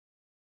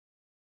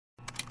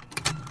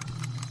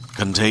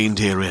Contained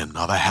herein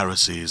are the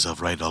heresies of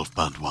Radolf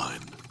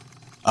Burntwine,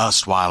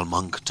 erstwhile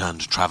monk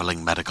turned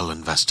traveling medical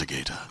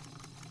investigator.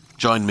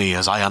 Join me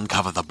as I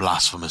uncover the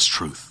blasphemous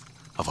truth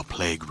of a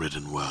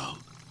plague-ridden world,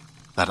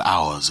 that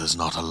ours is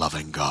not a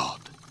loving God,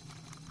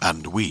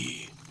 and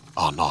we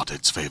are not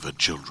its favored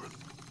children.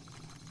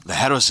 The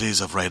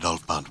heresies of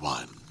Radolf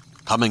Burntwine,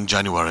 coming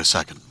January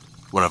 2nd,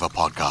 wherever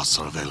podcasts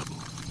are available.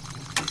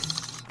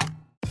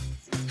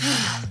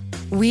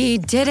 We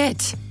did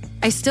it!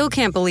 I still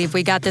can't believe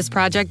we got this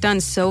project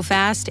done so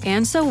fast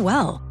and so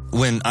well.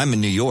 When I'm in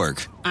New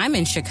York. I'm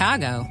in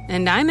Chicago.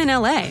 And I'm in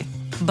LA.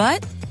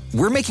 But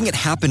we're making it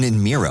happen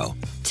in Miro.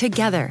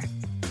 Together.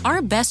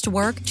 Our best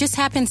work just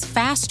happens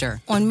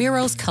faster on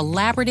Miro's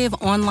collaborative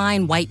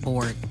online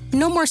whiteboard.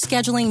 No more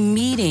scheduling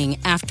meeting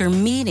after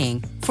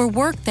meeting for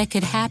work that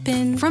could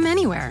happen from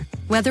anywhere.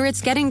 Whether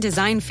it's getting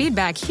design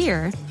feedback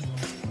here,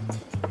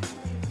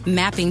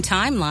 mapping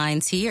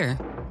timelines here,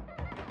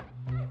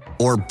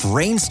 or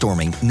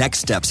brainstorming next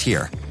steps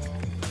here.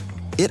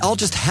 It all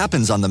just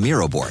happens on the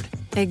Miro board.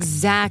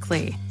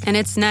 Exactly. And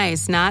it's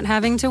nice not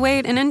having to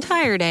wait an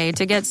entire day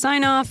to get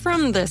sign-off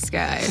from this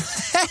guy.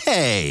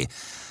 Hey!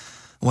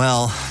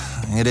 Well,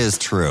 it is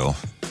true.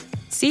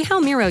 See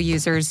how Miro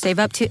users save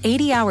up to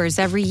 80 hours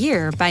every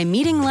year by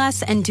meeting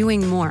less and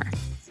doing more.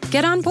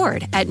 Get on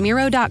board at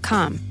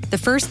Miro.com. The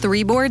first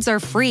 3 boards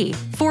are free,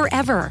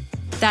 forever.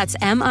 That's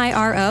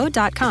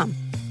Miro.com.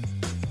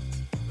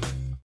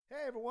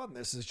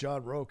 This is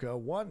John Roca,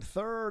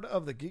 1/3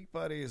 of the Geek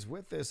Buddies,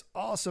 with this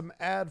awesome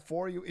ad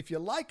for you. If you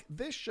like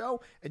this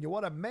show and you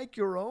want to make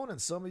your own,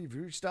 and some of you have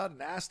reached out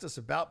and asked us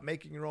about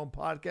making your own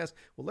podcast,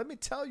 well, let me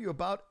tell you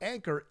about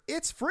Anchor.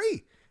 It's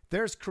free.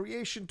 There's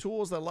creation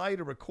tools that allow you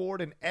to record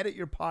and edit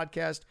your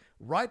podcast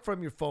right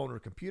from your phone or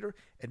computer.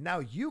 And now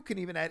you can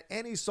even add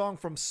any song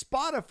from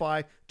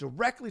Spotify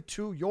directly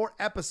to your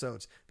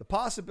episodes. The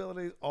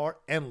possibilities are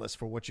endless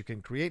for what you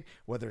can create,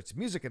 whether it's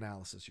music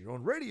analysis, your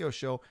own radio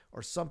show,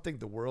 or something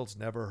the world's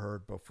never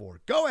heard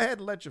before. Go ahead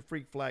and let your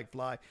freak flag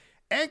fly.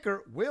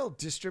 Anchor will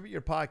distribute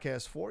your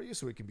podcast for you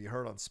so it can be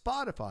heard on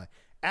Spotify,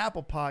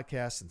 Apple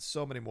Podcasts, and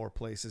so many more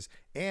places.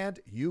 And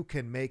you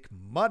can make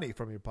money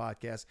from your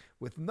podcast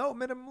with no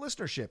minimum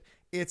listenership.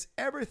 It's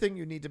everything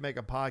you need to make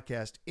a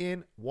podcast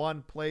in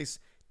one place.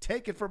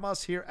 Take it from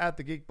us here at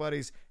the Geek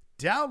Buddies.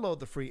 Download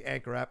the free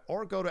Anchor app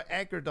or go to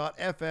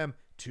anchor.fm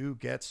to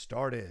get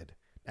started.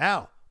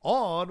 Now,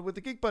 on with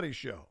the Geek Buddies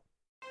show.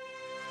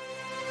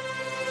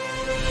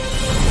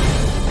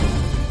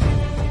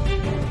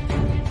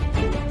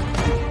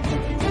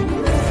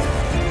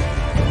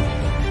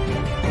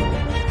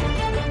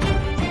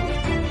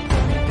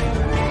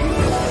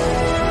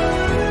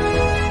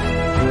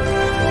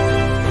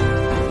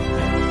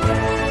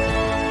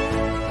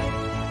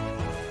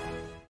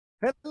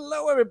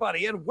 Hello,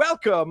 everybody, and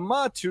welcome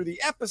to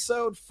the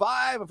episode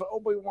 5 of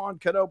Obi-Wan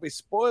Kenobi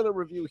spoiler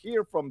review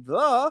here from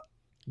the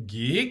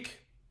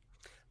Geek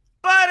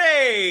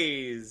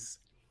Buddies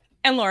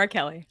and Laura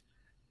Kelly.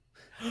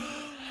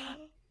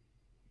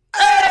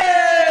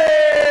 Hey!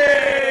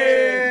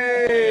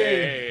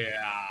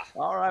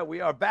 All right,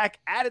 we are back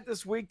at it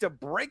this week to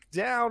break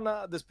down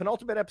this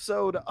penultimate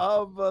episode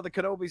of the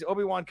Kenobi's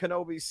Obi-Wan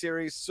Kenobi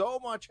series. So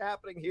much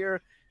happening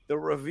here. The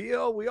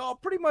reveal we all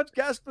pretty much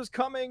guessed was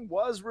coming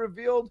was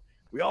revealed.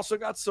 We also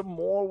got some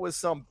more with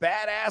some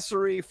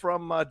badassery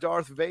from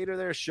Darth Vader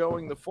there,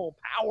 showing the full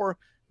power.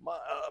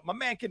 My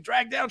man can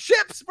drag down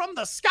ships from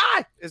the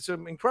sky. It's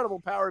some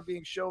incredible power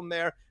being shown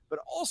there, but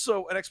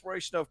also an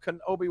exploration of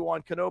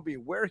Obi-Wan Kenobi,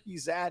 where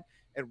he's at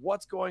and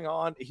what's going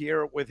on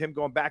here with him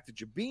going back to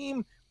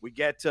Jabim. We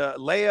get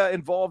Leia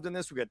involved in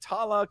this. We got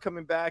Tala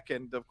coming back,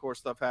 and of course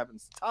stuff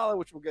happens to Tala,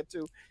 which we'll get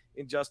to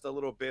in just a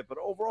little bit. But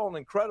overall, an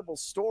incredible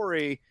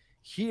story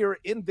here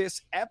in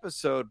this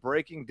episode,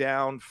 breaking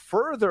down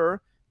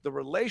further the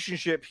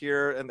relationship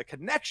here and the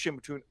connection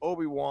between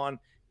Obi-Wan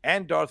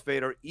and Darth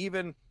Vader,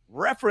 even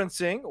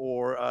referencing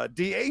or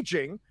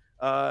de-aging,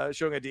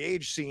 showing a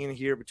de-age scene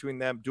here between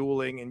them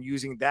dueling and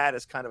using that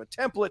as kind of a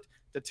template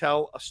to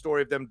tell a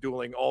story of them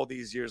dueling all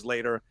these years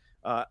later.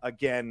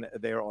 Again,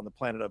 they're on the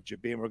planet of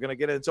Jabim. We're going to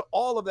get into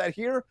all of that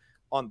here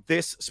on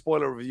this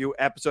spoiler review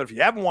episode. If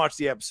you haven't watched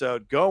the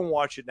episode, go and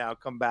watch it now.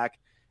 Come back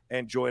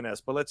and join us.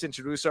 But let's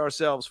introduce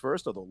ourselves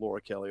first, although Laura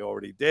Kelly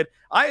already did.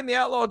 I am the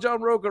Outlaw John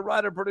Roca,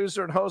 writer,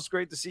 producer, and host.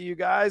 Great to see you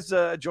guys.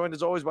 Joined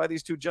as always by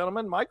these two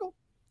gentlemen. Michael?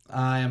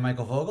 I am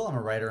Michael Vogel. I'm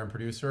a writer and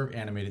producer of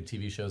animated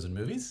TV shows and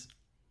movies.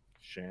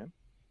 Shan?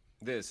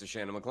 This is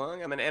Shannon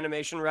McClung. I'm an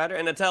animation writer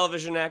and a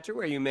television actor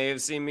where you may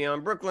have seen me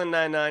on Brooklyn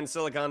Nine-Nine,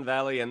 Silicon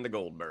Valley, and The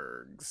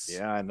Goldbergs.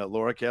 Yeah, and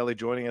Laura Kelly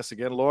joining us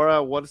again.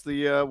 Laura, what's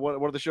the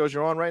what are the shows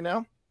you're on right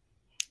now?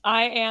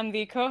 I am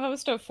the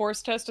co-host of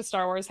Force Toast to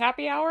Star Wars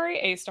Happy Hour,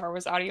 a Star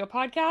Wars audio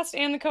podcast,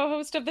 and the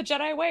co-host of The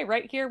Jedi Way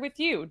right here with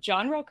you,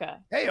 John Roca.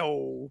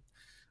 Hey-o!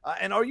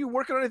 And are you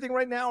working on anything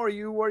right now? Are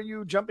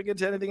you jumping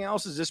into anything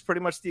else? Is this pretty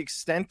much the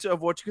extent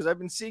of what? Because I've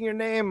been seeing your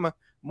name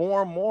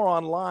more and more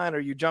online. Are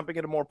you jumping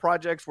into more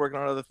projects, working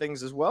on other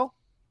things as well?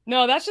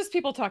 No, that's just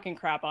people talking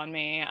crap on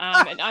me.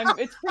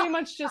 It's pretty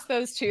much just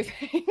those two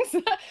things.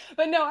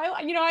 But no,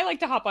 I like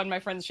to hop on my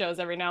friends' shows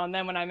every now and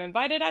then when I'm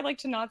invited. I like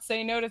to not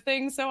say no to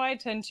things. So I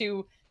tend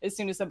to, as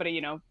soon as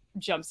somebody,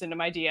 jumps into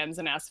my DMs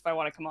and asks if I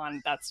want to come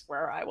on, that's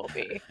where I will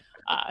be.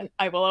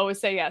 I will always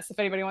say yes. If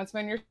anybody wants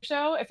me on your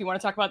show, if you want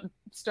to talk about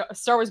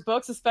Star Wars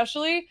books,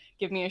 especially,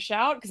 give me a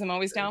shout because I'm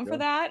always down for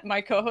that.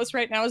 My co-host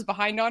right now is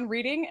behind on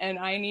reading, and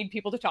I need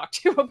people to talk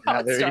to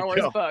about Star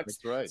Wars books.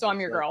 That's right. So I'm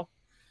your girl.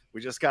 We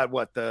just got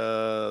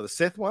the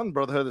Sith one,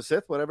 Brotherhood of the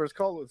Sith, whatever it's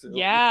called.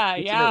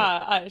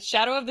 Yeah.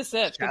 Shadow of the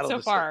Sith. Good so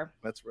far.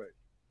 That's right.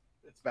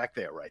 It's back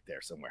there, right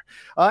there somewhere.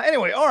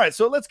 Anyway, all right.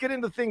 So let's get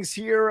into things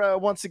here.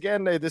 Once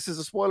again, this is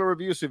a spoiler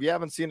review. So if you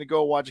haven't seen it,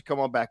 go watch it. Come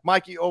on back.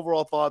 Mikey,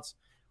 overall thoughts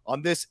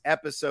on this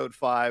episode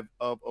 5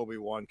 of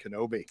Obi-Wan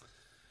Kenobi?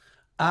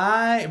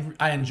 I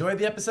enjoyed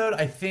the episode.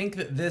 I think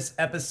that this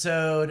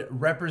episode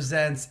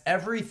represents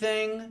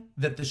everything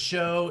that the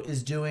show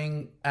is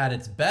doing at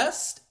its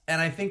best. And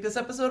I think this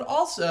episode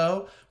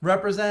also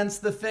represents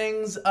the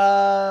things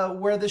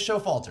where the show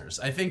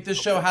falters. I think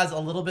this show has a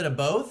little bit of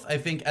both. I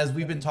think as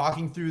we've been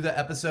talking through the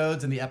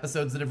episodes and the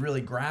episodes that have really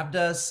grabbed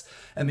us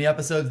and the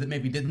episodes that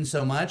maybe didn't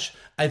so much,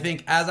 I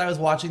think as I was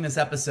watching this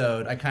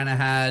episode, I kind of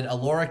had a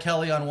Laura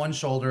Kelly on one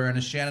shoulder and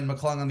a Shannon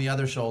McClung on the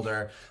other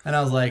shoulder. And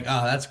I was like,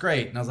 oh, that's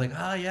great. And I was like,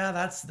 oh, yeah,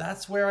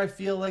 that's where I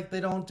feel like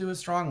they don't do as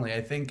strongly.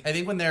 I think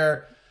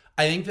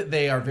that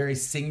they are very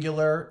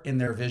singular in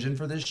their vision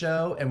for this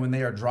show, and when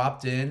they are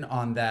dropped in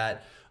on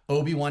that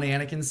Obi-Wan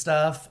Anakin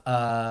stuff,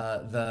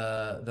 the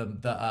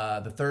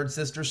third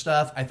sister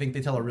stuff, I think they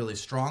tell a really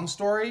strong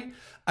story.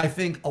 I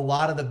think a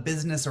lot of the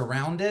business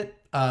around it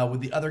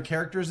with the other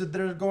characters that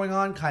are going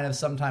on kind of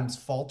sometimes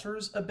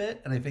falters a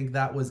bit, and I think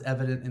that was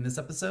evident in this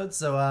episode.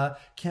 So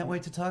can't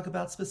wait to talk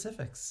about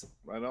specifics.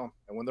 Right on.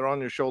 And when they're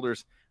on your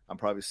shoulders, I'm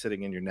probably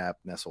sitting in your nap,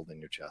 nestled in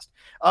your chest.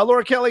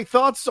 Laura Kelly,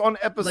 thoughts on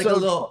episode?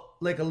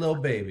 Like a little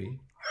baby.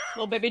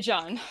 Little baby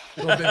John.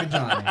 Little baby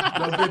Johnny.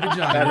 Little baby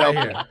Johnny right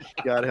here.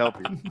 God help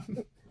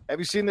you. Have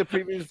you seen the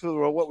previews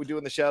for What We Do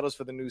in the Shadows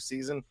for the new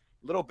season?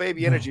 Little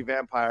baby energy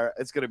vampire.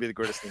 It's going to be the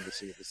greatest thing to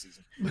see this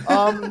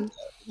season.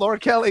 Laura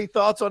Kelly,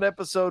 thoughts on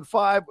episode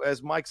 5?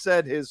 As Mike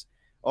said,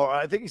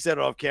 I think he said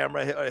it off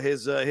camera,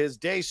 his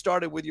day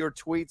started with your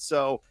tweet.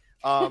 So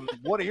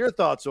what are your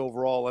thoughts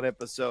overall on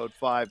episode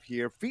 5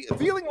 here?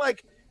 Feeling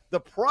like the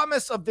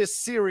promise of this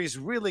series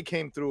really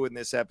came through in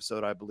this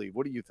episode, I believe.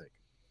 What do you think?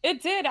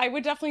 It did. I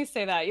would definitely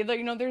say that.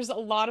 There's a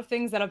lot of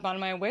things that have been on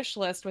my wish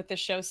list with this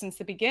show since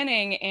the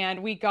beginning,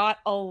 and we got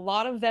a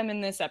lot of them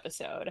in this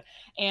episode.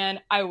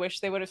 And I wish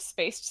they would have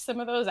spaced some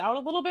of those out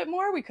a little bit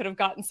more. We could have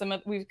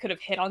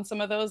hit on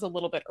some of those a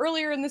little bit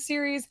earlier in the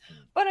series,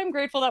 but I'm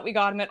grateful that we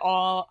got them at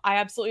all. I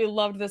absolutely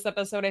loved this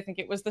episode. I think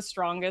it was the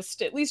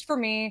strongest, at least for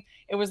me,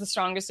 it was the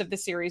strongest of the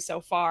series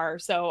so far.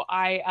 So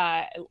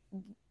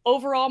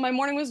overall, my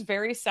morning was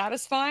very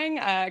satisfying.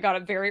 I got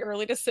up very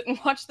early to sit and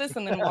watch this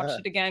and then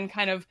watched it again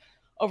kind of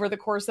over the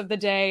course of the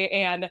day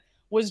and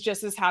was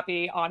just as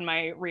happy on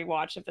my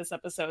rewatch of this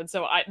episode.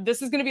 So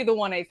this is going to be the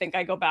one I think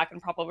I go back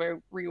and probably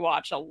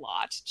rewatch a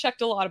lot.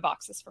 Checked a lot of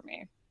boxes for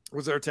me.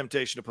 Was there a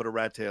temptation to put a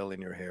rat tail in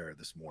your hair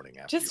this morning?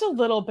 Just a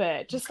little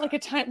bit. Just like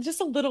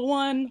just a little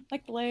one,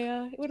 like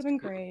Leia. It would have been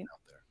great.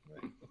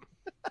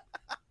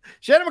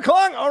 Shannon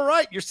McClung, all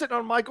right. You're sitting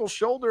on Michael's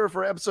shoulder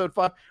for episode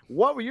 5.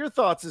 What were your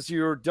thoughts as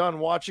you're done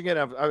watching it?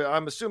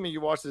 I'm assuming you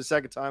watched it a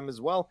second time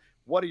as well.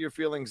 What are your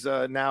feelings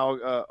now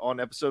on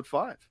episode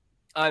 5?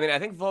 I mean, I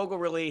think Vogel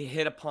really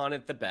hit upon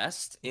it the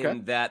best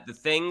in that the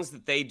things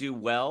that they do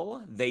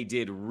well, they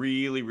did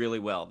really, really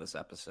well this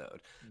episode.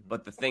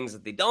 But the things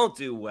that they don't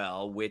do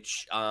well,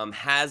 which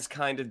has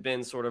kind of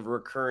been sort of a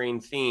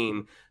recurring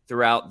theme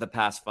throughout the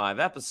past 5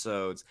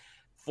 episodes,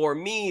 for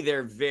me,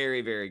 they're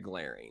very, very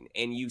glaring.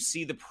 And you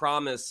see the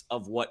promise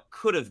of what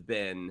could have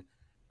been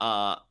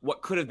a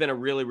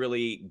really,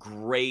 really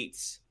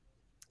great,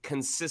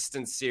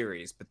 consistent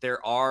series. But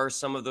there are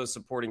some of those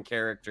supporting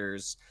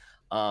characters,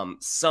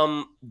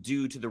 some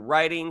due to the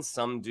writing,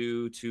 some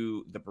due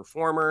to the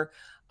performer,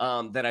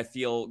 that I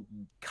feel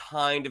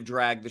kind of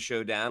drag the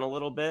show down a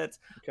little bit.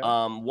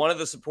 One of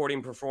the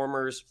supporting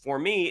performers for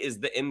me is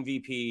the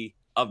MVP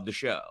of the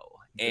show.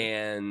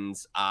 And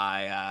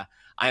I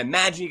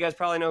imagine you guys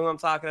probably know who I'm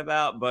talking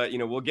about, but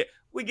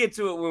we get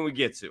to it when we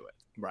get to it.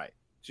 Right.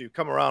 So you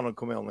come around on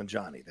Kumail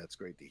Nanjiani. That's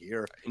great to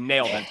hear.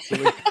 Nailed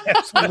it.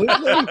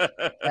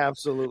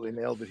 Absolutely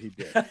nailed it. He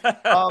did.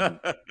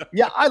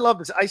 Yeah, I love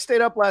this. I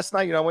stayed up last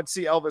night. I went to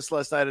see Elvis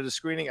last night at a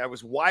screening. I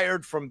was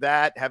wired from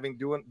that, having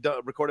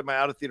recorded my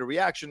out of theater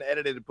reaction,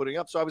 edited and putting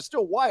up. So I was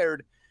still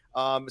wired.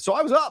 So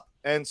I was up.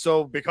 And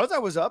so because I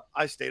was up,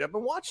 I stayed up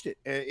and watched it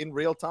in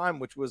real time,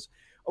 which was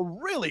a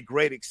really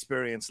great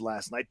experience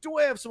last night. Do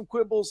I have some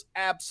quibbles?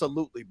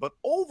 Absolutely. But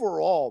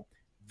overall,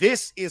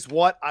 this is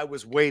what I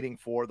was waiting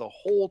for the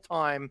whole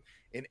time.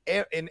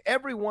 In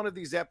every one of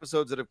these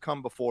episodes that have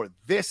come before,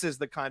 this is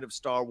the kind of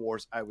Star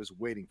Wars I was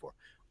waiting for.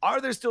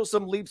 Are there still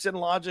some leaps in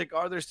logic?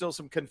 Are there still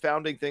some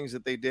confounding things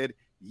that they did?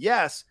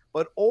 Yes.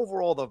 But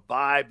overall, the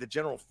vibe, the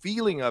general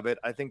feeling of it,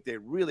 I think they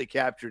really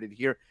captured it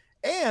here.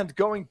 and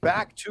going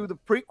back to the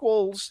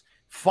prequels,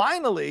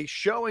 finally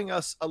showing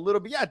us a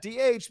little bit,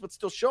 de-aged, but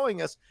still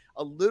showing us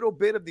a little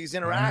bit of these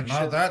interactions.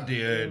 Not that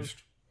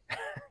de-aged.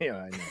 Yeah,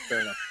 I know.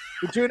 Fair enough.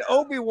 Between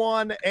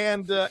Obi-Wan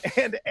and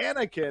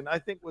Anakin, I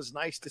think was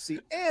nice to see.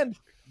 And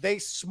they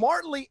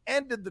smartly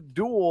ended the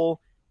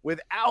duel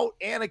without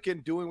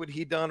Anakin doing what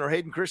he done, or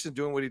Hayden Christensen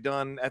doing what he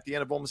done at the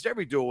end of almost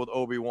every duel with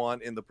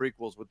Obi-Wan in the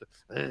prequels. With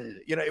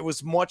the, it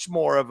was much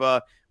more of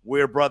a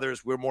we're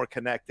brothers, we're more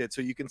connected.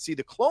 So you can see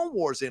the Clone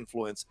Wars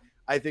influence,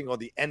 I think, on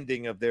the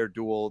ending of their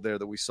duel there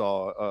that we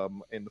saw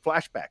in the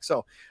flashback.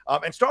 So,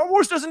 and Star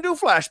Wars doesn't do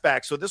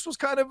flashbacks, so this was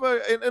kind of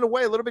in a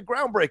way a little bit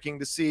groundbreaking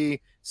to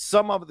see this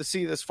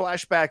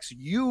flashbacks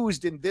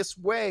used in this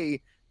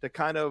way to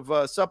kind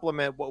of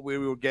supplement what we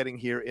were getting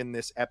here in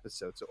this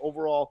episode. So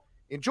overall,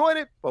 enjoyed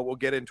it, but we'll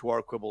get into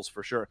our quibbles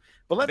for sure.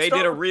 But they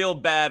did a real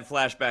bad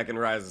flashback in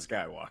Rise of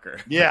Skywalker.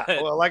 Yeah,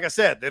 well, like I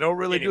said, they don't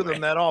really do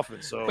them that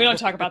often. So we don't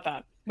talk about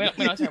that. We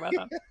don't talk about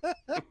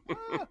that.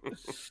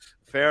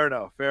 Fair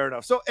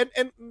enough. So,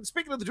 and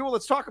speaking of the duel,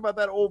 let's talk about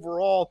that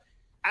overall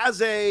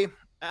as a,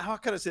 how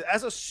can I say,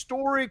 as a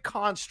story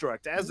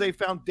construct, as a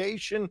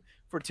foundation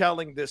for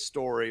telling this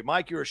story.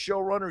 Mike, you're a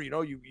showrunner.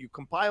 You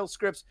compile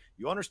scripts.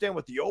 You understand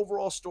what the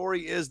overall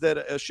story is that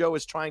a show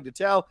is trying to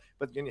tell,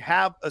 but then you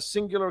have a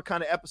singular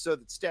kind of episode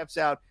that steps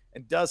out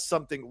and does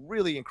something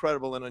really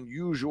incredible and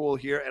unusual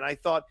here. And I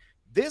thought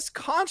this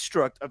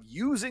construct of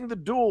using the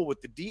duel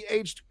with the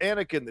de-aged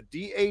Anakin, the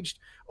de-aged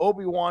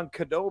Obi-Wan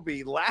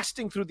Kenobi,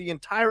 lasting through the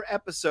entire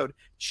episode,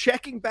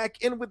 checking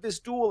back in with this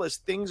duel as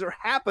things are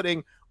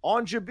happening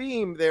on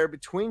Jabim there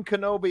between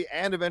Kenobi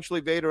and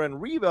eventually Vader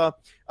and Reva.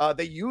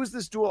 They use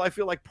this duel, I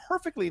feel like,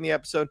 perfectly in the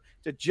episode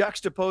to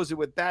juxtapose it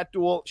with that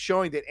duel,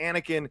 showing that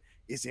Anakin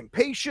is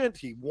impatient,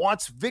 he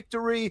wants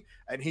victory,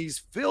 and he's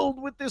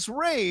filled with this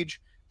rage.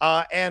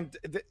 And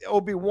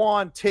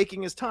Obi-Wan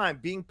taking his time,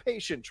 being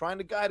patient, trying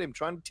to guide him,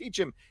 trying to teach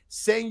him,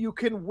 saying you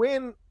can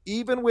win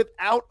even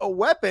without a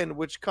weapon,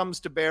 which comes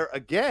to bear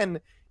again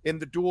in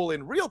the duel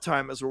in real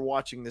time as we're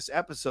watching this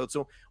episode.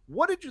 So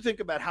what did you think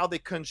about how they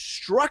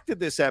constructed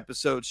this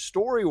episode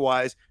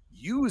story-wise,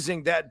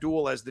 using that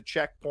duel as the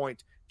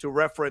checkpoint to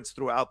reference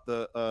throughout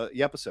the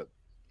episode?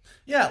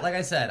 Yeah, like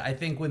I said, I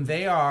think when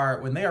they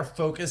are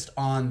focused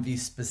on the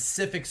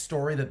specific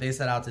story that they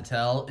set out to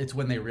tell, it's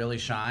when they really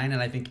shine.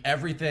 And I think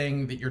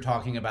everything that you're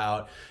talking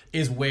about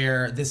is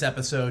where this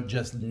episode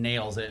just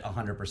nails it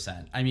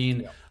 100%. I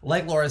mean,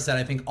 like Laura said,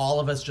 I think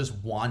all of us just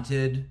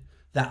wanted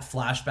that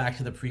flashback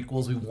to the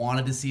prequels. We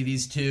wanted to see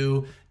these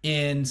two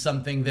in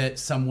something that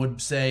some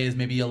would say is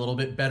maybe a little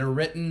bit better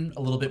written,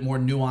 a little bit more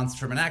nuanced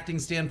from an acting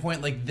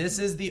standpoint. Like, this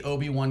is the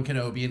Obi-Wan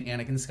Kenobi and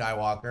Anakin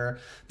Skywalker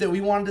that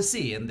we wanted to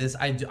see. And this,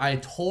 I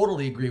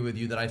totally agree with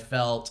you that I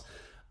felt,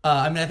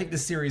 I think the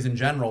series in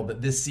general,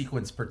 but this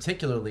sequence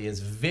particularly is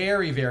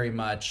very, very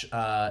much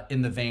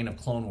in the vein of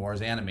Clone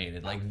Wars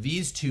animated. Like,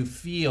 these two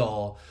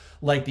feel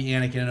like the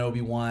Anakin and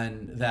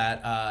Obi-Wan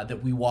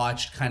that we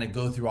watched kind of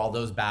go through all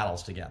those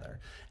battles together.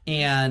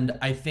 And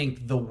I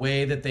think the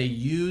way that they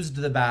used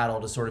the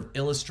battle to sort of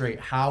illustrate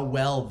how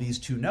well these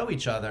two know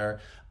each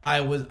other,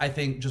 I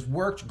think just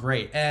worked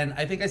great. And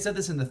I think I said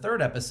this in the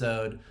third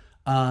episode,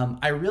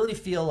 I really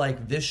feel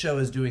like this show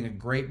is doing a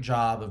great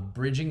job of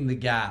bridging the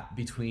gap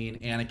between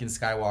Anakin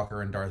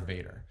Skywalker and Darth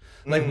Vader.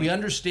 Like, we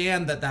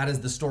understand that is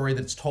the story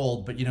that's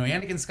told, but,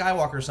 Anakin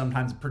Skywalker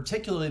sometimes,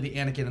 particularly the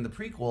Anakin in the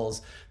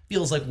prequels,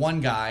 feels like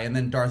one guy, and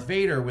then Darth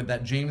Vader, with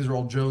that James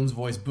Earl Jones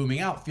voice booming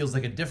out, feels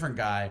like a different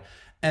guy.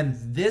 And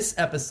this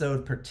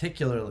episode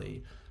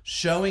particularly,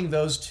 showing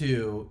those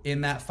two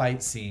in that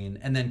fight scene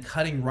and then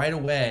cutting right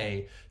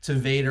away to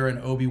Vader and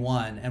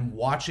Obi-Wan and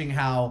watching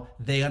how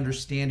they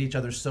understand each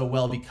other so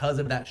well because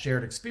of that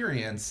shared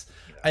experience,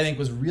 I think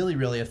was really,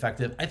 really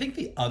effective. I think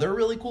the other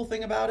really cool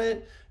thing about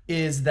it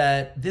is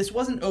that this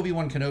wasn't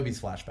Obi-Wan Kenobi's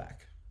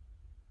flashback.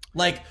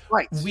 Like,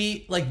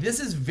 this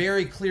is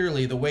very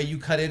clearly the way you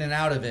cut in and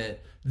out of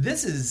it.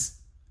 This is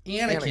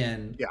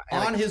Anakin.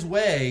 On his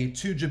way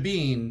to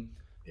Jabin,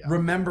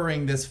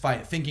 remembering this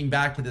fight, thinking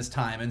back to this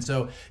time. And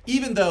so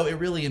even though it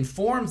really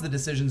informs the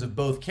decisions of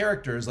both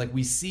characters, like,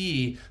 we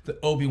see that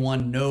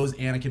Obi-Wan knows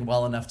Anakin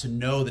well enough to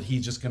know that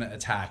he's just going to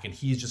attack and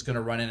he's just going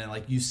to run in. And,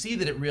 like, you see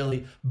that it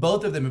really,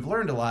 both of them have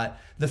learned a lot.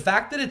 The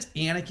fact that it's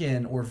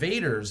Anakin or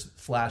Vader's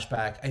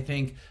flashback, I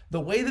think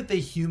the way that they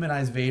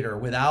humanize Vader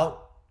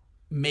without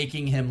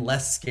making him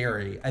less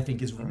scary, I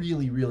think is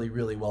really, really,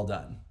 really well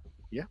done.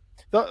 Yeah.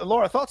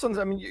 Laura, thoughts on,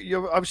 I mean,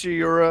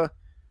 you're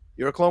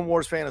a Clone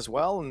Wars fan as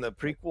well, and the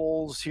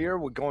prequels here,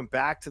 we're going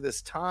back to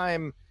this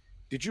time.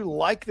 Did you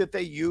like that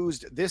they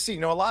used this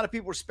scene? A lot of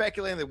people were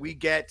speculating that we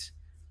get,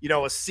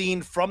 a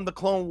scene from the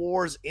Clone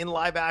Wars in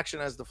live action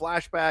as the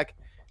flashback.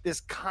 This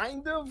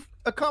kind of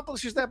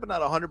accomplishes that, but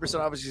not 100%.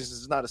 Obviously, this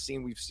is not a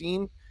scene we've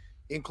seen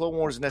in Clone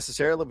Wars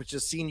necessarily, but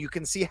just a scene you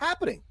can see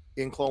happening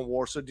in Clone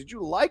Wars. So did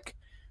you like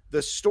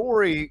the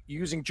story,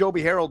 using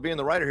Joby Harold being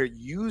the writer here,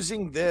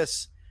 using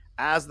this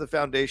as the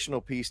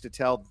foundational piece to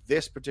tell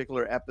this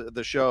particular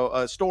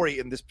story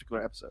in this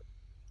particular episode?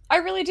 I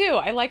really do.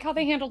 I like how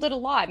they handled it a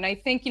lot. And I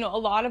think, a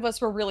lot of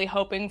us were really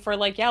hoping for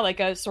like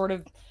a sort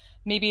of,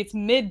 maybe it's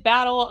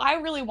mid-battle. I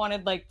really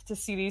wanted to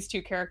see these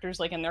two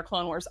characters in their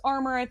Clone Wars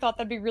armor. I thought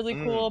that'd be really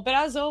cool. But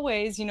as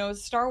always,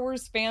 Star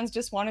Wars fans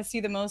just want to see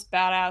the most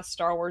badass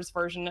Star Wars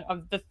version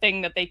of the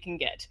thing that they can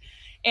get.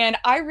 And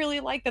I really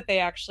like that they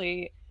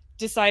actually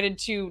decided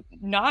to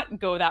not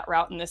go that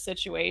route in this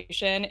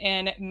situation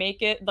and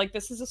make it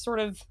this is a sort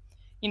of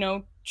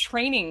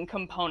training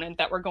component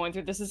that we're going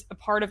through. This is a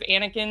part of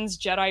Anakin's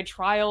Jedi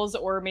trials,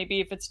 or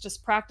maybe if it's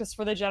just practice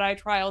for the Jedi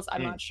trials,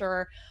 I'm not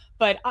sure.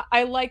 But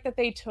I like that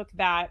they took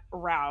that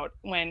route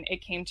when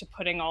it came to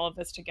putting all of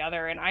this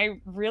together. And I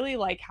really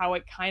like how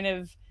it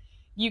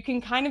you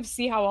can kind of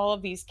see how all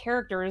of these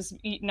characters,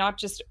 not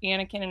just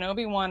Anakin and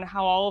Obi-Wan,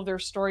 how all of their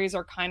stories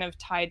are kind of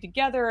tied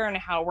together, and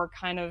how we're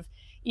kind of,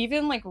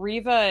 even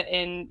Reva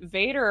and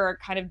Vader are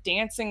kind of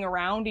dancing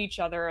around each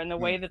other, and the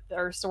way that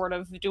their sort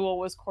of duel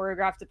was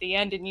choreographed at the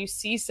end. And you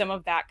see some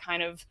of that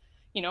kind of,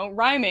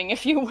 rhyming,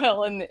 if you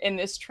will, in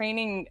this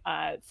training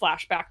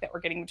flashback that we're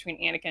getting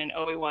between Anakin and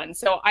Obi-Wan.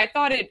 So I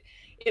thought it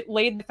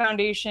laid the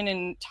foundation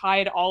and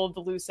tied all of the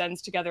loose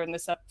ends together in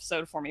this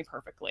episode for me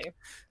perfectly.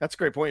 That's a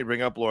great point you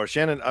bring up, Laura.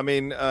 Shannon, I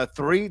mean,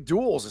 3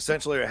 duels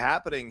essentially are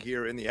happening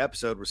here in the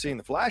episode. We're seeing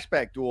the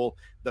flashback duel,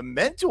 the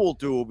mental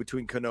duel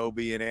between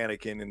Kenobi and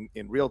Anakin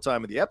in real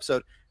time of the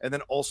episode, and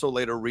then also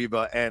later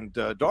Reva and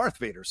Darth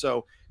Vader.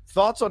 So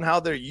thoughts on how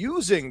they're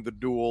using the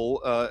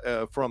duel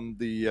from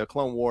the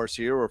Clone Wars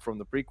here, or from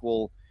the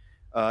prequel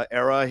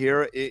era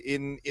here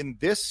in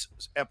this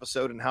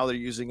episode, and how they're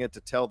using it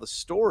to tell the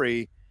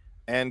story.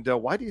 And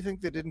why do you think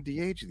they didn't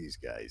de-age these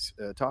guys?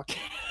 Talk.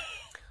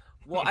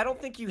 Well, I don't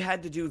think you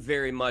had to do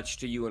very much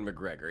to Ewan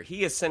McGregor.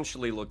 He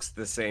essentially looks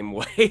the same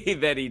way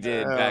that he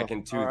did back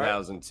in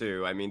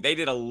 2002. Right. I mean, they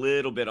did a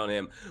little bit on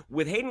him.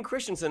 With Hayden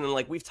Christensen, and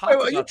we've talked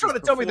about, are you trying to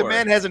tell me the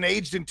man hasn't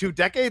aged in 2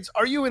 decades?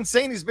 Are you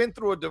insane? He's been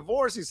through a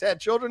divorce. He's had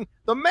children.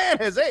 The man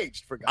has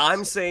aged, for God's sake.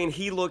 I'm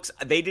saying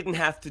they didn't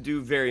have to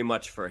do very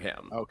much for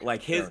him.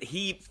 Okay,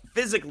 he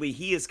physically,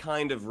 he has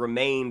kind of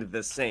remained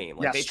the same.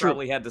 They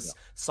probably had to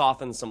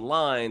soften some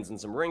lines and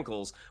some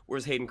wrinkles,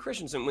 whereas Hayden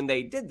Christensen, when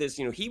they did this,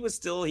 he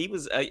was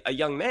a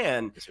young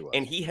man,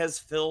 and he has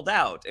filled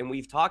out. And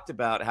we've talked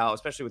about how,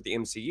 especially with the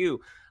MCU,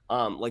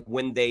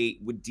 when they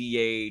would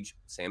de-age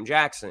Sam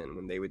Jackson,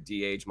 when they would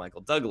de-age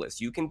Michael Douglas,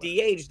 you can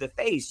de-age the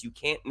face, you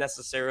can't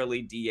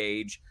necessarily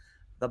de-age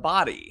the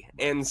body.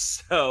 And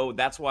so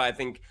that's why I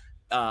think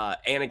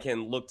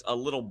Anakin looked a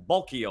little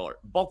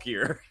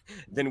bulkier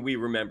than we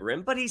remember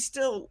him, but he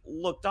still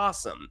looked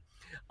awesome.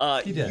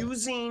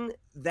 Using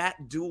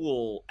that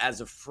duel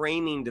as a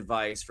framing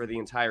device for the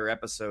entire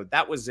episode,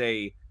 that was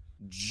a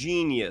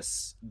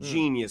genius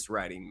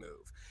writing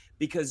move,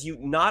 because you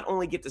not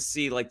only get to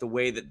see the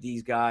way that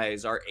these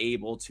guys are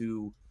able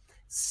to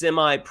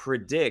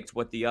semi-predict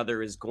what the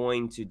other is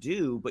going to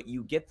do, but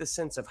you get the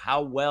sense of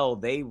how well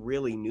they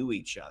really knew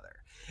each other.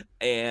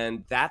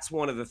 And that's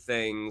one of the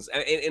things,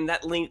 and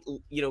that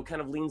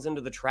kind of leans into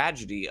the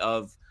tragedy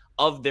of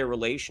their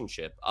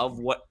relationship,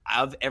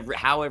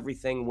 how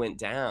everything went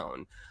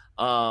down.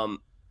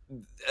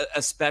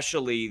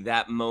 Especially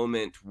that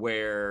moment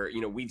where,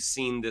 we've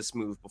seen this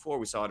move before.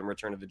 We saw it in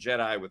Return of the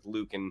Jedi with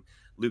Luke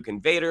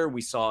and Vader.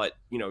 We saw it,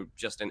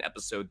 just in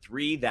episode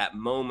 3, that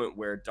moment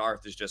where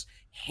Darth is just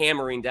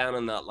hammering down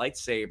on that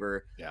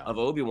lightsaber of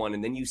Obi-Wan.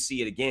 And then you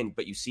see it again,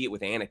 but you see it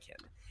with Anakin.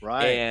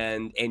 Right.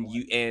 And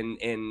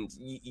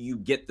you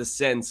get the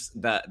sense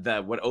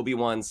that what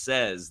Obi-Wan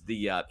says,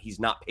 he's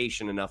not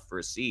patient enough for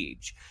a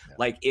siege.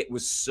 Yeah. It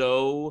was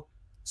so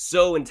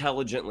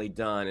intelligently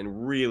done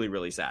and really,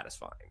 really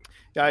satisfying.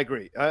 Yeah, I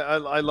agree.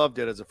 I loved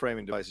it as a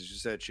framing device, as you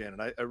said, Shannon.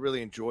 I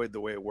really enjoyed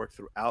the way it worked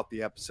throughout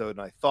the episode,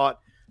 and I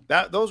thought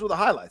that those were the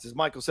highlights. As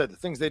Michael said, the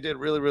things they did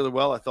really, really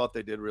well, I thought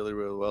they did really,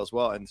 really well as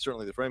well. And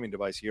certainly the framing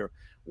device here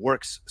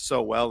works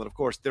so well. And of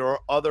course, there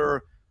are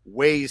other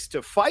ways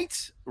to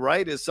fight,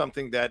 right, is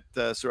something that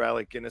Sir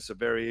Alec Guinness, a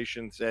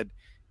variation, said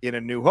in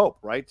A New Hope,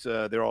 right?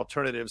 There are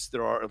alternatives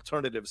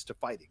to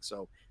fighting.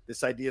 So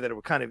this idea that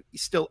we're kind of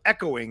still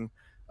echoing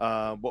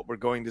what we're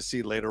going to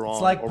see later on.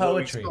 It's like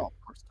poetry.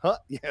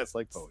 Yeah, it's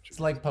like poetry. It's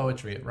like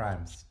poetry. It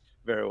rhymes.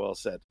 Very well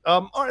said.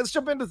 All right, let's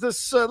jump into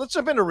this. Let's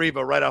jump into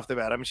Reva right off the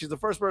bat. I mean, she's the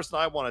first person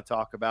I want to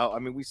talk about. I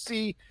mean, we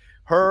see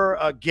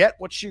her get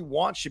what she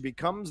wants. She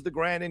becomes the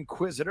Grand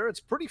Inquisitor. It's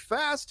pretty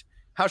fast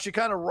how she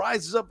kind of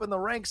rises up in the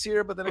ranks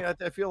here, but then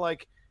I feel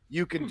like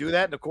you can do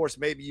that. And of course,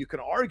 maybe you can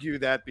argue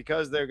that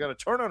because they're going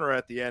to turn on her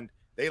at the end,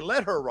 they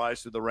let her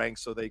rise through the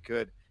ranks so they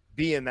could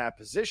be in that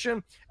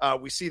position.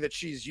 We see that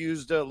she's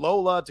used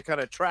Lola to kind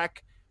of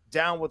track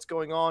down what's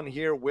going on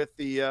here with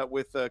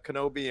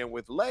Kenobi and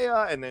with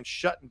Leia, and then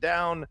shutting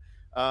down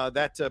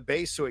that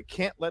base so it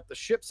can't let the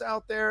ships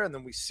out there. And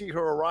then we see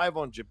her arrive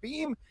on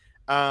Jabim.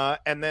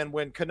 And then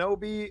when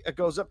Kenobi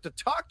goes up to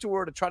talk to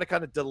her to try to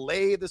kind of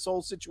delay this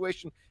whole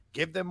situation,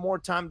 give them more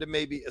time to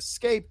maybe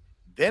escape,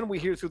 then we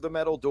hear through the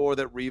metal door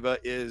that Reva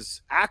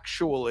is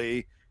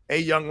actually a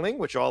youngling,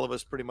 which all of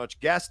us pretty much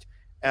guessed,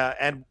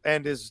 and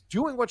is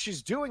doing what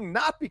she's doing,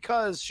 not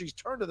because she's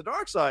turned to the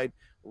dark side,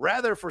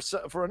 rather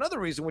for another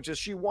reason, which is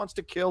she wants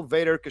to kill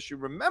Vader because she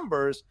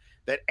remembers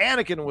that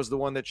Anakin was the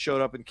one that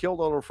showed up and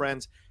killed all her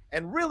friends.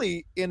 And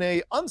really, in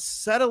a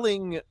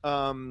unsettling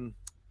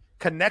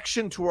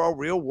connection to our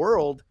real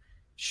world,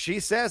 she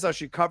says how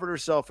she covered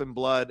herself in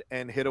blood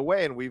and hid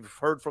away. And we've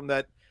heard from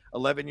that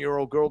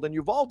 11-year-old girl in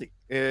Uvalde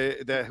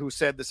who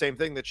said the same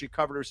thing, that she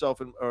covered herself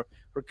in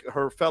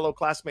her fellow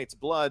classmates'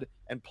 blood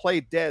and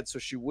played dead so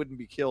she wouldn't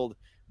be killed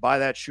by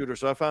that shooter.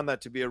 So I found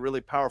that to be a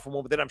really powerful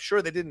moment that I'm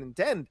sure they didn't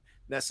intend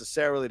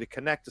necessarily to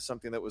connect to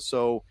something that was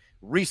so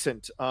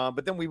recent.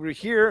 But then we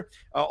hear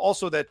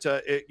also that,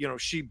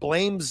 she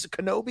blames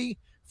Kenobi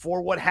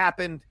for what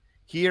happened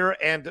here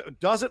and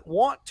doesn't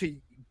want to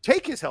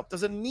take his help,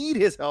 doesn't need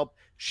his help.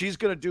 She's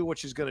going to do what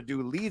she's going to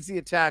do, leads the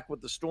attack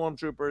with the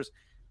stormtroopers.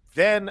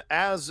 Then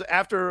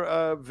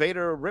after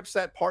Vader rips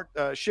that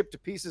ship to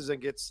pieces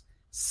and gets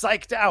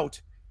psyched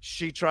out,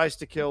 she tries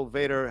to kill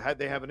Vader.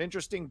 They have an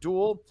interesting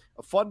duel,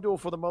 a fun duel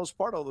for the most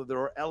part, although there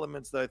are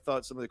elements that I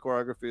thought some of the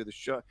choreography of the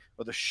show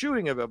or the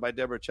shooting of it by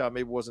Deborah Chow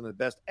maybe wasn't the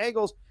best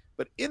angles.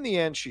 But in the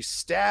end, she's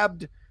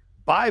stabbed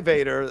by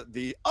Vader.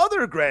 The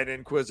other Grand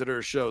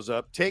Inquisitor shows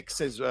up, takes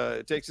his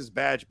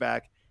badge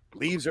back,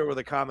 leaves her with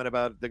a comment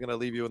about they're going to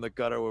leave you in the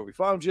gutter where we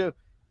found you.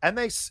 And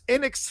they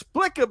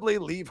inexplicably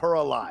leave her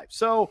alive.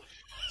 So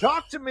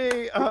talk to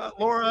me,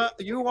 Laura.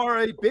 You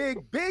are a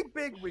big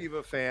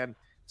Reva fan.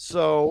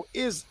 So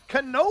is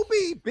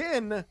Kenobi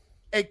been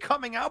a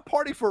coming out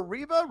party for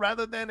Reva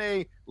rather than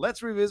a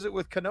let's revisit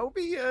with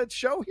Kenobi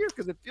show here?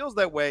 Because it feels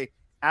that way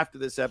after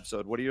this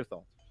episode. What are your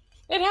thoughts?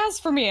 It has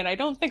for me, and I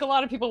don't think a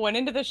lot of people went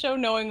into the show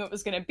knowing it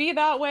was going to be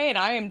that way, and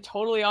I am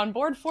totally on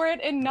board for it,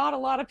 and not a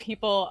lot of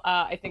people,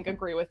 I think,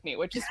 agree with me,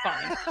 which is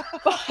fine.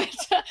 But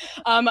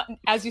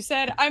as you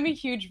said, I'm a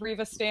huge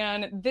Reva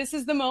stan. This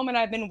is the moment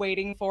I've been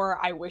waiting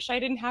for. I wish I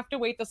didn't have to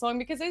wait this long,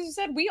 because as you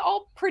said, we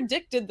all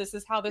predicted this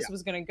is how this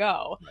was going to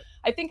go. Right.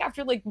 I think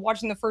after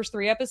watching the first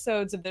 3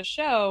 episodes of this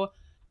show,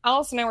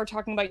 Alice and I were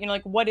talking about,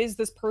 what is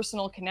this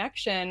personal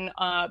connection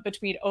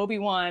between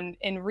Obi-Wan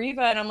and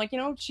Reva? And I'm like,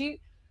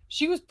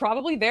 she was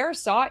probably there,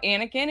 saw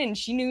Anakin, and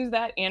she knew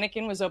that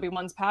Anakin was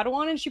Obi-Wan's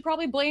Padawan, and she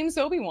probably blames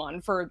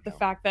Obi-Wan for the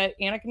fact that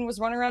Anakin was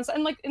running around.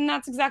 And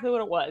that's exactly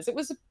what it was. It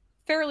was a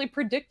fairly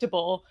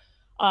predictable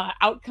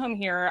outcome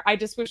here. I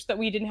just wish that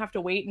we didn't have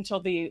to wait until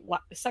the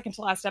second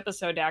to last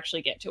episode to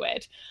actually get to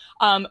it.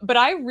 But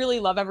I really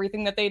love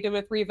everything that they did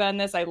with Reva in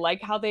this. I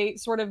like how they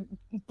sort of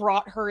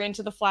brought her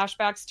into the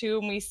flashbacks too,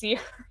 and we see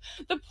her,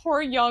 the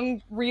poor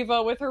young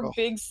Reva with her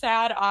big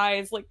sad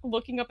eyes,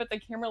 looking up at the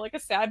camera like a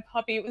sad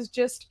puppy. It was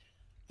just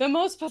the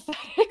most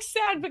pathetic,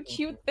 sad but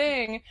cute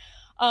thing.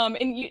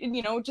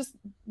 And just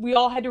we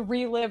all had to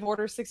relive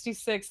Order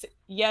 66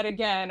 yet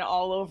again,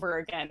 all over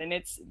again. And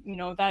it's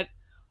that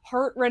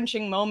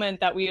heart-wrenching moment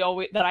that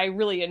I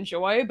really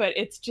enjoy, but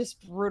it's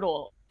just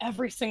brutal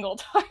every single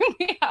time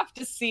we have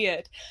to see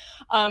it.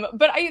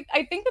 But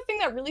I think the thing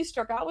that really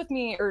stuck out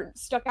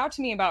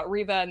to me about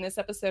Reva in this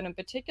episode in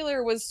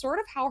particular was sort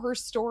of how her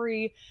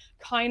story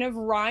kind of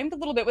rhymed a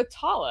little bit with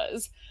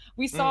Tala's.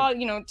 We saw,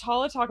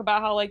 Tala talk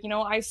about how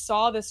I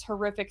saw this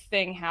horrific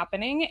thing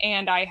happening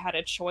and I had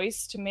a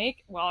choice to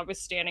make while I was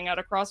standing at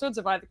a crossroads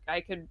if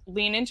I could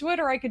lean into it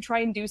or I could try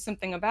and do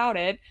something about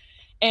it.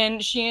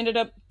 And she ended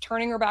up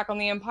turning her back on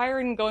the Empire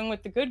and going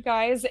with the good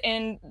guys.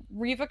 And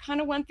Reva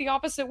kind of went the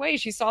opposite way.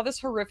 She saw this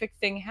horrific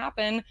thing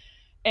happen.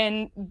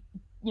 And,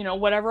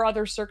 whatever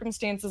other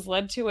circumstances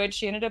led to it,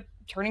 she ended up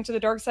turning to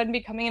the dark side and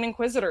becoming an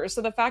Inquisitor.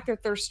 So the fact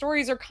that their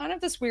stories are kind of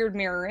this weird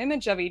mirror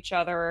image of each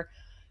other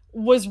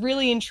was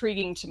really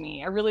intriguing to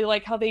me. I really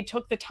like how they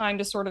took the time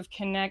to sort of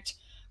connect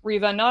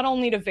Reva not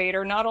only to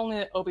Vader, not only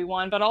to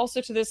Obi-Wan, but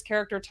also to this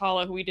character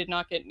Tala, who we did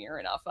not get near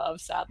enough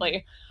of,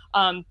 sadly.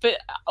 But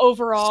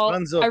overall,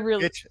 I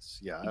really bitches.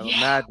 Yeah, I'm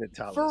mad at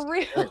Tala. For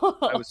real.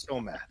 I was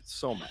so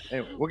mad.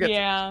 Anyway, we'll get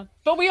to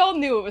but we all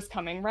knew it was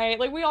coming, right?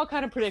 We all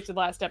kind of predicted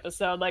last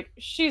episode,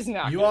 she's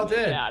not you all did.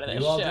 Get out of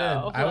this you all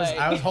show. Did.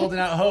 I was holding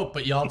out hope,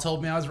 but y'all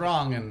told me I was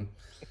wrong, and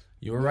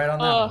you were right on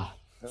that one.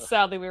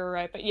 Sadly, we were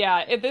right. But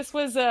yeah, this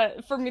was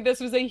for me, this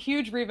was a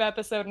huge Reva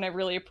episode, and I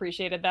really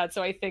appreciated that.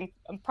 So I think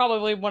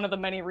probably one of the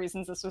many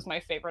reasons this was my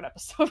favorite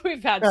episode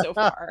we've had so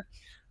far.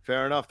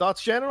 Fair enough.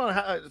 Thoughts, Shannon,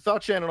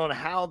 on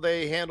how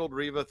they handled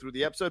Reva through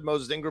the episode.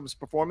 Moses Ingram's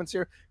performance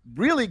here,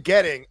 really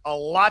getting a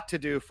lot to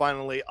do.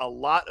 Finally, a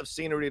lot of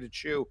scenery to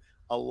chew,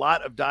 a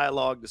lot of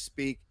dialogue to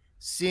speak.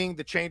 Seeing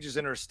the changes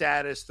in her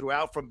status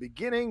throughout, from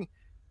beginning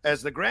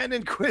as the Grand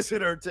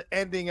Inquisitor to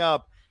ending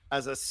up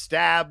as a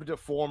stabbed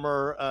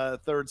former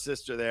third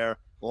sister there,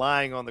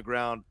 lying on the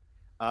ground,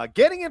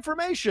 getting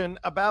information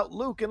about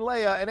Luke and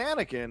Leia and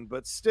Anakin,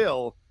 but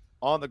still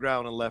on the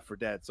ground and left for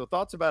dead. So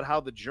thoughts about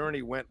how the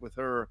journey went with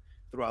her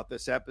throughout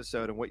this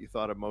episode and what you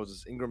thought of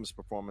Moses Ingram's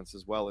performance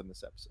as well in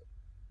this episode.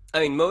 I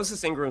mean,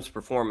 Moses Ingram's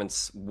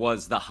performance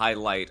was the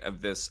highlight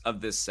of this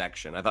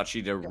section. I thought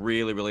she did a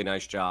really, really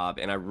nice job,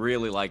 and I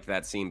really liked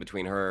that scene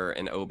between her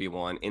and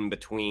Obi-Wan in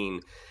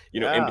between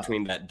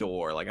that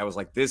door. I was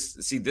like, this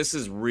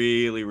is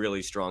really,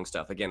 really strong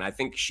stuff. Again, I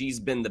think she's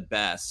been the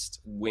best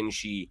when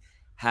she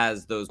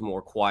has those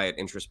more quiet,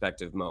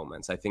 introspective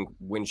moments. I think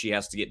when she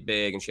has to get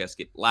big and she has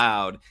to get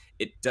loud,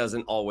 it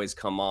doesn't always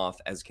come off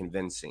as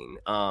convincing.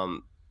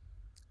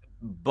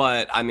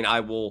 But I mean,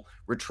 I will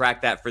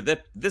retract that for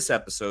this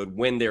episode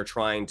when the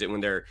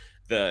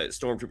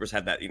stormtroopers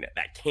have that,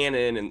 that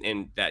cannon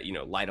and that,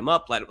 light them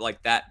up,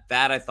 like that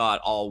I thought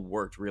all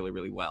worked really,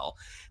 really well.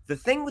 The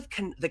thing with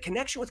the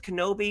connection with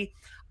Kenobi,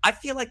 I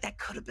feel like that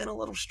could have been a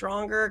little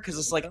stronger, because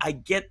it's like, I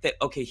get that,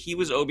 okay, he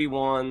was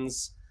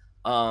Obi-Wan's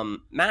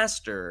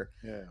master,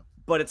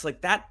 but it's like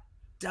that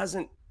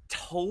doesn't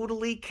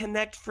totally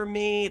connect for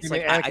me. It's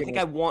like I think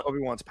I want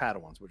Obi-Wan's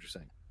Padawans. What you're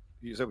saying?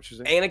 Is that what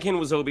you're saying? Anakin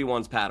was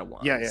Obi-Wan's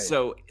Padawan. Yeah.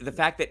 So the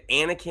fact that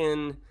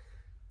Anakin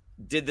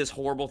did this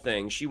horrible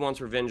thing, she wants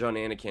revenge on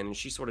Anakin, and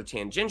she sort of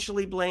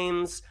tangentially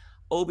blames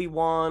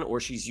Obi-Wan, or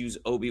she's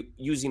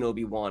using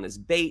Obi-Wan as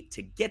bait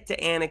to get to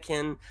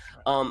Anakin.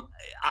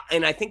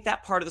 And I think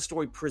that part of the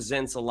story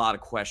presents a lot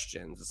of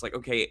questions. It's like,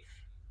 okay,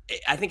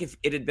 I think if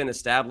it had been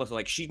established,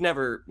 like she'd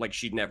never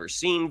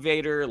seen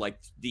Vader, like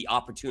the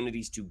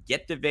opportunities to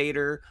get to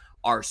Vader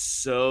are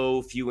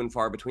so few and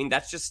far between.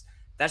 That's just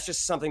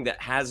something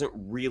that hasn't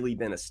really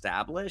been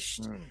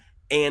established.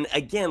 And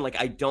again, like,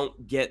 I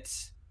don't get,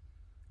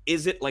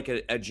 is it like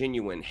a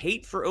genuine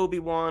hate for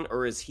Obi-Wan,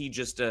 or is he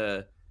just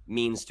a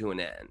means to an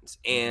end?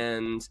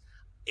 And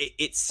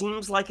it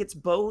seems like it's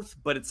both,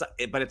 but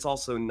it's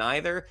also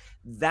neither.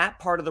 That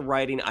part of the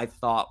writing I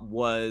thought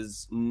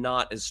was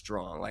not as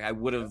strong. Like I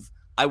would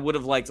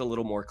have liked a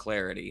little more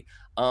clarity.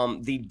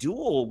 The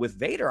duel with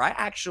Vader I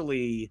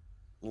actually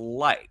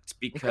liked,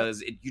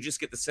 because you just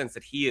get the sense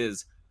that he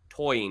is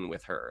toying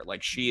with her.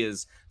 Like, she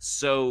is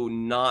so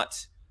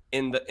not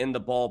in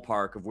the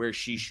ballpark of where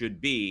she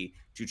should be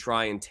to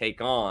try and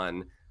take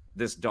on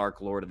this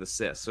Dark Lord of the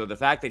Sith. So the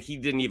fact that he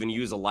didn't even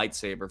use a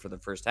lightsaber for the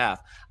first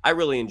half, I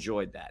really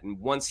enjoyed that. And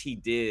once he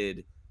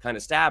did kind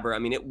of stab her, I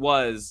mean, it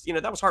was,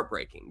 that was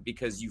heartbreaking,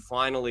 because you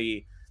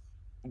finally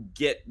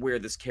get where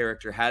this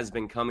character has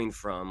been coming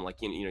from. Like,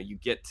 you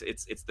get to,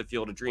 it's the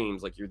field of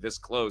dreams. Like, you're this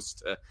close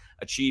to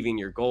achieving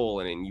your goal,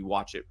 and then you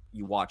watch it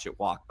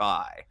walk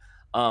by.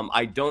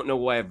 I don't know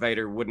why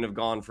Vader wouldn't have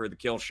gone for the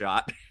kill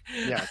shot,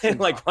 and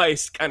like why he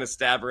kind of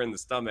stab her in the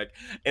stomach,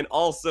 and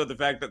also the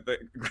fact that the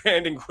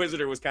Grand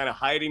Inquisitor was kind of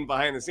hiding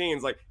behind the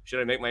scenes. Like,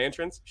 should I make my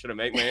entrance? Should I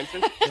make my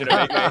entrance? Should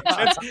I make my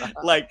entrance?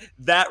 Like,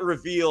 that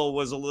reveal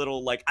was a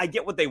little like, I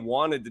get what they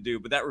wanted to do,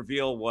 but that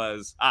reveal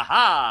was,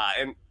 aha,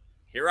 and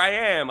here I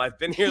am. I've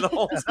been here the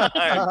whole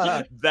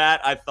time.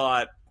 That I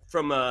thought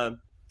from a.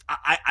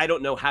 I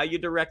don't know how you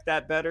direct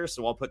that better,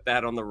 so I'll put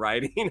that on the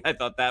writing. I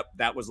thought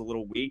that was a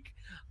little weak.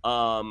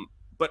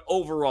 But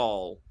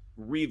overall,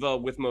 Reva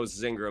with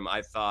Moses Ingram,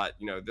 I thought,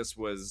 this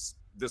was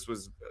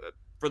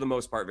for the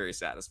most part very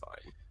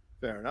satisfying.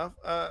 Fair enough.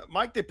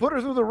 Mike, they put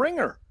her through the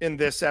ringer in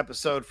this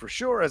episode for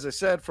sure, as I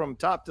said, from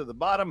top to the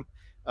bottom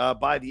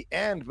by the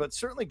end, but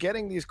certainly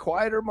getting these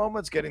quieter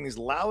moments, getting these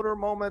louder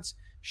moments,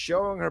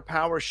 showing her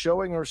power,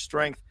 showing her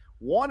strength.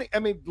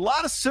 A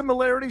lot of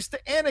similarities to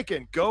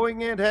Anakin,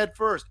 going in head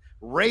first,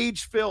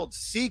 rage-filled,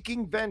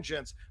 seeking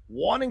vengeance,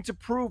 wanting to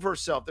prove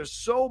herself. There's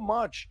so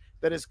much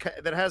that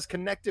has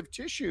connective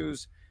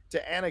tissues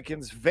to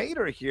Anakin's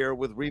Vader here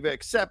with Reva,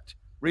 except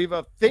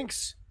Reva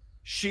thinks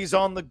she's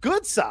on the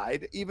good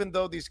side, even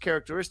though these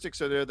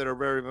characteristics are there that are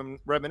very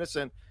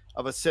reminiscent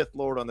of a Sith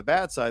Lord on the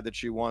bad side that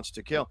she wants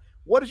to kill.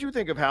 What did you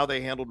think of how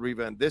they handled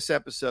Reva in this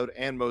episode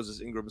and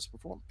Moses Ingram's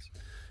performance?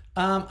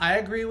 I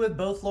agree with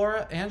both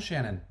Laura and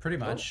Shannon pretty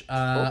much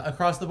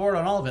across the board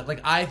on all of it. Like,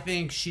 I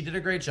think she did a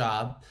great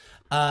job.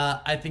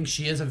 I think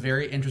she is a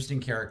very interesting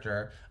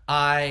character.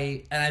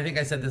 I think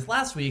I said this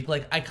last week,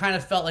 like, I kind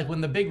of felt like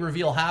when the big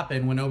reveal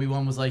happened, when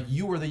Obi-Wan was like,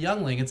 you were the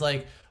youngling, it's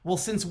like, well,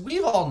 since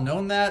we've all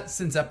known that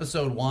since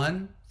episode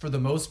 1, for the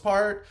most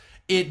part,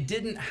 it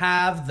didn't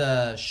have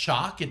the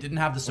shock, it didn't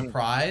have the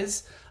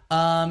surprise.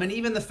 And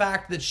even the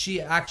fact that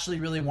she actually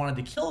really wanted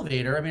to kill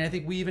Vader, I mean, I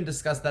think we even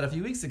discussed that a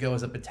few weeks ago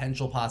as a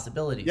potential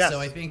possibility. Yes, so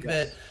I think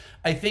that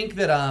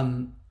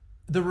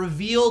the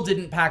reveal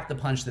didn't pack the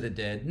punch that it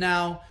did.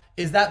 Now,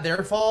 is that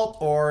their fault,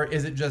 or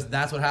is it just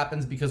that's what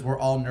happens because we're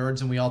all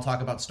nerds and we all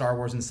talk about Star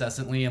Wars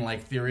incessantly and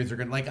like theories are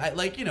gonna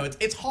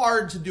it's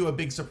hard to do a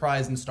big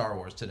surprise in Star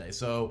Wars today,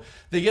 so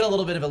they get a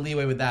little bit of a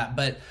leeway with that.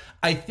 But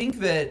I think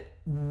that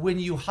when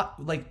you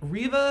like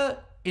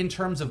Reva in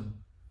terms of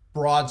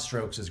broad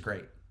strokes is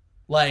great.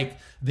 Like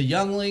the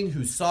youngling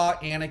who saw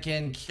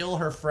Anakin kill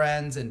her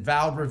friends and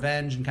vowed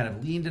revenge and kind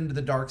of leaned into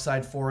the dark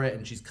side for it.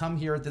 And she's come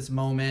here at this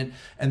moment.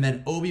 And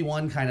then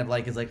Obi-Wan kind of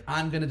like is like,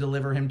 I'm going to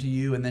deliver him to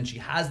you. And then she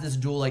has this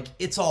duel. Like,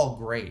 it's all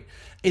great.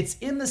 It's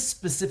in the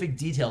specific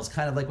details,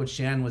 kind of like what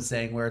Shannon was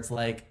saying, where it's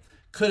like,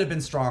 could have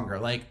been stronger.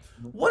 Like,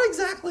 what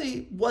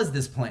exactly was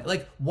this plan?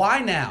 Like,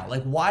 why now?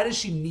 Like, why does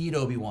she need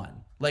Obi-Wan?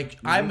 Like,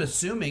 I'm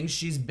assuming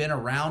she's been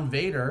around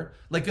Vader.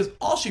 Like, because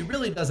all she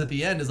really does at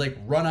the end is, like,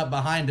 run up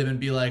behind him and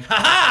be like,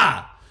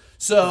 ha-ha!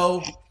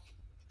 So,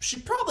 she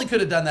probably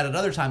could have done that at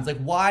other times. Like,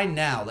 why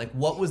now? Like,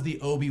 what was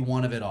the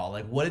Obi-Wan of it all?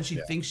 Like, what did she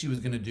think she was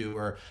going to do?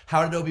 Or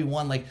how did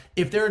Obi-Wan, like,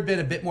 if there had been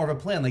a bit more of a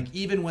plan, like,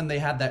 even when they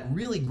had that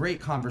really great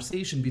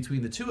conversation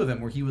between the two of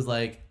them where he was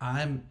like,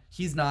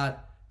 he's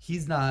not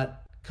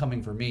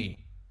coming for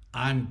me.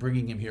 I'm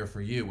bringing him here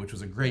for you, which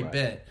was a great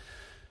bit.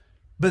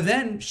 But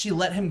then she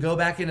let him go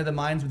back into the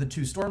mines with the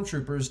two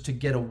stormtroopers to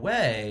get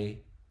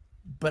away.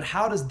 But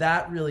how does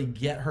that really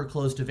get her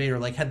close to Vader?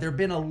 Like, had there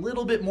been a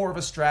little bit more of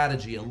a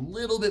strategy, a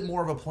little bit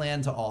more of a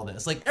plan to all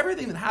this? Like,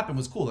 everything that happened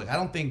was cool. Like, I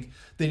don't think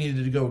they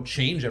needed to go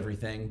change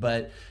everything.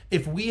 But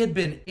if we had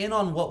been in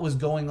on what was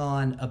going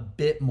on a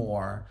bit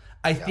more,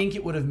 I think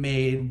it would have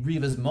made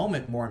Reva's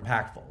moment more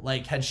impactful.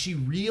 Like, had she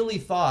really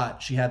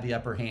thought she had the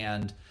upper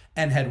hand,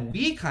 and had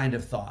we kind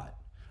of thought,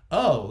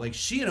 oh, like,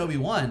 she and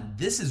Obi-Wan,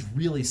 this is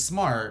really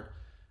smart.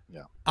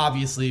 Yeah.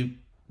 Obviously,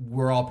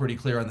 we're all pretty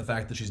clear on the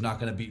fact that she's not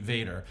going to beat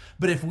Vader.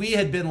 But if we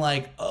had been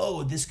like,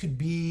 oh, this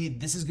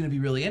is going to be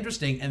really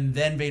interesting, and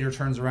then Vader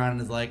turns around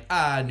and is like,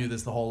 I knew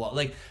this the whole lot.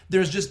 Like,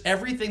 there's just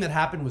everything that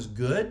happened was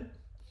good,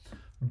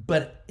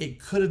 but it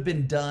could have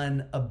been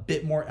done a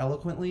bit more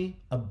eloquently,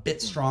 a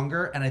bit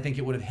stronger, and I think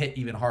it would have hit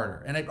even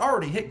harder. And it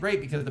already hit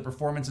great because the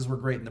performances were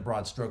great and the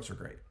broad strokes were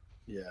great.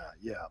 Yeah.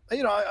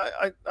 You know,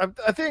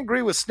 I think I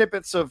agree with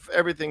snippets of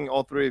everything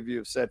all three of you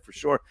have said for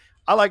sure.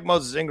 I like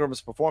Moses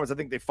Ingram's performance. I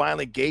think they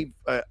finally gave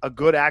a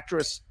good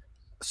actress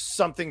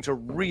something to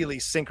really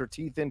sink her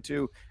teeth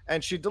into,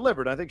 and she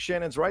delivered. I think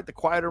Shannon's right. The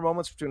quieter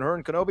moments between her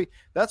and Kenobi,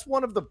 that's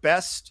one of the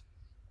best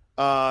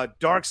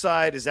dark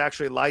side is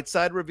actually light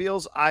side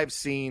reveals I've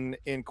seen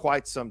in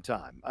quite some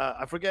time.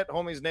 I forget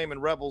homie's name in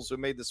Rebels who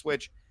made the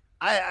switch.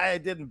 I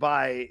didn't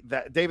buy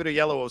that David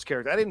Oyelowo's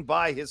character. I didn't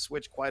buy his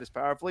switch quite as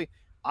powerfully.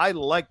 I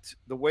liked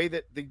the way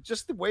that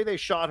the way they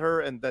shot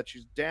her and that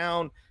she's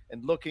down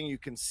and looking, you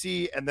can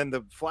see, and then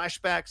the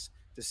flashbacks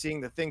to seeing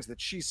the things that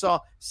she saw.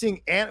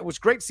 It was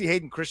great to see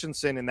Hayden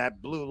Christensen in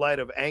that blue light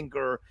of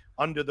anger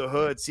under the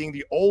hood, seeing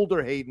the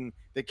older Hayden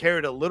that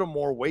carried a little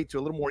more weight to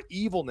a little more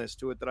evilness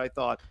to it that I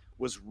thought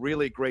was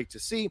really great to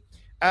see.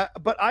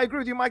 But I agree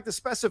with you, Mike. The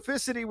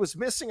specificity was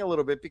missing a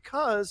little bit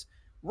because,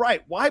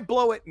 why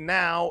blow it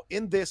now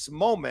in this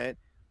moment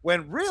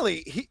when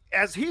really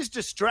as he's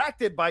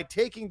distracted by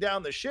taking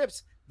down the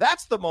ships,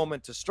 that's the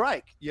moment to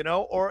strike,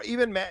 or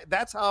even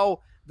that's how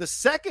the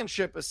second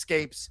ship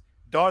escapes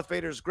Darth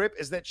Vader's grip,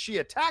 is that she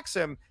attacks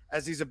him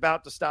as he's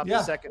about to stop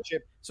the second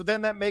ship. So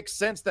then that makes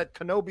sense that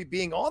Kenobi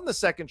being on the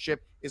second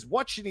ship is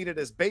what she needed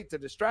as bait to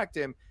distract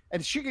him.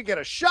 And she could get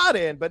a shot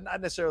in, but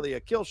not necessarily a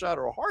kill shot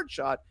or a hard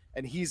shot.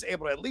 And he's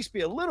able to at least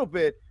be a little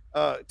bit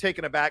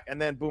taken aback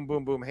and then boom,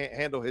 boom, boom,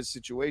 handle his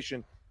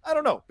situation. I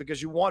don't know,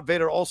 because you want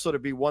Vader also to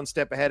be one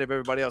step ahead of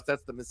everybody else.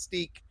 That's the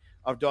mystique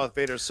of Darth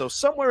Vader. So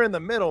somewhere in the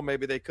middle,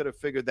 maybe they could have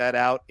figured that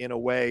out in a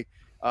way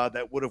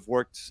that would have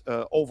worked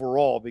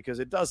overall, because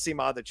it does seem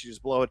odd that she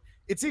just blew it.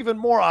 It's even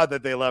more odd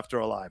that they left her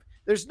alive.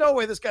 There's no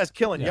way this guy's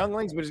killing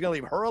younglings, but he's going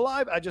to leave her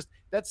alive.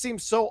 That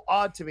seems so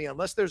odd to me,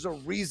 unless there's a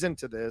reason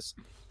to this,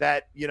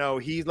 that,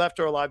 he left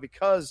her alive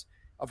because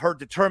of her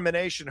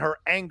determination, her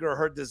anger,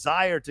 her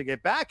desire to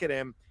get back at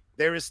him.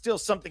 There is still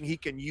something he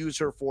can use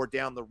her for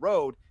down the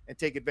road and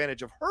take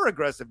advantage of her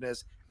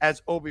aggressiveness,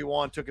 as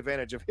Obi-Wan took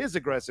advantage of his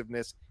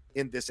aggressiveness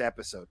in this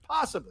episode.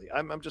 Possibly.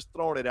 I'm just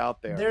throwing it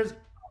out there.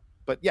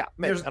 But yeah,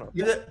 maybe, I don't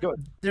know.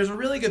 There's a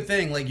really good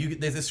thing. Like,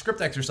 there's a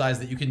script exercise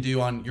that you can do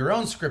on your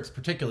own scripts,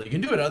 particularly. You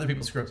can do it on other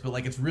people's scripts, but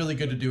it's really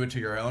good to do it to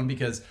your own,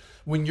 because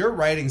when you're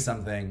writing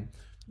something,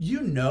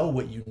 you know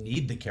what you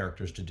need the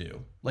characters to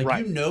do.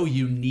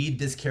 You need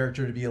this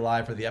character to be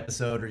alive for the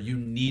episode, or you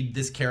need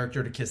this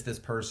character to kiss this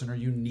person, or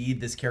you need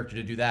this character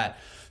to do that.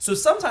 So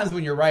sometimes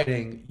when you're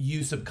writing,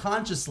 you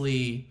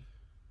subconsciously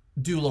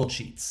do little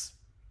cheats.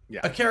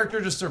 Yeah. A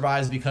character just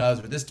survives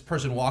because, or this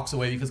person walks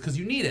away because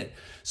you need it.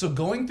 So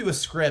going through a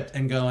script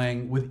and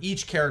going with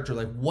each character,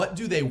 what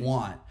do they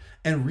want?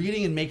 And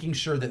reading and making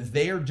sure that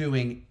they are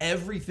doing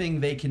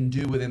everything they can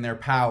do within their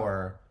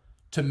power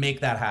to make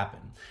that happen.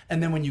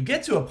 And then when you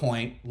get to a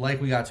point, like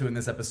we got to in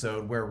this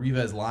episode, where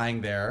Reva is lying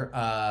there,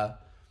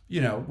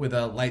 with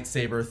a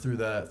lightsaber through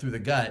the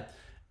gut,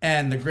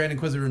 and the Grand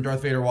Inquisitor and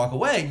Darth Vader walk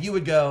away, you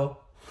would go,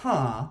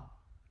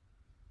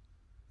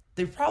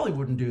 they probably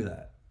wouldn't do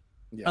that.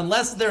 Yeah.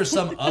 Unless there's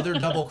some other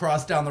double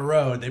cross down the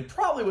road, they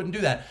probably wouldn't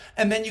do that.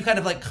 And then you kind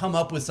of come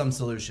up with some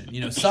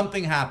solution.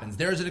 Something happens.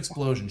 There's an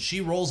explosion.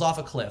 She rolls off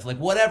a cliff.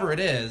 Whatever it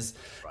is.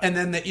 Right. And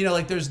then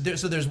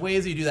there's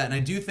ways that you do that. And I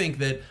do think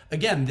that,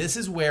 again, this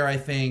is where I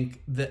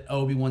think the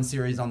Obi-Wan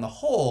series on the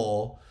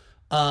whole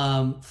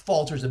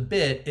falters a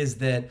bit, is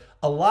that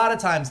a lot of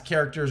times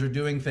characters are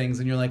doing things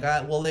and you're like,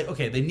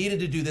 they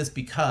needed to do this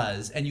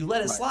because, and you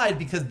let it slide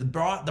because the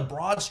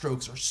broad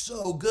strokes are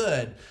so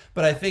good.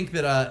 But I think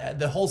that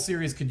the whole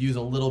series could use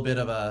a little bit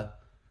of a,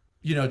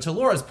 to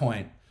Laura's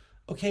point,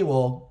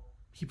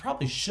 he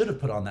probably should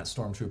have put on that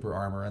Stormtrooper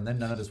armor and then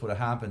none of this would have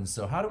happened.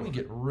 So how do we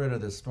get rid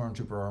of this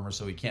Stormtrooper armor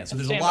so he can't? So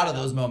there's a lot of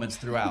those moments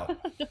throughout.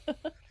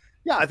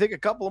 Yeah, I think a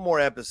couple of more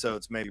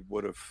episodes maybe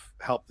would have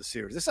helped the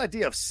series. This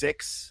idea of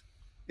 6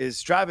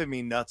 is driving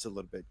me nuts a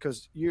little bit,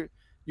 because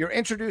you're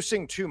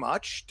introducing too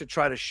much to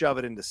try to shove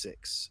it into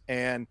 6.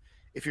 And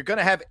if you're going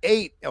to have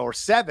 8 or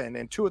 7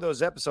 and 2 of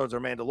those episodes are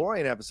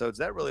Mandalorian episodes,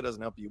 that really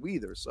doesn't help you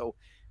either. So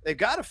they've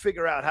got to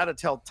figure out how to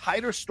tell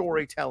tighter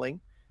storytelling,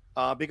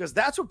 because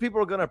that's what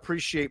people are going to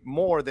appreciate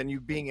more than you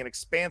being an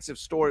expansive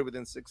story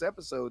within 6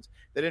 episodes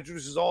that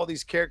introduces all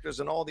these characters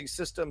and all these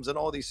systems and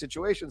all these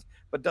situations,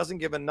 but doesn't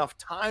give enough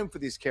time for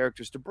these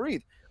characters to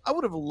breathe. I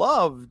would have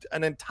loved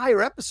an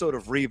entire episode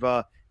of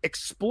Reva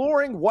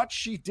exploring what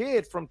she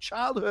did from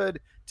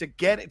childhood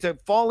to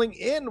falling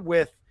in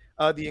with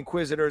the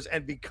Inquisitors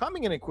and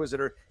becoming an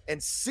Inquisitor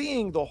and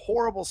seeing the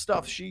horrible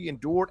stuff she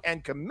endured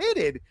and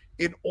committed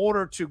in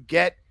order to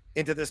get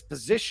into this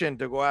position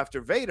to go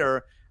after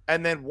Vader,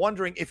 and then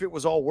wondering if it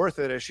was all worth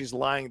it as she's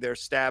lying there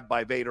stabbed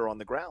by Vader on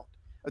the ground.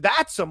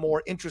 That's a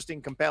more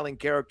interesting, compelling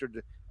character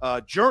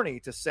journey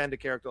to send a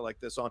character like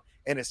this on,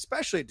 and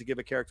especially to give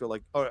a character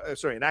like,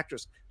 an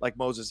actress like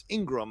Moses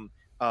Ingram,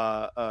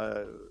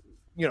 to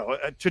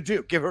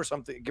do. Give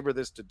her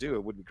this to do.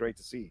 It would be great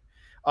to see.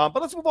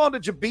 But let's move on to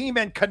Jabim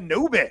and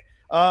Kenobi.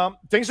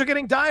 Things are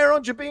getting dire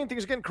on Jabim.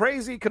 Things are getting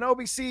crazy.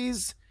 Kenobi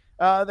sees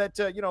that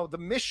the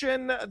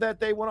mission that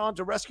they went on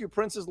to rescue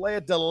Princess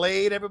Leia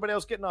delayed. Everybody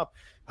else getting up.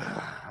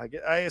 I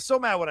get so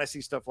mad when I see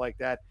stuff like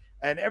that,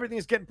 and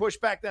everything's getting pushed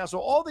back now. So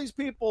all these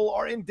people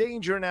are in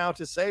danger now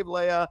to save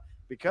Leia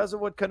because of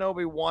what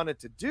Kenobi wanted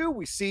to do.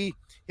 We see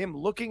him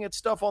looking at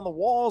stuff on the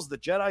walls, the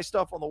Jedi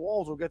stuff on the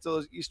walls. We'll get to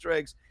those Easter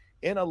eggs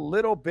in a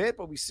little bit,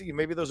 but we see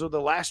maybe those are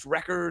the last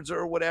records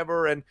or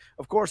whatever. And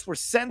of course, we're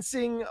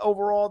sensing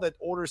overall that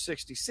Order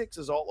 66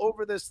 is all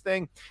over this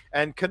thing.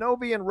 And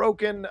Kenobi and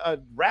Roken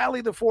rally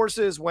the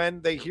forces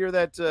when they hear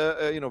that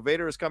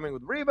Vader is coming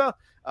with Reva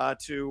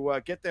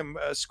to get them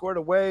squared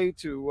away,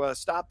 to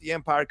stop the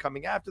Empire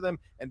coming after them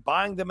and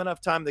buying them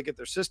enough time to get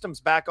their systems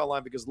back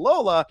online, because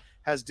Lola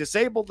has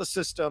disabled the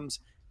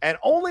systems, and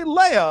only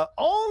Leia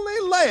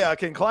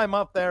can climb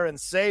up there and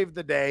save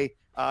the day.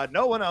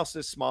 No one else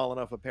is small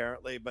enough,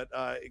 apparently, but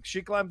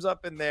she climbs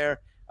up in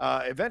there,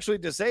 eventually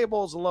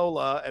disables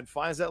Lola and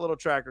finds that little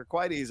tracker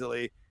quite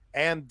easily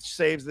and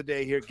saves the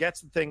day here,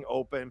 gets the thing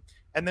open.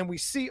 And then we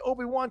see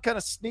Obi-Wan kind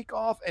of sneak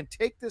off and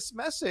take this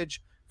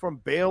message from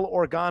Bail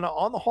Organa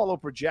on the holo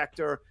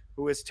projector,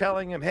 who is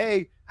telling him,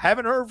 hey,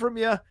 haven't heard from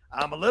you.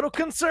 I'm a little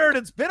concerned.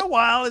 It's been a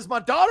while. Is my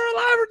daughter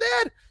alive or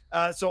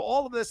dead? So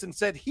all of this, and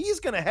said he's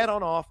going to head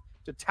on off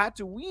to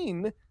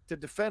Tatooine to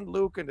defend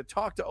Luke and to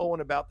talk to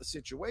Owen about the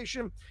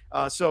situation.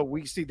 So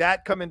we see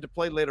that come into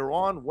play later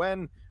on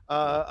when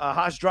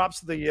Haj drops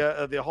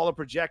the holo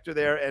projector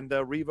there and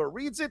Reva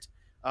reads it.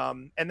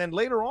 And then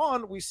later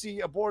on, we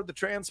see aboard the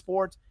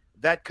transport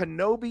that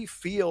Kenobi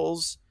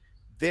feels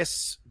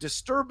this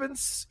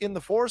disturbance in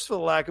the Force, for the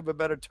lack of a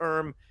better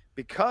term,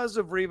 because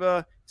of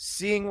Reva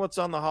seeing what's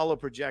on the holo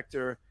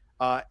projector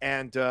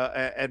and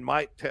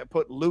might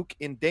put Luke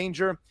in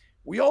danger.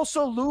 We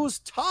also lose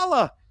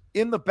Tala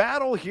in the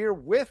battle here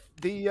with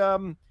the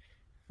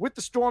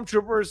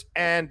stormtroopers,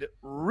 and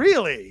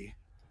really,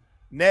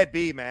 Ned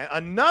B, man,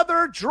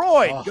 another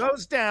droid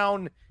goes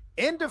down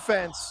in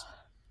defense.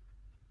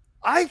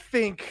 I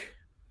think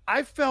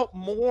I felt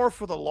more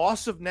for the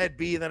loss of Ned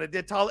B than I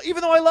did Tala,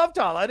 even though I love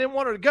Tala. I didn't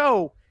want her to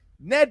go.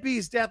 Ned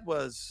B's death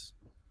was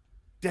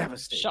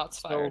devastating. Shots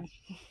fired.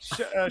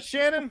 So,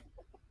 Shannon,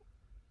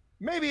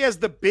 maybe as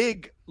the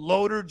big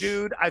loader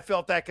dude, I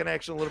felt that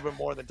connection a little bit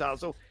more than Tala.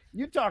 So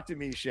you talk to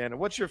me, Shannon.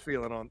 What's your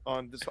feeling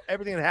on this?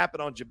 Everything that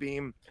happened on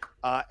Jabim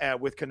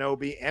with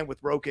Kenobi and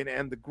with Roken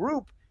and the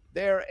group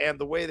there, and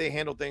the way they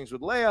handled things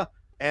with Leia,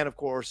 and of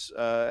course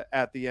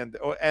at the end,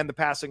 and the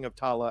passing of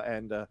Tala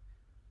and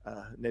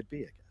Ned B,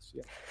 I guess.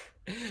 Yeah.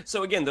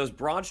 So again, those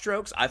broad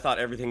strokes, I thought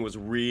everything was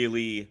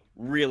really,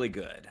 really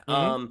good.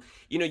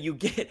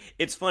 Mm-hmm.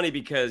 It's funny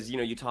because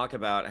you talk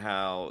about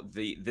how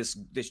this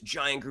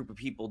giant group of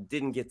people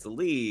didn't get to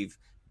leave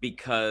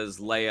because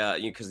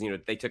Leia, because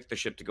they took the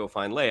ship to go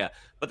find Leia,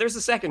 but there's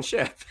a second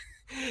ship,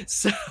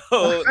 so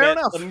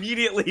that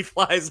immediately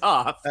flies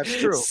off. That's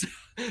true.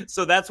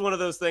 So that's one of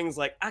those things.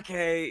 Like,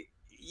 okay.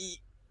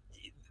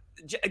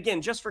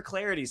 Again, just for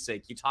clarity's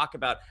sake, you talk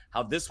about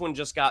how this one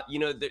just got,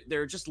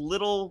 there are just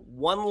little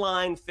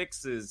one-line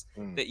fixes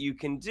that you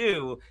can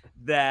do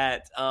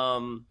that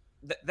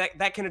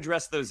that can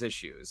address those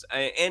issues.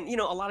 And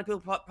a lot of people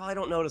probably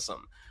don't notice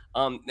them.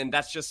 And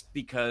that's just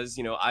because,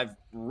 I've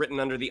written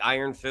under the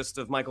iron fist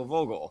of Michael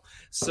Vogel.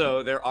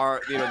 So there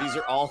are, these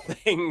are all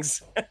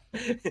things,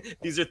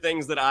 these are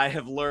things that I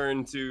have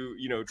learned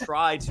to,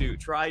 try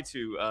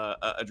to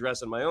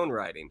address in my own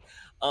writing.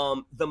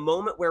 The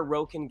moment where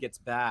Roken gets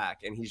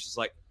back and he's just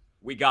like,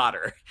 we got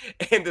her.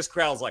 And this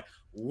crowd's like,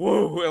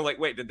 whoa. I'm like,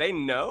 wait, did they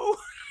know?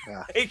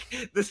 Yeah.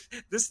 Like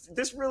this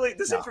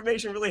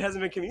information really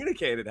hasn't been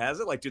communicated, has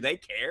it? Like, do they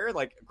care?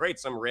 Like, great,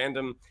 some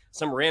random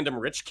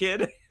rich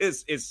kid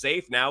is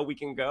safe now, we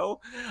can go.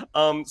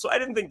 So I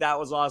didn't think that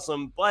was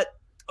awesome, but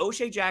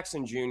O'Shea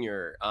Jackson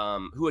Jr.,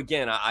 who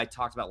again I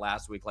talked about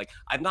last week. Like,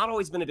 I've not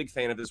always been a big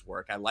fan of his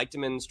work. I liked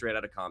him in Straight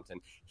Outta Compton.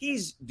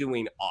 He's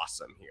doing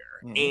awesome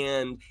here,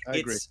 and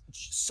it's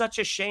such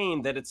a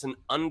shame that it's an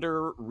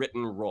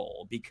underwritten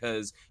role,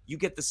 because you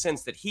get the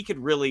sense that he could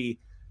really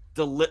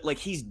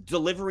he's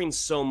delivering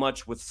so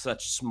much with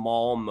such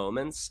small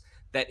moments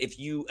that if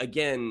you,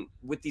 again,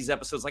 with these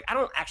episodes, like, I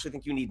don't actually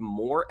think you need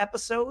more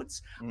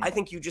episodes. I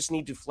think you just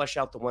need to flesh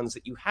out the ones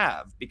that you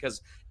have,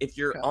 because if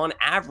you're on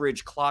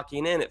average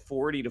clocking in at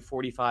 40 to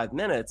 45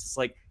 minutes, it's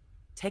like,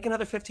 take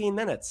another 15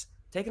 minutes,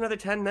 take another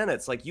 10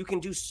 minutes. Like, you can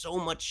do so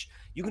much.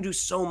 You can do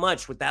so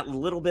much with that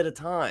little bit of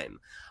time.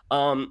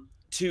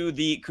 To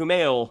the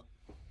Kumail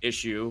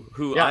issue,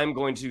 who I'm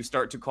going to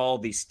start to call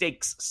the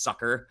stakes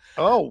sucker.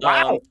 Oh,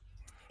 wow.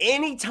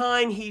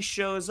 Anytime he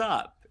shows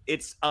up,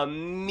 it's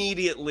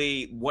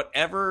immediately,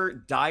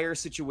 whatever dire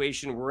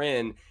situation we're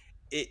in,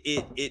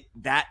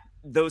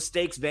 those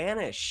stakes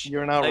vanish.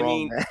 You're not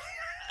wrong,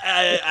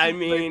 man. I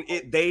mean,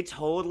 they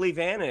totally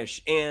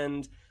vanish.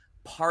 And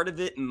part of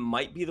it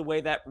might be the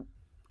way that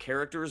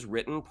character is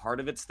written. Part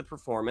of it's the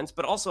performance,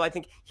 but also I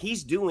think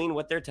he's doing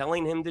what they're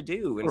telling him to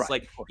do. And it's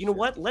like, you know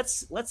what?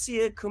 Let's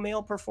see a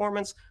Kumail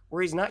performance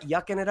where he's not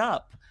yucking it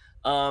up.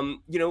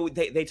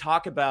 They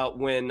talk about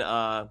when,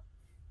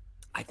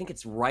 I think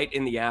it's right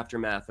in the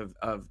aftermath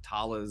of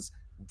Tala's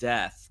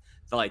death,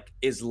 like,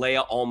 is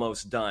Leia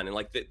almost done? And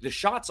like the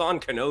shot's on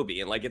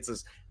Kenobi, and like, it's a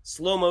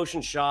slow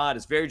motion shot.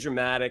 It's very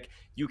dramatic.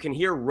 You can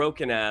hear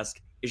Roken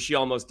ask, "Is she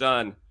almost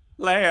done?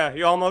 Leia,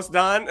 you almost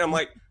done?" And I'm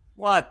like,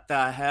 what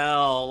the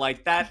hell?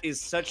 Like, that is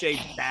such a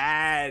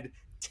bad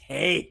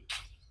take.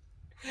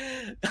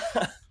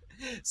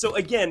 So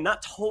again,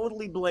 not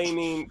totally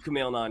blaming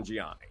Kumail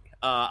Nanjiani.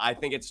 I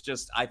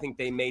think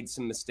they made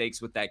some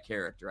mistakes with that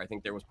character. I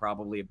think there was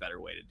probably a better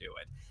way to do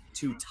it.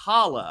 To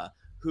Tala,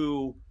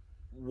 who,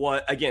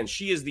 again,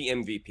 she is the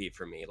MVP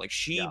for me. Like,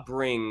 she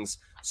brings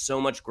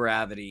so much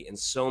gravity and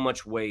so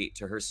much weight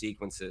to her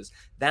sequences.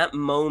 That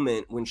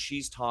moment when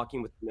she's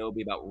talking with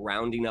Kenobi about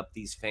rounding up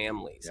these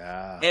families,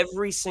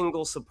 every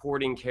single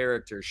supporting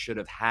character should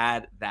have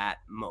had that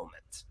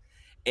moment.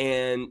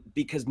 And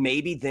because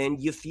maybe then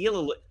you feel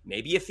a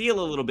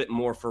little bit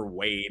more for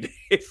Wade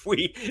if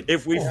we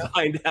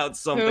find out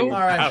something.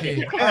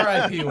 R.I.P.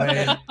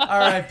 Wade.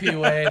 R.I.P.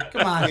 Wade.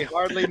 Come on. We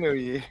hardly knew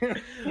you.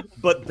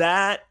 But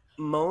that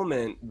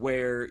moment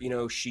where,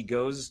 she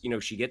goes,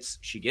 she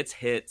gets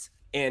hit,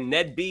 and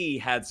Ned B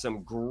had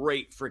some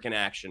great freaking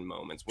action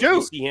moments. When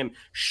you see him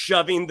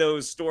shoving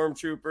those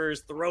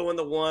stormtroopers, throwing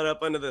the one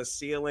up under the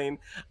ceiling.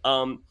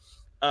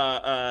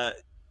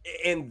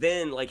 And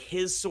then, like,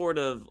 his sort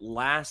of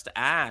last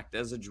act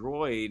as a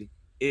droid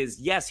is,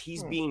 yes,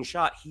 he's being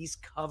shot. He's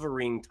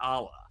covering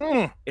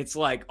Tala. It's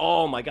like,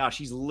 oh my gosh,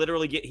 he's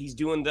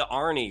doing the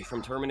Arnie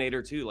from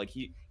Terminator 2. Like,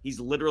 he's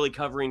literally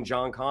covering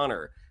John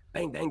Connor.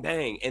 Bang, bang,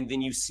 bang. And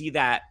then you see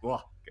that,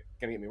 gonna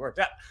get me worked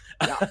up.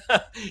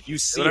 You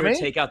see her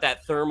take out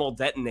that thermal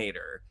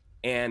detonator,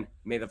 and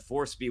may the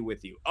force be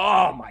with you.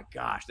 Oh my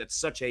gosh, that's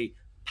such a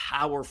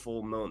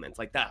powerful moment.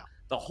 Like that.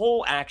 The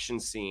whole action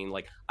scene,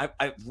 like,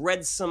 I've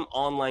read some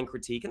online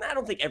critique, and I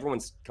don't think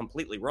everyone's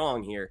completely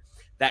wrong here,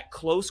 that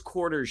close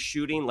quarters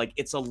shooting, like,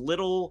 it's a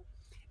little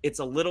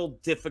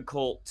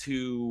difficult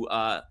to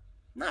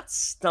not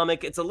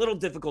stomach. It's a little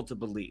difficult to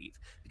believe,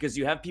 because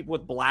you have people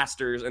with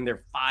blasters and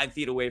they're 5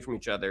 feet away from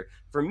each other.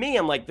 For me,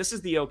 I'm like, this is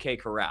the OK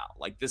Corral.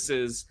 Like, this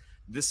is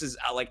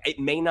like, it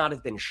may not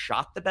have been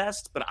shot the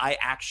best, but I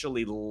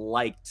actually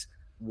liked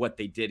what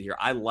they did here.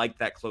 I liked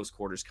that close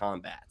quarters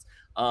combat.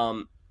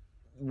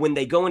 When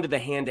they go into the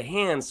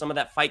hand-to-hand, some of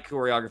that fight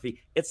choreography,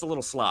 it's a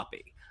little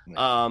sloppy.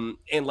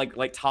 And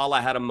like Tala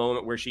had a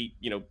moment where she,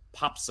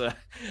 pops a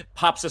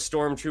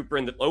stormtrooper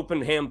in the open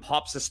hand,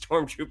 pops a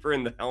stormtrooper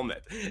in the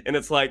helmet. And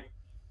it's like,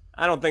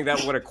 I don't think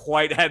that would have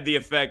quite had the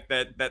effect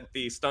that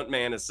the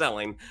stuntman is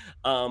selling.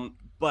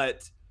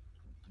 But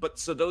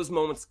so those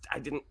moments I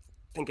didn't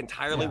think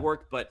entirely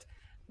worked, but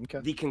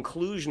the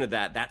conclusion of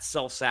that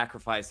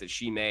self-sacrifice that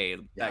she made,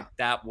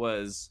 that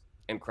was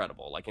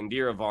incredible. Like,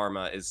 Indira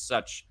Varma is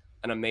such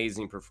an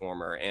amazing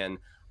performer, and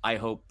I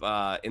hope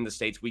in the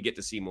States we get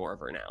to see more of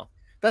her now.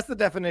 That's the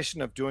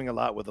definition of doing a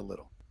lot with a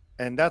little,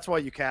 and that's why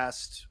you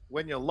cast,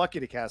 when you're lucky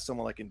to cast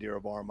someone like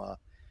Indira Varma,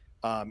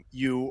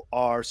 you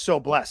are so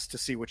blessed to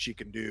see what she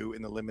can do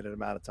in the limited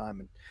amount of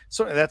time. And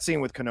so that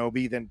scene with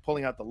Kenobi, then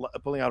pulling out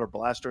her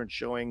blaster and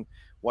showing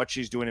what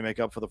she's doing to make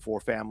up for the 4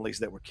 families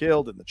that were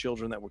killed and the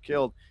children that were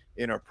killed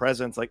in her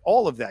presence, like,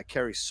 all of that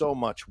carries so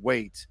much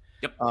weight.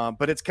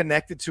 But it's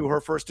connected to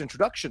her first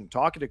introduction,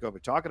 talking to Kobe,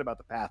 talking about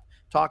the path,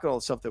 talking all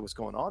the stuff that was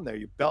going on there.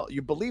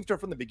 You believed her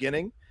from the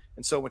beginning.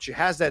 And so when she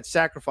has that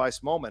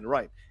sacrifice moment,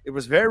 it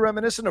was very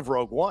reminiscent of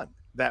Rogue One,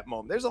 that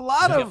moment. There's a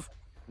lot of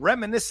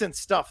reminiscent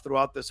stuff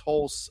throughout this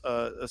whole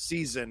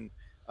season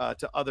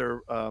to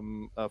other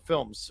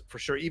films, for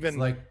sure. Even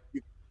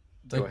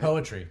it's like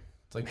poetry.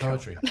 It's like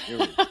poetry.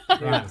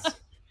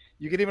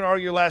 You could even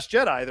argue Last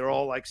Jedi. They're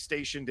all like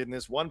stationed in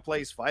this one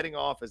place, fighting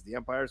off as the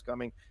Empire's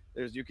coming.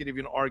 You could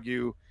even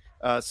argue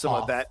some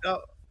of that.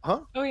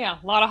 Huh? Oh yeah,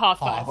 a lot of Hoth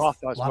vibes.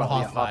 Hoth A lot of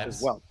Hoth vibes.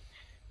 as well.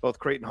 Both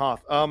Crate and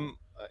Hoth.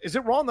 Is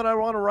it wrong that I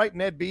want to write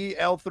Ned B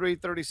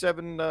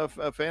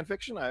L337 fan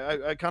fiction?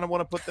 I kind of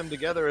want to put them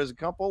together as a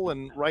couple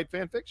and write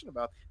fan fiction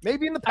about.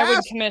 Maybe in the past, I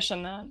would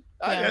commission that.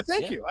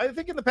 Thank you. I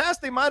think in the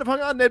past they might have hung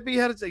on. Ned B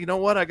had to say, you know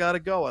what? I gotta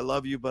go. I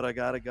love you, but I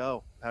gotta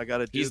go. I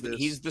gotta do this.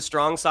 He's the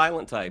strong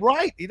silent type.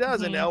 Right. He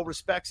does, and Elle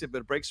respects it, but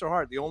it breaks her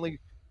heart. The only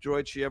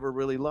droid she ever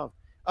really loved.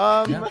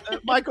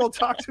 Michael,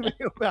 talk to me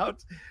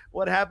about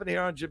what happened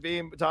here on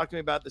Jabim. Talk to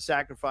me about the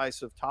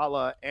sacrifice of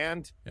Tala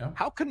and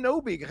how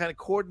Kenobi kind of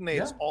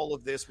coordinates all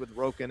of this with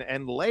Roken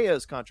and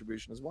Leia's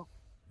contribution as well.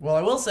 Well,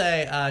 I will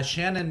say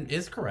Shannon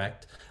is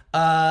correct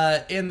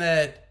in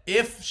that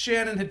if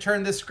Shannon had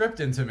turned this script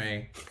into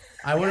me,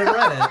 I would have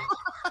read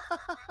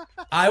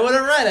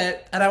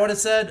it. And I would have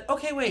said,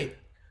 okay, wait.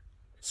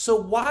 So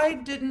why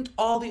didn't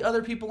all the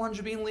other people on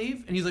Jabin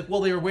leave? And he's like,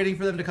 well, they were waiting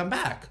for them to come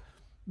back.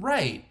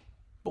 Right.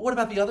 But what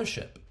about the other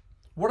ship?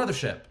 What other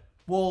ship?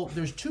 Well,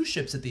 there's 2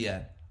 ships at the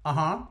end.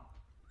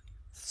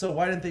 So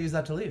why didn't they use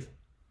that to leave?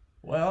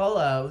 Well,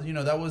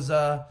 that was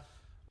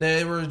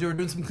they were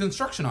doing some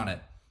construction on it.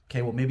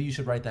 Okay, well maybe you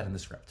should write that in the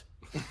script.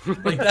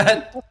 Like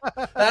that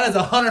is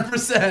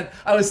 100%.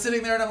 I was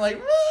sitting there and I'm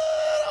like,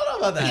 I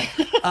don't know about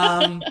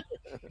that.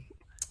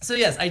 So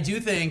yes, I do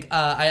think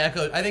I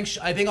echoed. I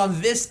think on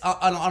this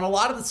on a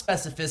lot of the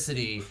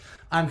specificity,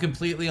 I'm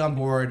completely on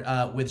board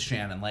with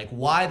Shannon. Like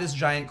why this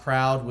giant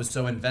crowd was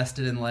so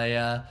invested in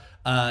Leia.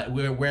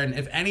 Where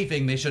if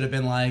anything, they should have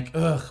been like,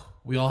 ugh,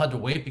 we all had to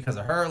wait because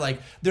of her.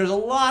 Like there's a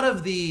lot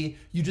of you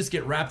just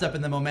get wrapped up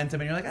in the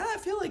momentum and you're like, I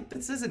feel like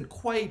this isn't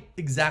quite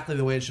exactly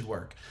the way it should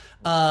work.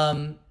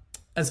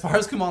 As far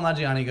as Kumail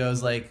Nanjiani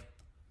goes, like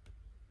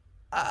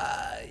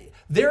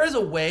there is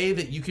a way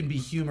that you can be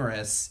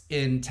humorous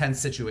in tense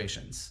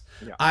situations.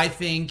 Yeah. I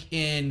think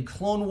in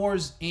Clone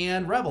Wars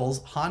and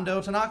Rebels,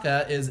 Hondo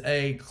Tanaka is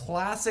a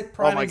classic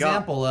prime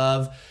example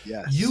of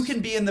you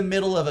can be in the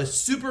middle of a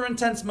super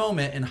intense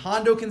moment and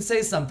Hondo can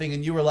say something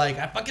and you were like,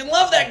 I fucking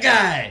love that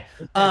guy.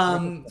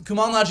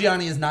 Kumail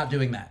Nanjiani is not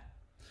doing that.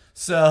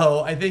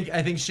 So I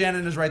think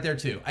Shannon is right there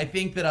too. I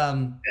think that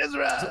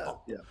Ezra,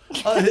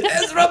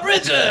 Ezra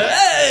Bridger,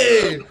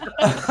 hey.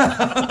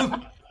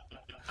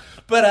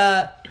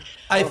 But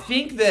I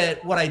think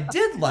that what I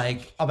did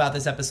like about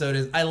this episode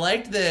is I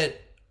liked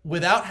that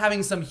without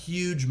having some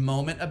huge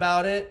moment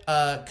about it,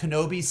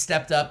 Kenobi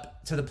stepped up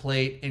to the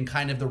plate in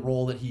kind of the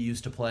role that he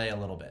used to play a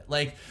little bit.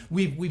 Like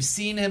we've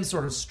seen him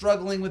sort of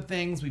struggling with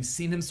things. We've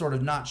seen him sort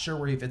of not sure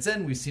where he fits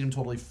in. We've seen him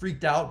totally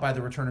freaked out by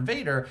the return of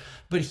Vader.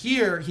 But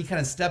here he kind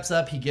of steps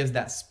up. He gives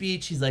that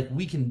speech. He's like,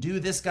 we can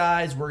do this,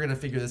 guys. We're going to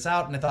figure this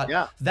out. And I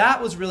thought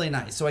that was really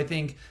nice. So I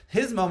think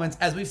his moments,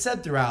 as we've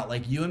said throughout,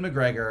 like Ewan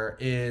McGregor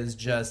is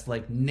just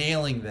like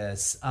nailing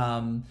this.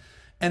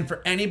 And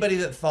for anybody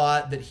that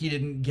thought that he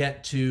didn't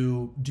get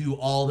to do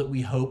all that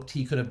we hoped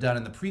he could have done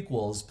in the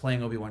prequels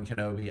playing Obi-Wan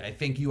Kenobi, I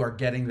think you are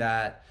getting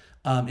that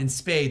in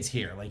spades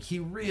here. Like he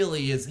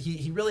really is,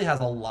 he really has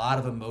a lot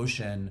of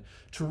emotion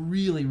to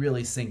really,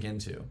 really sink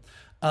into.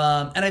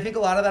 And I think a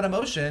lot of that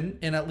emotion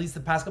in at least the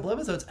past couple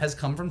episodes has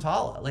come from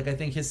Tala. Like I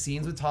think his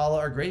scenes with Tala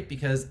are great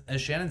because, as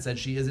Shannon said,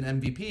 she is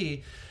an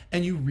MVP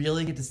and you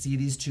really get to see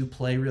these two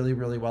play really,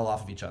 really well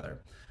off of each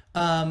other.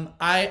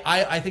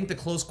 I think the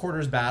close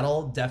quarters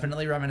battle,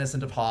 definitely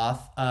reminiscent of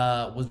Hoth,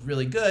 was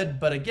really good.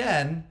 But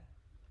again,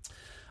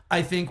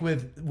 I think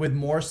with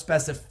more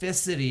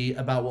specificity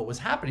about what was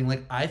happening,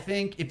 like I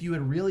think if you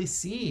had really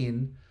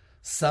seen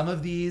some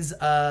of these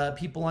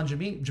people on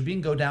Jabin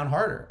go down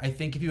harder, I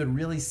think if you had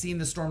really seen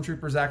the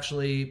stormtroopers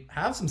actually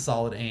have some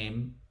solid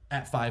aim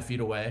at 5 feet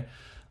away,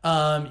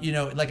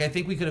 like I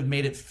think we could have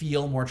made it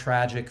feel more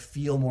tragic,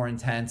 feel more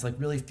intense, like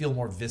really feel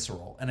more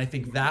visceral. And I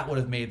think that would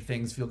have made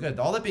things feel good.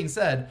 All that being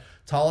said,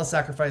 Tala's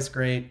sacrifice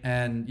great.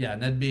 And yeah,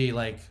 Ned B,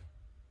 like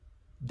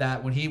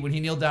that when he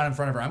kneeled down in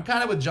front of her, I'm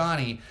kind of with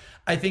Johnny.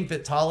 I think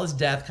that Tala's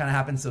death kind of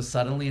happened so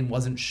suddenly and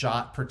wasn't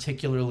shot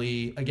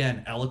particularly,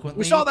 again, eloquently.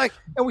 We saw that,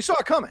 and we saw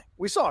it coming.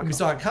 We saw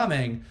it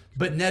coming.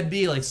 But Ned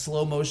B, like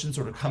slow motion,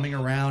 sort of coming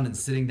around and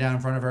sitting down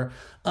in front of her.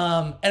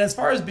 And as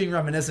far as being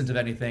reminiscent of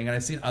anything, and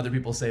I've seen other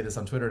people say this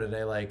on Twitter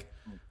today, like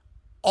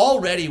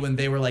already when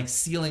they were like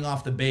sealing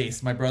off the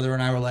base, my brother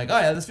and I were like, oh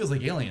yeah, this feels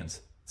like Aliens.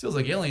 This feels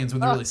like Aliens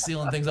when they're really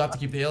sealing things off to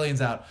keep the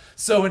aliens out.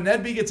 So when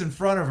Ned B gets in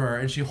front of her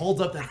and she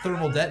holds up that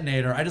thermal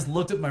detonator, I just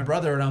looked at my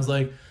brother and I was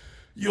like,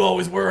 you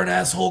always were an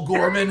asshole,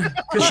 Gorman,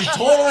 because she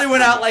totally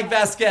went out like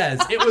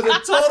Vasquez. It was a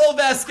total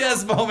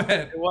Vasquez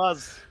moment. It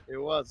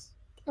was.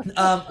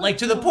 Like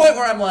to the point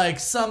where I'm like,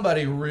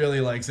 somebody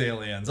really likes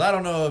Aliens. I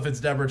don't know if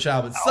it's Deborah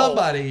Chow, but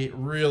somebody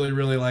really,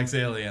 really likes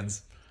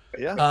Aliens.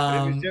 Yeah,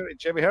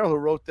 Jamie Harrell, who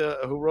wrote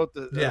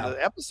the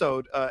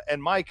episode,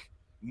 and Mike,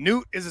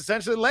 Newt is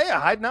essentially Leia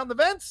hiding out in the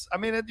vents. I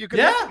mean, you could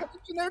have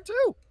in there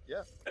too.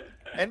 Yeah.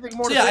 Anything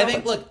more? So I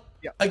think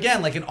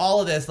again, like in all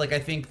of this, like I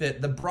think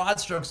that the broad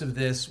strokes of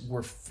this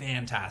were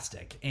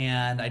fantastic,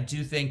 and I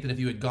do think that if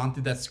you had gone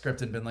through that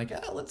script and been like,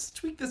 let's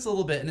tweak this a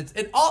little bit,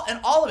 and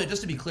all of it,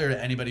 just to be clear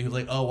to anybody who's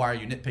like, oh, why are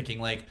you nitpicking?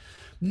 Like,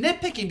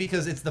 nitpicking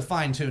because it's the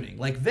fine tuning.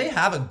 Like, they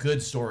have a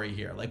good story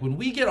here. Like, when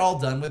we get all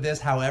done with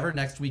this, however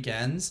next week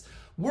ends,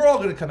 we're all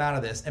going to come out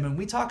of this. And when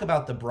we talk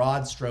about the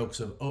broad strokes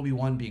of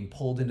Obi-Wan being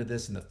pulled into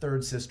this, and the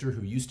third sister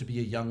who used to be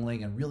a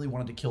youngling and really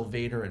wanted to kill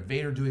Vader, and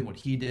Vader doing what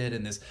he did,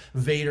 and this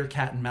Vader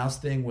cat and mouse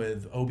thing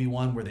with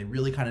Obi-Wan where they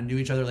really kind of knew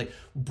each other, like,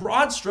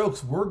 broad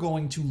strokes, we're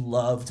going to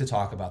love to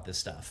talk about this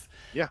stuff.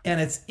 Yeah.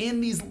 And it's in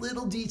these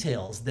little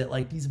details that,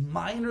 like, these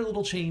minor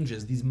little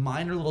changes, these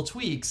minor little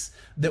tweaks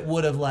that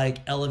would have, like,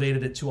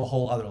 elevated it to a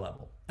whole other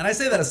level. And I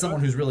say that as someone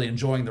who's really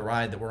enjoying the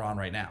ride that we're on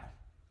right now.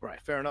 Right,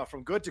 fair enough.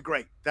 From good to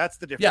great. That's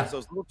the difference. Yeah.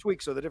 Those little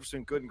tweaks are the difference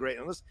between good and great.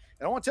 And listen,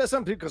 and I want to tell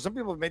something, because some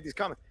people have made these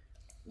comments.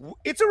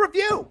 It's a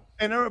review,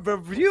 and a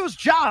review's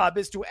job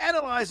is to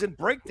analyze and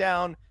break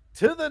down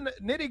to the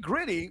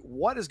nitty-gritty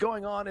what is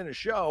going on in a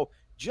show.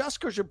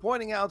 Just because you're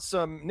pointing out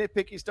some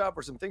nitpicky stuff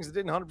or some things that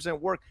didn't 100%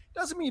 work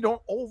doesn't mean you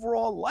don't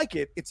overall like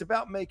it. It's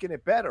about making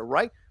it better,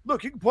 right?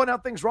 Look, you can point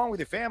out things wrong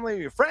with your family or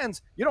your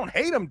friends. You don't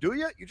hate them, do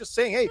you? You're just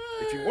saying, hey,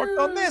 if you worked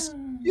on this,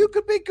 you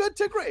could be good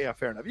to great. Yeah,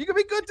 fair enough. You could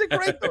be good to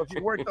great, though, if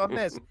you worked on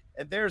this.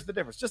 And there's the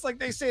difference. Just like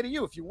they say to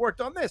you, if you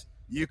worked on this,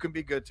 you can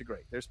be good to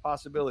great. There's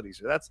possibilities.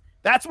 So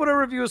that's what a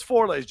review is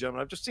for, ladies and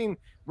gentlemen. I've just seen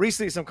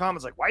recently some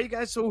comments like, why are you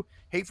guys so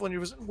hateful?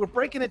 And we're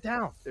breaking it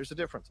down. There's a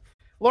difference.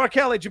 Laura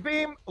Kelly,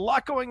 Jabim, a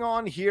lot going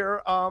on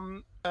here.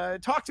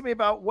 Talk to me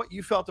about what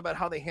you felt about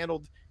how they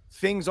handled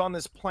things on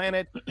this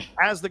planet,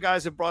 as the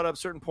guys have brought up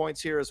certain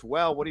points here as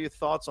well. What are your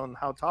thoughts on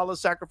how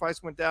Tala's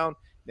sacrifice went down?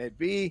 Ned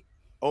B,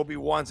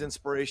 Obi-Wan's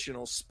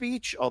inspirational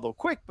speech, although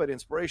quick but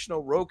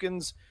inspirational,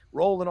 Roken's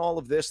role in all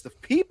of this, the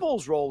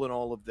people's role in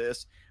all of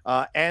this,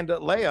 and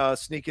Leia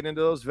sneaking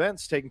into those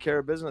vents, taking care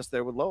of business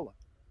there with Lola.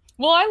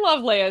 Well, I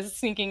love Leia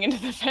sneaking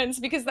into the fence,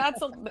 because that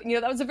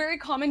was a very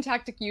common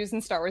tactic used in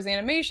Star Wars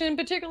animation,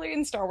 particularly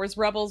in Star Wars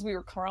Rebels. We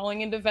were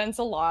crawling into vents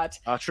a lot,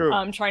 true.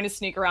 Trying to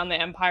sneak around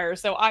the Empire.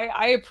 So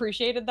I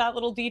appreciated that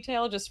little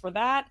detail just for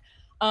that.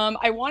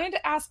 I wanted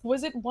to ask,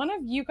 was it one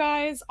of you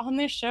guys on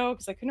this show,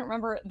 because I couldn't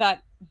remember,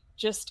 that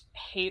just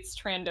hates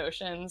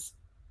Trandoshans?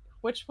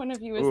 Which one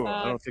of you is that?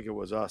 I don't think it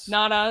was us.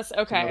 Not us?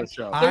 Okay. There's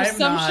show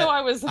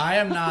I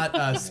am not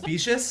a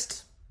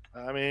speciesist.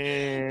 I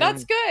mean,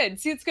 that's good.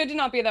 See, it's good to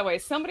not be that way.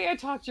 Somebody I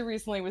talked to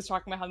recently was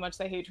talking about how much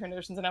they hate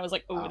Trandoshans, and I was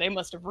like, oh, they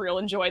must have real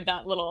enjoyed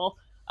that little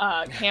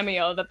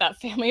cameo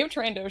that family of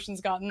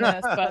Trandoshans got in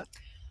this. But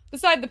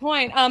beside the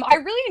point, I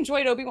really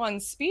enjoyed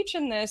Obi-Wan's speech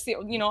in this.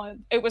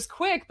 It was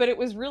quick, but it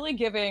was really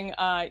giving,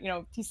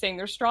 he's saying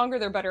they're stronger,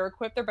 they're better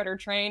equipped, they're better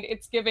trained.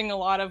 It's giving a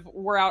lot of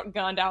we're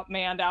outgunned,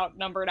 outmanned,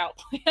 outnumbered,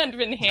 outplanned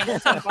Vin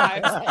Hamilton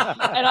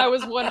vibes. And I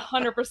was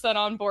 100%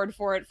 on board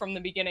for it from the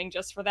beginning,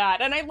 just for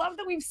that. And I love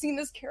that we've seen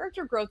this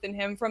character growth in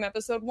him from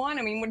episode 1.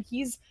 I mean, when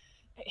he's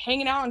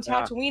hanging out on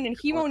Tatooine and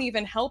he won't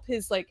even help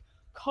his,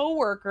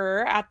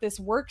 co-worker at this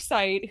work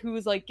site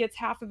who's gets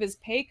half of his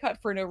pay cut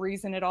for no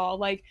reason at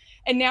all,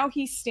 and now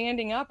he's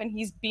standing up and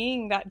he's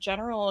being that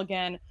general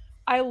again.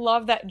 I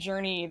love that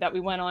journey that we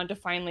went on to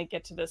finally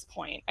get to this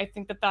point. I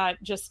think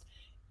that just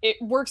it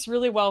works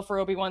really well for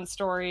Obi-Wan's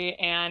story,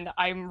 and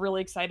I'm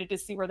really excited to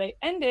see where they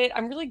end it.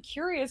 I'm really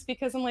curious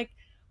because I'm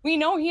we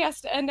know he has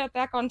to end up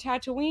back on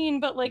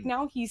Tatooine, but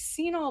now he's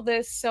seen all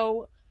this,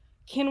 so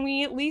can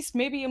we at least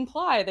maybe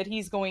imply that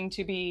he's going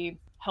to be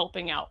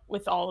helping out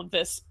with all of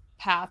this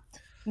path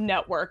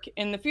network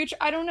in the future?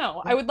 I don't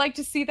know. I would like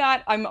to see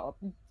that. I'm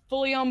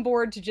fully on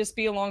board to just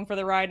be along for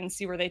the ride and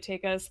see where they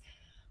take us,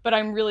 but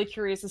I'm really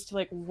curious as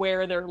to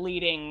where they're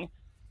leading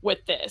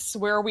with this.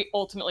 Where are we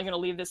ultimately going to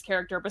leave this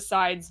character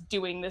besides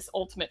doing this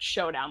ultimate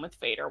showdown with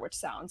Vader, which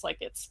sounds like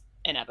it's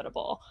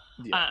inevitable.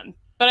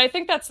 But I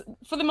think that's,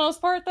 for the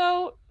most part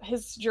though,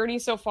 his journey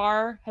so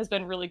far has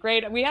been really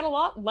great. We had a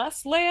lot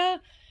less Leia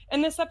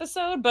in this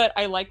episode, but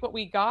I like what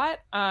we got.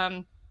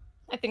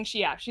 I think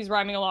she's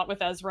rhyming a lot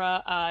with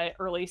Ezra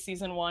early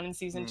season 1 and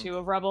season 2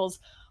 of Rebels.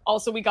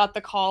 Also, we got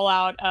the call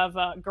out of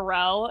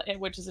Garel,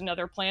 which is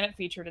another planet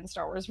featured in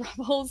Star Wars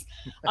Rebels.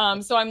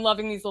 So I'm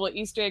loving these little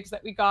Easter eggs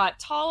that we got.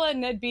 Tala and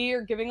Ned B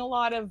are giving a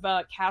lot of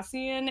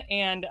Cassian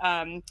and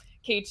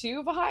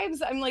K2 vibes.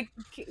 I'm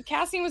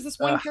Cassian was this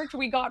one character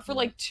we got for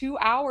 2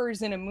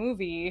 hours in a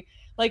movie.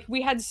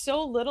 We had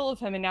so little of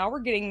him, and now we're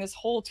getting this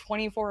whole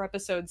 24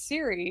 episode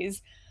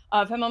series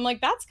of him. I'm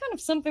that's kind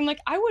of something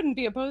I wouldn't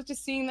be opposed to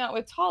seeing that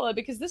with Tala,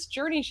 because this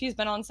journey she's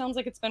been on sounds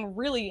like it's been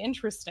really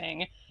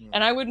interesting,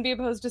 and I wouldn't be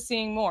opposed to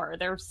seeing more.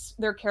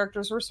 Their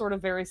characters were sort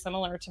of very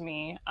similar to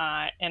me,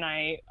 and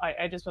I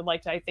just would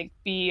like to, I think,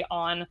 be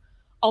on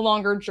a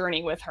longer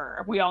journey with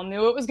her. We all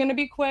knew it was going to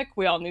be quick.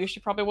 We all knew she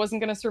probably wasn't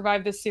going to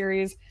survive this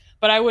series,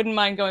 but I wouldn't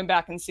mind going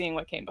back and seeing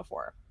what came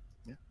before.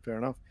 Yeah, fair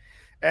enough.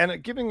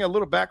 And giving a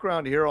little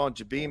background here on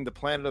Jabim, the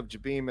planet of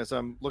Jabim, as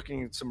I'm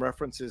looking at some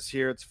references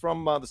here. It's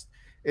from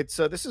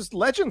this is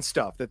legend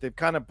stuff that they've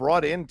kind of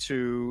brought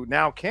into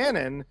now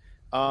canon,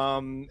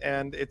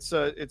 and it's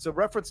a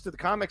reference to the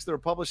comics that were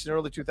published in the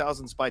early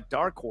 2000s by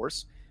Dark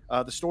Horse.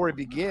 The story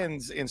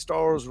begins in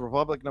Star Wars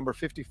Republic number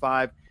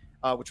 55,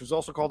 which was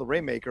also called The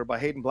Rainmaker by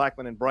Hayden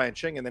Blackman and Brian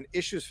Ching, and then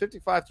issues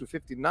 55 through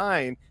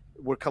 59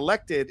 were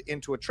collected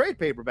into a trade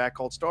paperback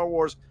called Star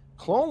Wars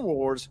Clone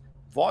Wars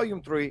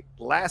Volume 3,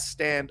 Last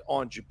Stand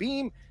on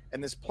Jabeam.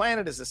 And this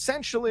planet is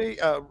essentially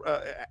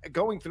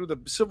going through the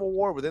civil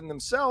war within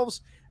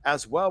themselves,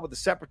 as well with the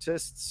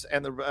Separatists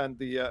and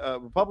the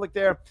Republic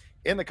there.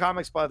 In the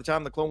comics, by the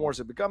time the Clone Wars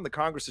have begun, the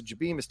Congress of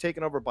Jabeam is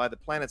taken over by the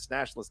planet's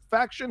nationalist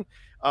faction.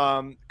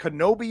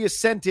 Kenobi is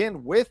sent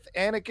in with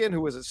Anakin,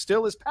 who is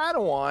still his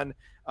Padawan,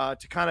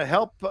 to kind of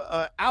help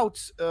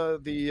out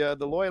the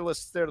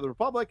loyalists there to the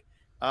Republic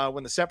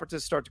when the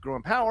Separatists start to grow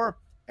in power.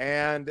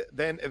 And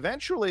then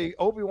eventually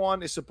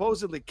Obi-Wan is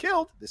supposedly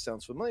killed. This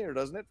sounds familiar,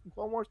 doesn't it, from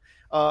Clone Wars?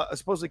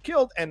 Supposedly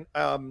killed, and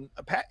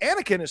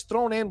Anakin is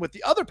thrown in with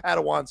the other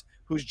Padawans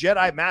whose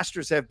Jedi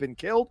masters have been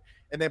killed.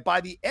 And then by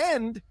the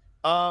end,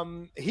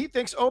 he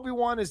thinks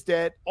Obi-Wan is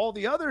dead. All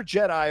the other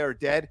Jedi are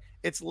dead.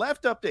 It's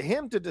left up to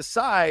him to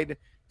decide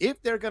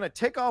if they're going to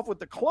take off with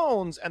the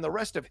clones and the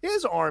rest of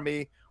his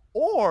army,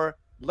 or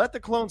let the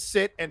clones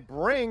sit and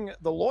bring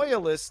the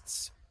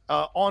loyalists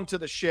onto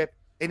the ship.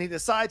 And he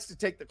decides to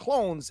take the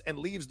clones and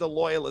leaves the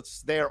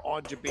loyalists there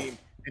on Jabeam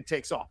and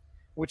takes off,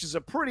 which is a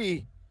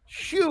pretty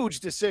huge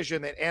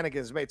decision that Anakin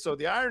has made. So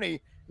the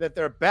irony that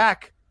they're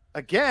back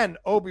again,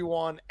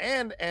 Obi-Wan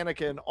and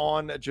Anakin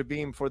on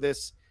Jabeam for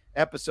this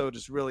episode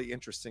is really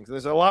interesting. So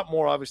there's a lot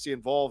more obviously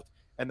involved,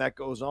 and that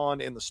goes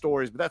on in the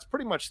stories, but that's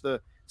pretty much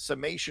the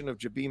summation of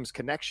Jabeam's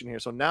connection here.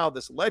 So now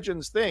this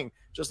Legends thing,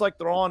 just like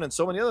Thrawn and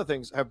so many other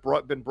things, have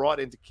been brought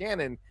into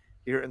canon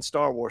here in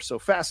Star Wars. So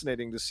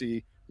fascinating to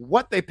see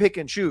what they pick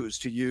and choose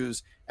to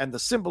use, and the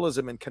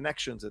symbolism and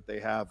connections that they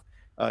have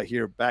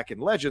here back in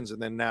Legends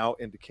and then now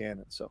into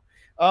canon. So,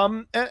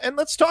 and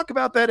let's talk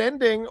about that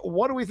ending.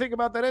 What do we think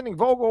about that ending?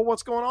 Vogel,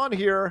 what's going on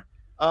here?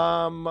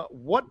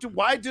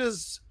 Why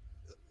does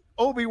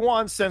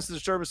Obi-Wan sense the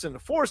disturbance in the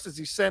Force? Does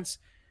he sense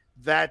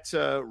that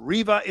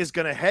Reva is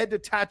going to head to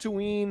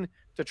Tatooine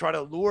to try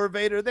to lure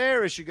Vader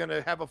there? Is she going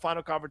to have a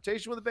final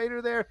confrontation with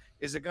Vader there?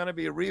 Is it going to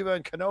be Reva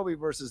and Kenobi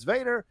versus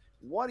Vader?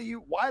 Why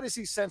does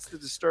he sense the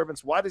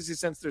disturbance? Why does he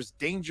sense there's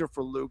danger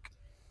for Luke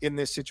in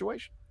this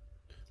situation?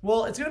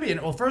 Well, it's going to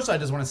be first I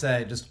just want to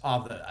say, just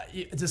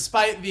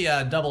despite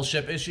the double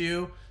ship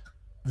issue,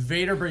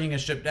 Vader bringing a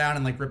ship down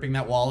and like ripping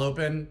that wall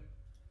open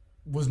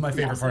was my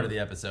favorite part of the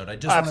episode. I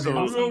just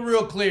want to be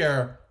real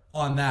clear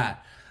on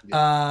that.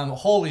 Yeah.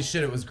 Holy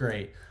shit, it was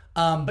great.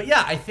 But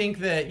yeah, I think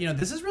that,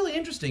 this is really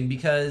interesting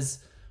because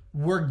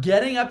we're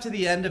getting up to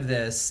the end of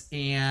this,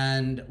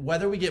 and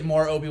whether we get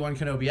more Obi-Wan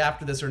Kenobi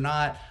after this or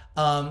not,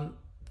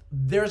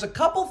 there's a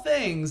couple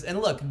things, and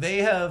look, they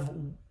have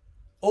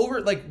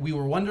we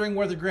were wondering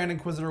where the Grand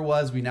Inquisitor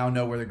was. We now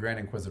know where the Grand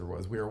Inquisitor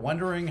was. We were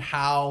wondering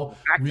how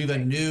Reva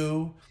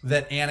knew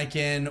that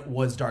Anakin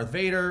was Darth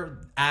Vader,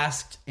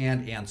 asked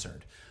and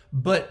answered.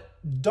 But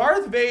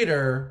Darth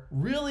Vader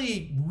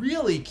really,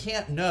 really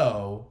can't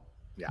know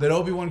that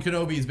Obi-Wan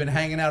Kenobi's been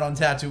hanging out on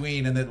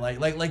Tatooine, and that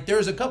like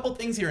there's a couple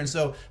things here. And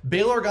so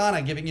Bail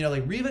Organa giving,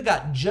 Reva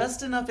got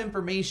just enough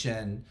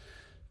information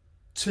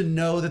to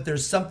know that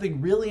there's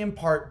something really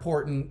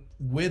important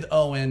with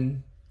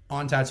Owen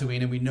on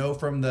Tatooine, and we know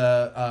from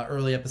the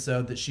early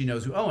episode that she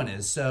knows who Owen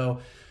is. So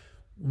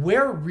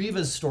where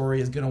Reva's story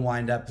is going to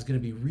wind up is going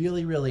to be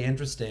really, really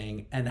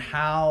interesting, and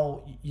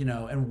how,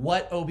 and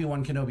what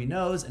Obi-Wan Kenobi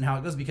knows and how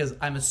it goes, because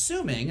I'm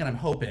assuming and I'm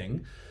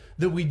hoping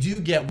that we do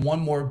get one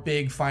more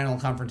big final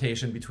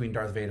confrontation between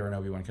Darth Vader and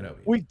Obi-Wan Kenobi.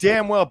 We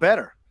damn well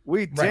better.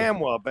 Damn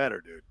well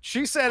better, dude.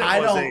 She said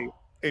it was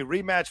a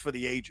rematch for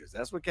the ages.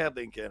 That's what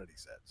Kathleen Kennedy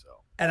said. So,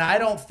 and I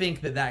don't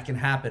think that can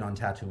happen on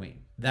Tatooine.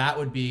 That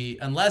would be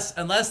unless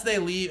they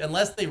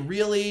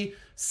really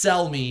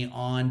sell me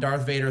on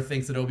Darth Vader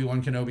thinks that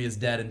Obi-Wan Kenobi is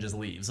dead and just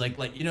leaves.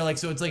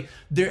 So it's like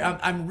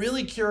I'm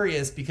really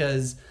curious,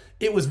 because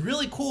it was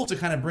really cool to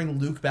kind of bring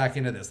Luke back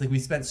into this. Like, we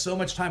spent so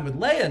much time with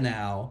Leia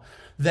now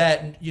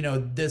that,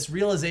 this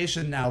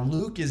realization now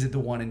Luke is the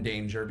one in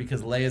danger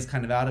because Leia's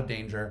kind of out of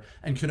danger,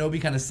 and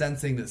Kenobi kind of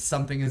sensing that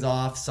something is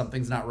off,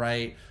 something's not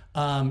right.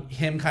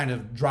 Him kind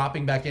of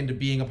dropping back into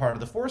being a part of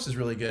the Force is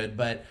really good.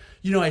 But,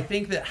 I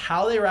think that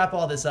how they wrap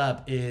all this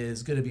up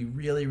is going to be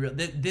really,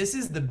 this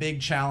is the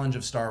big challenge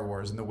of Star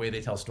Wars and the way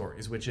they tell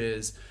stories, which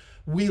is,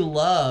 we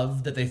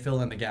love that they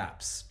fill in the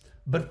gaps.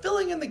 But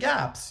filling in the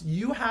gaps,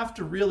 you have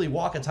to really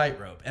walk a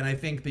tightrope. And I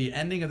think the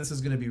ending of this is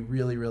going to be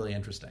really, really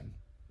interesting.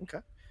 Okay.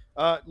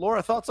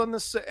 Laura, thoughts on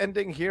this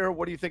ending here?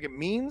 What do you think it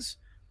means?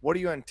 What do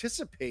you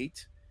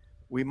anticipate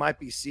we might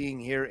be seeing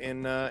here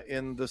in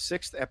the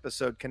 6th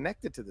episode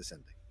connected to this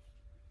ending?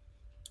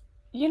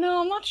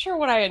 I'm not sure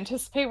what I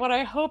anticipate. What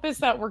I hope is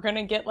that we're going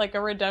to get like a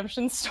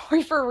redemption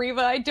story for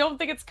Reva. I don't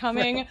think it's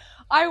coming.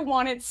 I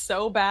want it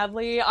so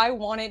badly. I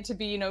want it to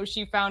be,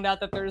 she found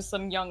out that there's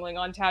some youngling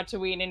on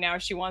Tatooine and now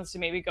she wants to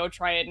maybe go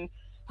try it and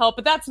help.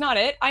 But that's not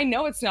it. I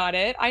know it's not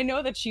it. I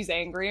know that she's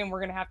angry, and we're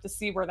going to have to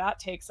see where that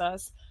takes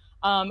us.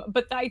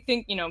 But I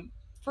think,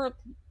 for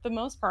the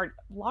most part,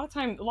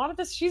 a lot of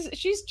this,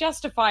 she's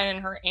justified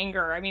in her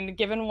anger. I mean,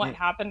 given what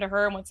happened to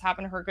her and what's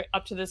happened to her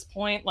up to this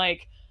point,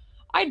 like,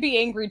 I'd be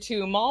angry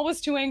too. Maul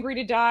was too angry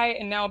to die,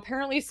 and now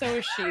apparently so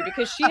is she,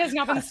 because she has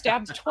now been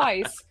stabbed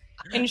twice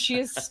and she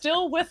is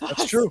still with us.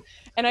 That's true.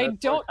 And I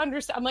don't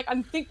understand.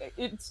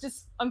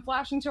 I'm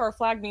flashing to Our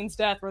Flag Means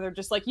Death, where they're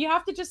just like, you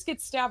have to just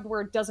get stabbed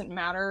where it doesn't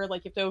matter.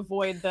 Like, you have to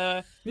avoid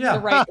the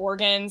right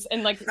organs.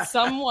 And like,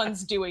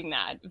 someone's doing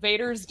that.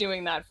 Vader's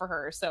doing that for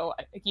her. So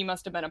he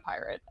must have been a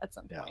pirate at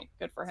some point.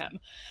 Good for him.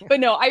 But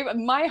no,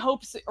 my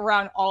hopes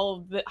around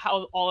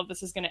how all of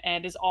this is going to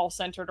end is all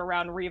centered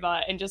around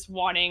Reva and just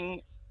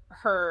wanting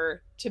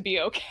her to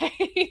be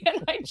okay.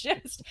 And I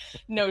just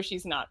know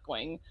she's not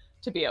going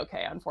to be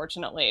okay,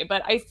 unfortunately.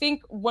 But I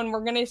think when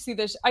we're going to see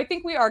this, I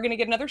think we are going to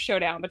get another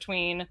showdown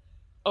between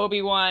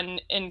Obi-Wan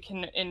and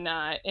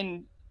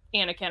Anakin.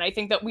 I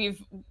think that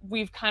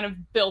we've kind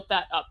of built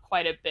that up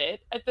quite a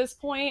bit at this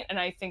point, and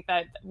I think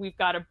that we've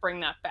got to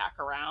bring that back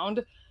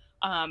around.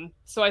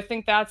 So I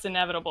think that's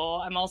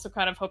inevitable. I'm also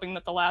kind of hoping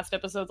that the last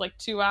episode's like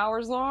 2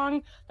 hours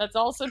long. That's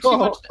also too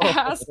much to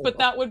ask, but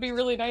that would be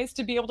really nice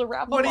to be able to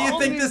wrap up. What do you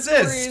think this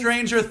is?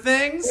 Stranger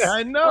Things? Yeah,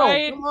 I know.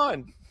 Right? Come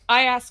on.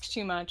 I ask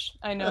too much.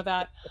 I know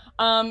that.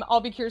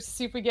 I'll be curious to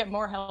see if we get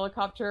more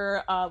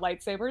helicopter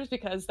lightsabers,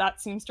 because that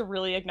seems to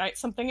really ignite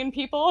something in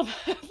people.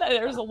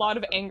 There's a lot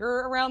of anger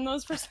around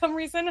those for some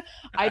reason.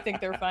 I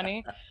think they're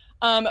funny.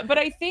 But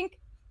I think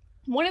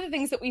one of the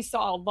things that we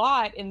saw a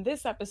lot in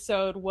this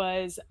episode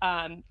was,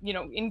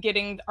 in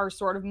getting our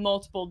sort of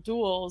multiple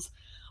duels,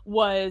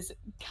 was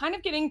kind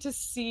of getting to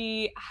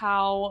see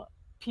how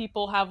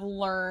people have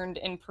learned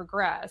and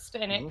progressed.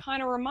 And it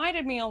kind of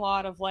reminded me a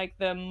lot of like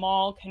the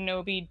Maul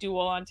Kenobi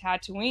duel on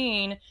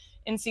Tatooine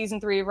in season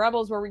 3 of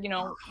Rebels, where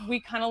we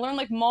kind of learned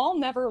like Maul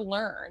never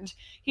learned.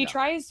 He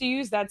tries to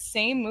use that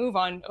same move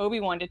on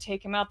Obi-Wan to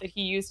take him out that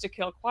he used to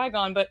kill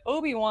Qui-Gon, but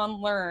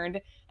Obi-Wan learned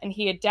and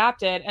he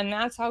adapted, and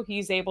that's how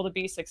he's able to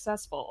be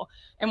successful.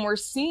 And we're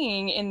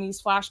seeing in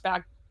these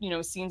flashback,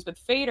 scenes with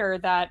Vader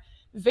that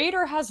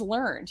Vader has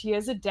learned. He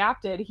has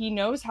adapted. He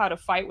knows how to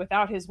fight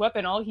without his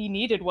weapon. All he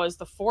needed was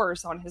the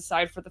Force on his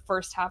side for the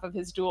first half of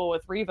his duel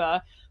with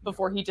Reva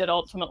before he did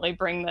ultimately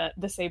bring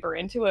the saber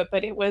into it.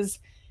 But it was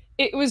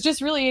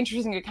just really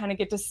interesting to kind of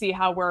get to see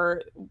how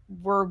we're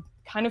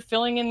kind of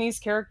filling in these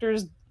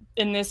characters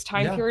in this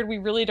time period we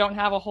really don't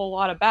have a whole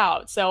lot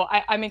about. So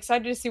I'm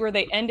excited to see where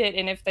they end it,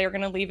 and if they're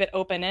going to leave it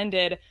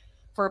open-ended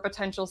for a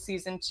potential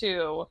season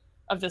 2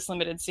 of this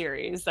limited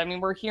series. I mean,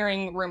 we're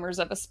hearing rumors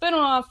of a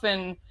spinoff,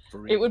 and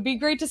it would be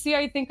great to see,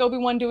 I think,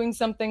 Obi-Wan doing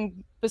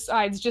something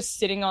besides just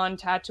sitting on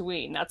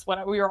Tatooine. That's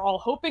what we were all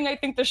hoping. I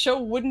think the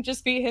show wouldn't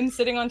just be him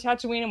sitting on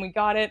Tatooine, and we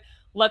got it.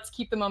 Let's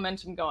keep the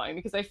momentum going,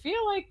 because I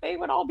feel like they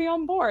would all be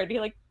on board.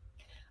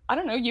 I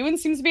don't know, Ewan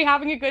seems to be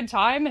having a good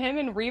time. Him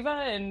and Reva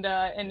and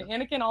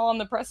Anakin all on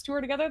the press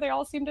tour together. They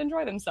all seem to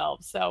enjoy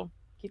themselves. So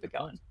keep it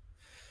going.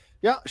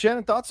 Yeah,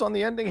 Shannon, thoughts on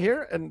the ending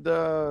here? And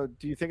what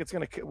do you think it's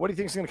going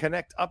to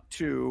connect up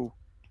to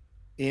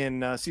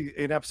in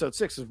episode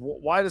 6? Is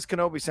why does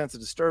Kenobi sense a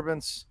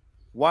disturbance?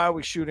 Why are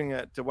we seeing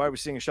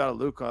a shot of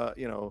Luke,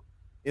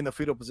 in the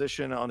fetal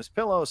position on his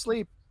pillow,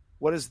 asleep?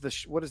 What is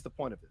the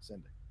point of this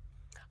ending?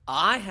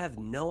 I have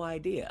no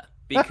idea,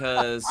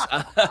 because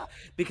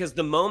because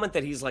the moment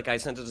that he's like, I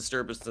sent a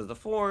disturbance to the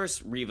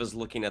Force, Reva's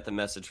looking at the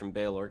message from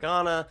Bail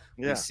Organa.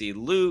 We see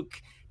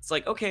Luke. It's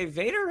like, okay,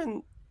 Vader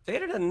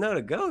doesn't know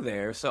to go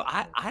there, so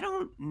I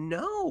don't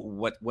know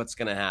what's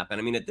going to happen.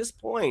 I mean, at this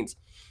point,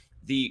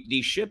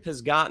 the ship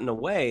has gotten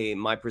away.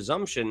 My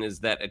presumption is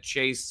that a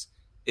chase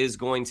is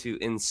going to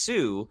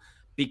ensue,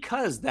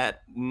 because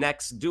that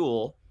next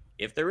duel,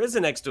 if there is a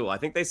next duel, I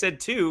think they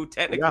said 2.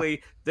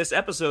 Technically, this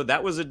episode,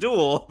 that was a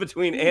duel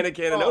between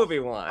Anakin and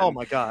Obi-Wan. Oh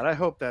my God! I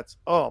hope that's.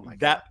 Oh my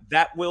God!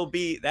 That will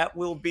be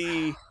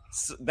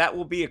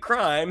a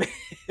crime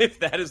if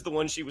that is the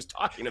one she was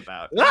talking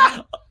about.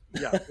 Yeah.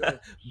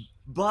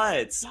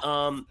 But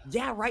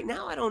right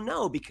now I don't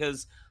know,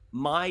 because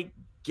my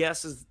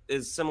guess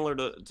is similar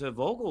to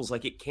Vogel's.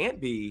 Like, it can't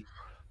be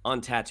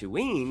on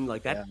Tatooine.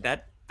 Like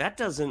that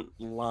doesn't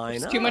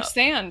line up. Too much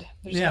sand.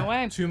 There's no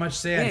way. Too much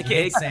sand.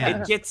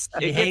 It gets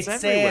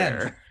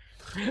everywhere.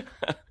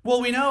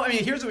 Well, we know. I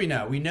mean, here's what we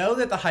know. We know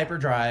that the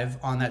hyperdrive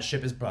on that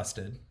ship is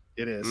busted.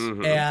 It is,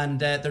 and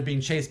that they're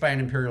being chased by an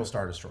Imperial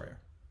Star Destroyer.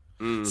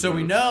 So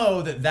we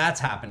know that that's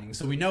happening.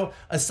 So we know,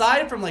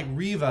 aside from like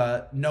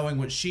Reva knowing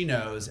what she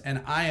knows,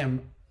 and I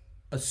am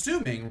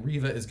assuming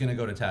Reva is going to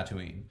go to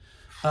Tatooine.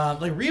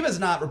 Like, Reva's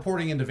not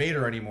reporting into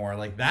Vader anymore.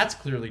 Like, that's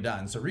clearly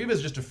done. So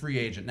Reva's just a free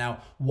agent.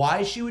 Now,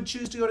 why she would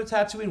choose to go to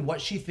Tatooine,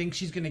 what she thinks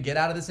she's going to get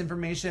out of this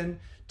information,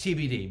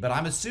 TBD. But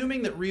I'm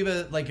assuming that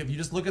Reva, like, if you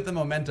just look at the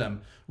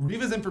momentum,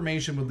 Reva's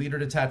information would lead her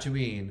to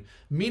Tatooine.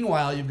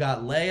 Meanwhile, you've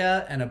got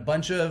Leia and a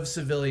bunch of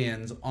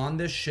civilians on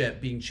this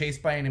ship being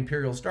chased by an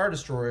Imperial Star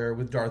Destroyer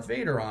with Darth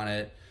Vader on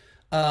it.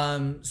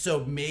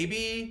 So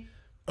maybe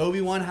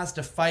Obi-Wan has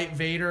to fight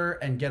Vader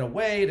and get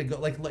away to go.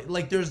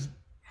 Like there's...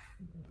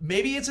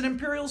 Maybe it's an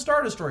Imperial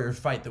Star Destroyer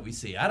fight that we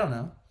see. I don't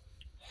know.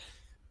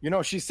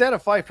 She said a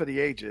fight for the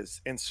ages,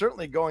 and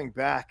certainly going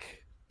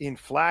back in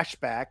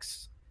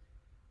flashbacks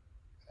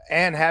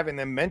and having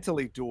them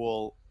mentally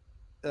duel,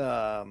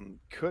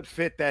 could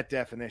fit that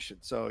definition.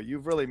 So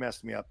you've really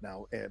messed me up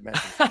now.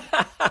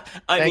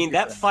 I mean,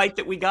 that fight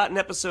that we got in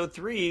episode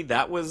 3,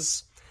 that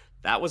was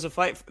a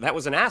fight. That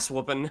was an ass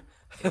whooping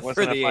for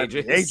the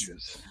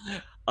ages.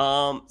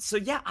 So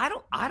yeah,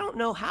 I don't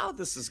know how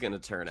this is going to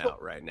turn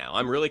out right now.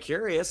 I'm really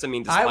curious. I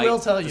mean, I will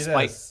tell you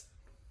this.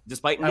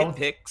 Despite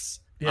nitpicks,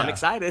 I'm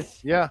excited.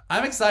 Yeah,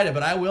 I'm excited,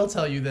 but I will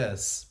tell you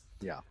this.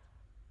 Yeah.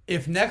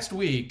 If next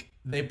week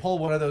they pull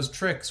one of those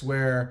tricks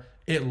where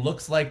it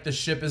looks like the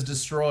ship is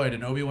destroyed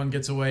and Obi-Wan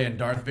gets away and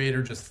Darth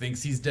Vader just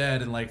thinks he's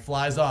dead and like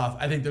flies off,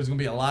 I think there's going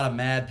to be a lot of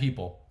mad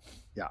people.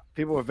 Yeah,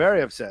 people were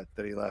very upset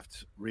that he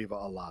left Reva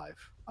alive.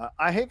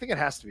 I think it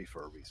has to be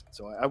for a reason.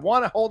 So I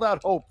want to hold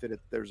out hope that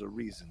there's a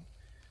reason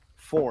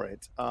for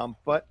it.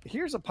 But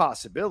here's a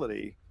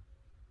possibility.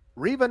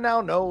 Reva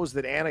now knows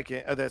that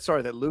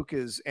that Luke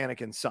is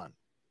Anakin's son.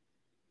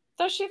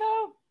 Does she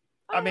though?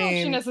 I mean, know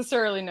if she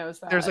necessarily knows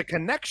that. There's a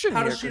connection.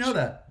 How does she know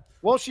that?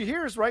 Well, she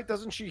hears, right?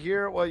 Doesn't she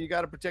hear? Well, you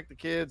got to protect the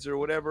kids or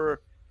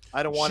whatever.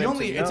 I don't want to know.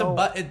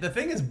 The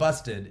thing is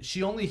busted.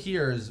 She only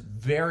hears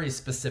very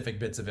specific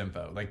bits of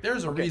info. Like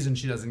there's a reason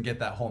she doesn't get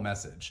that whole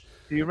message.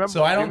 Do you remember?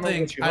 So I don't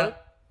think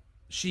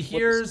she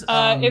hears.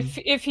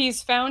 If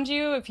he's found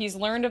you, if he's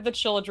learned of the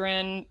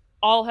children,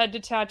 all head to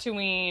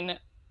Tatooine.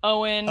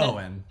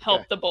 Owen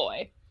helped the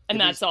boy, and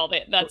that's all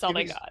they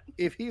got.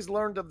 If he's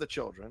learned of the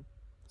children,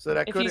 so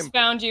that if he's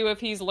found you,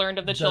 if he's learned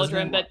of the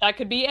children, that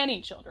could be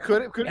any children.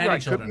 Could be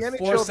any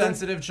Force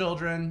sensitive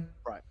children.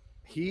 Right.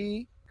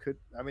 He could.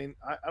 I mean,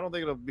 I don't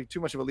think it'll be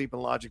too much of a leap in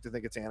logic to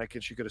think it's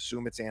Anakin. She could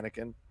assume it's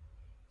Anakin.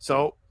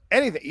 So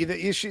anything, either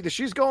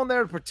she's going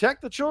there to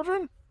protect the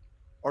children,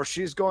 or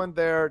she's going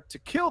there to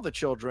kill the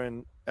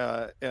children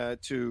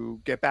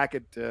to get back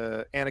at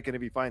Anakin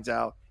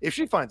if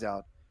she finds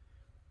out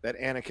that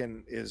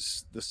Anakin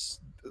is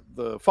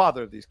the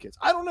father of these kids.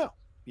 I don't know.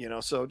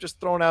 So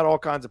just throwing out all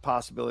kinds of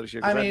possibilities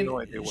here. I mean,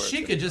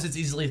 she could just as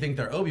easily think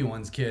they're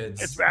Obi-Wan's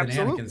kids than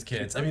Anakin's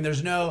kids. I mean,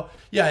 there's no.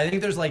 Yeah, I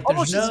think there's no.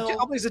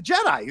 He's a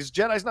Jedi.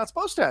 Jedi's not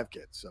supposed to have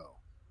kids. So.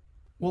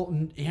 Well,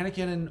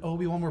 Anakin and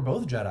Obi-Wan were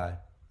both Jedi.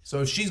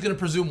 So if she's going to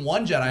presume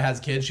one Jedi has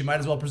kids, she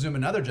might as well presume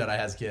another Jedi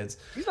has kids.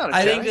 He's not a Jedi.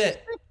 I think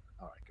that.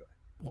 All right, go ahead.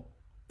 Well,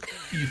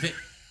 you think?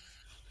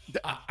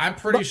 I'm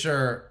pretty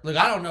sure. Look,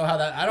 I don't know how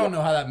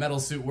that metal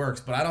suit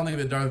works, but I don't think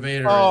that Darth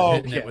Vader is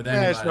hitting it with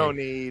anybody.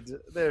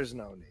 There's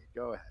no need.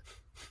 Go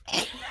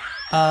ahead.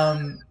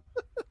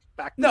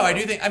 I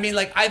do think. I mean,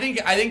 like, I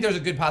think there's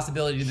a good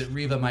possibility that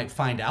Reva might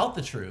find out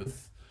the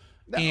truth,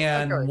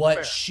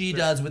 what she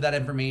does with that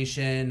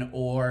information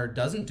or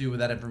doesn't do with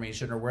that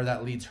information, or where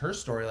that leads her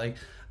story. Like,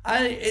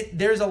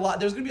 there's going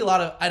to be a lot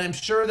of, and I'm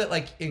sure that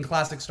like in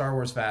classic Star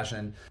Wars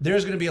fashion,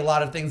 there's going to be a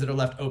lot of things that are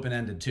left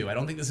open-ended too. I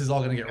don't think this is all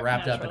going to get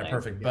wrapped up in a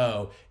perfect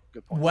bow.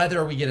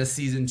 Whether we get a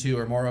season 2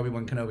 or more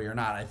Obi-Wan Kenobi or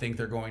not, I think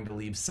they're going to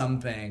leave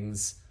some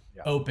things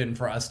open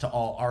for us to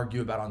all argue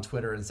about on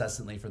Twitter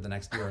incessantly for the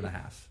next year and a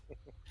half.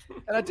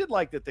 And I did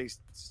like that they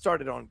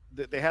started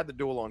they had the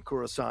duel on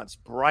Coruscant. It's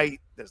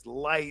bright, there's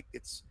light,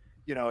 it's,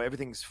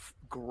 everything's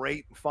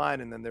great and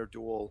fine. And then their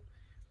duel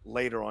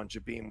later on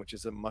Jabim, which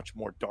is a much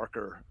more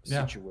darker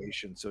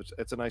situation. So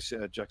it's a nice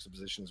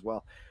juxtaposition as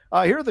well.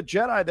 Here are the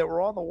Jedi that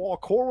were on the wall.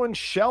 Corwin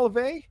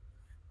Shelvey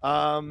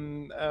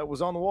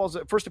was on the walls.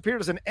 First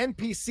appeared as an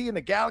NPC in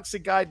the Galaxy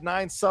Guide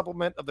 9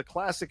 supplement of the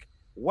classic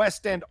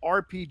West End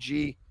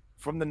RPG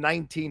from the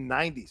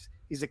 1990s.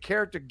 He's a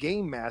character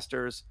game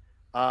masters.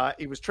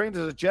 He was trained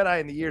as a Jedi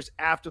in the years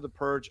after the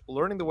Purge,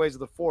 learning the ways of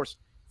the Force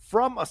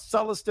from a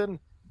Sullustan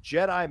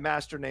Jedi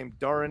master named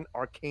Darren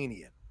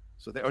Arcanian.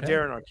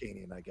 Darren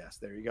Arcanian, I guess.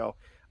 There you go.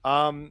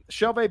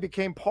 Shelvey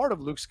became part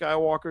of Luke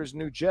Skywalker's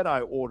new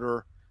Jedi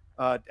Order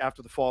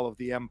after the fall of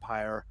the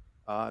Empire.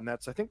 And I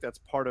think that's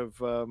part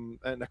of,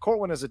 and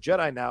Corwin as a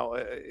Jedi now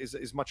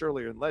is much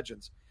earlier in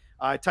Legends.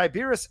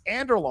 Tiberius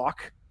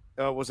Anderlock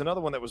was another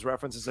one that was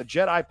referenced as a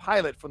Jedi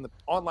pilot from the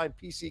online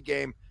PC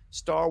game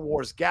Star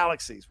Wars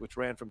Galaxies, which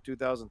ran from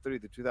 2003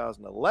 to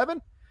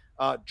 2011.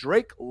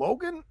 Drake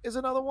Logan is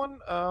another one.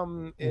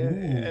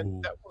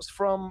 And that was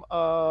from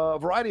a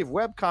variety of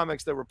web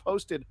comics that were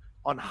posted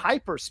on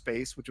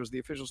Hyperspace, which was the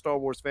official Star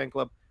Wars fan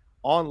club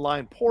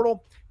online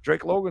portal.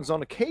 Drake Logan's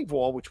on a cave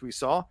wall, which we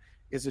saw,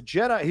 is a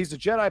Jedi. He's a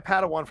Jedi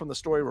Padawan from the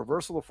story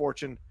Reversal of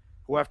Fortune,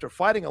 who, after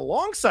fighting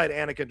alongside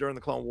Anakin during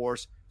the Clone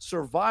Wars,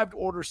 survived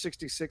Order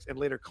 66 and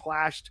later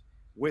clashed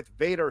with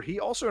Vader.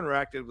 He also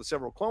interacted with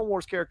several Clone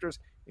Wars characters,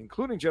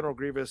 including General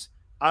Grievous,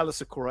 Isla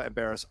Secura, and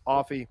Barriss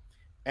Offee.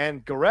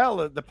 And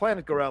Garel, the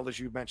planet Garel, as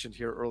you mentioned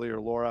here earlier,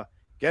 Laura,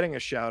 getting a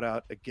shout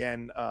out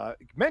again,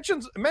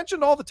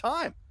 mentioned all the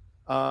time,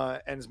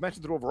 and is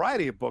mentioned through a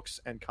variety of books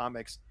and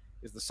comics,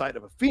 is the site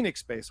of a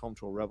Phoenix base home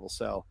to a rebel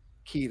cell,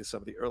 key to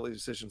some of the early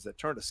decisions that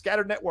turned a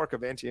scattered network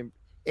of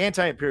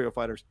anti-imperial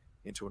fighters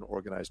into an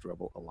organized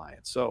rebel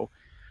alliance. So,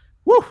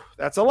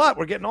 that's a lot.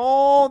 We're getting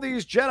all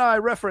these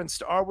Jedi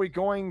referenced. Are we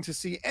going to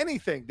see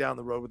anything down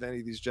the road with any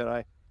of these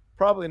Jedi?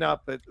 Probably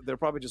not, but they're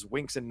probably just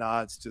winks and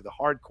nods to the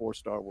hardcore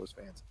Star Wars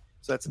fans.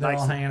 So that's they're nice.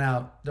 All hanging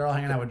out. They're all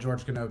hanging out with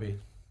George Kenobi.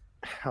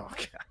 Oh,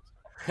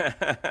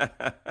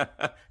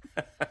 God.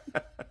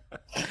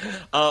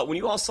 When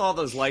you all saw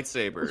those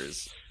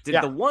lightsabers,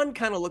 did the one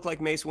kind of look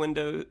like Mace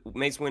Windu's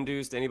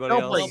to anybody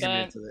else?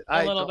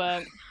 A little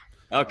bit.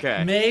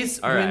 Okay.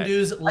 Mace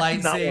Windu's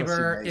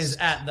lightsaber is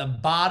at the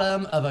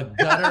bottom of a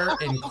gutter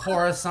in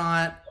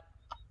Coruscant.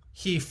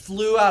 He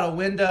flew out a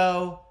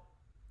window.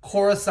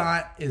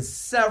 Coruscant is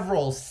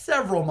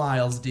several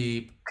miles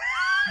deep.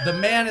 The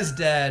man is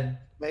dead.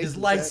 His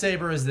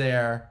lightsaber is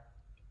there.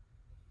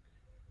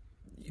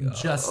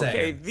 Just saying.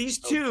 Okay, these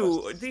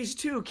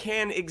two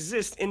can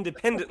exist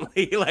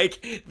independently.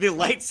 Like the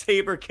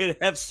lightsaber could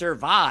have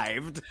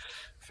survived.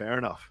 Fair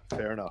enough.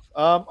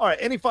 All right.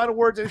 Any final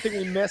words? Anything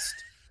we missed?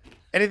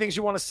 Anything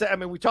you want to say? I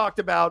mean, we talked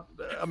about.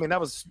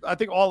 I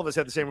think all of us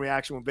had the same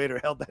reaction when Vader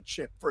held that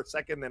ship for a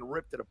second, then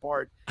ripped it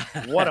apart.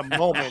 What a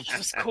moment! That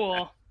was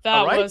cool.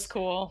 That was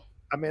cool.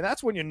 I mean,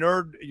 that's when your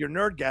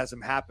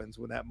nerdgasm happens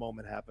when that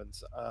moment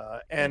happens.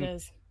 And it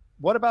is.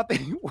 What about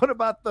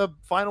the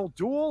final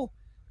duel?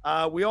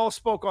 We all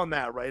spoke on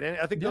that, right? And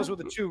I think those were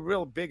the two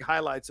real big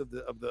highlights of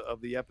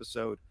the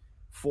episode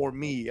for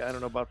me. I don't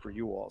know about for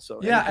you all.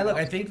 So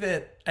I think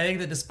that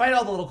despite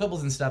all the little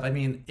quibbles and stuff, I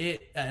mean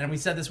and we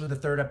said this with the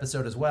third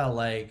episode as well.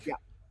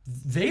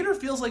 Vader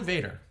feels like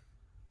Vader.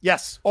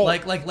 Yes.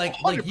 Like Ewan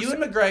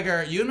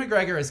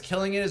McGregor is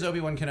killing it as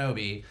Obi-Wan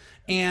Kenobi,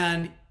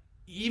 and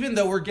even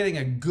though we're getting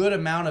a good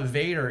amount of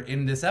Vader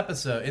in these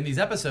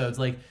episodes,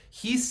 like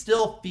he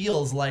still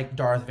feels like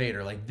Darth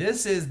Vader. Like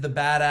this is the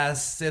badass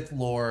Sith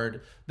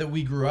Lord that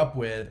we grew up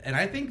with. And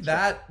I think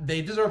that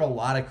they deserve a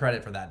lot of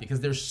credit for that, because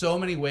there's so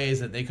many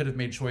ways that they could have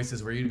made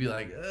choices where you'd be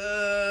like,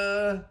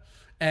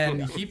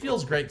 and he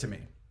feels great to me.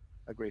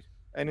 Agreed.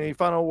 Any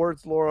final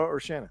words, Laura or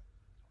Shannon?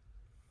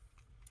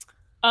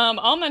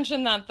 I'll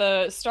mention that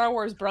the Star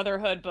Wars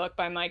Brotherhood book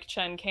by Mike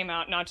Chen came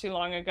out not too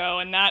long ago,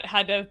 and that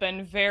had to have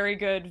been very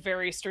good,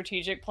 very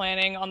strategic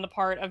planning on the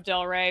part of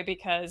Del Rey,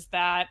 because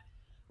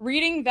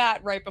reading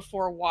that right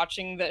before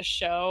watching this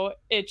show,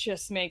 it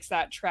just makes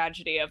that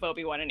tragedy of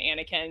Obi-Wan and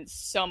Anakin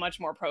so much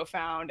more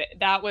profound.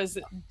 That was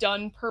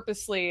done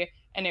purposely,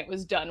 and it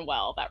was done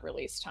well, that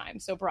release time.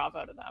 So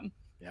bravo to them.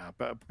 Yeah,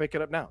 but pick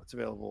it up now. It's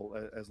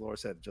available, as Laura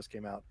said, it just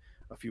came out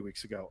a few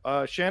weeks ago.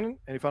 Shannon,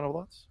 any final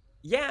thoughts?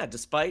 Yeah,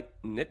 despite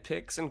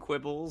nitpicks and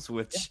quibbles,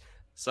 which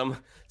some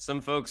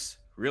folks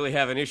really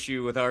have an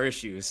issue with our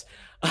issues.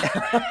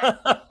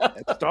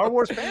 It's Star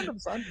Wars fandom,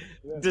 son.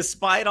 Yeah.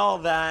 Despite all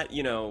that,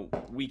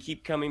 we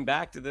keep coming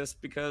back to this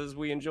because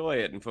we enjoy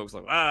it. And folks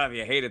are like, if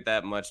you hate it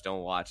that much,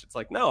 don't watch. It's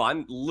like, no,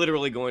 I'm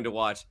literally going to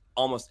watch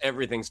almost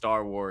everything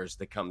Star Wars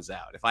that comes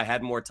out. If I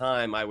had more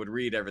time, I would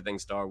read everything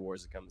Star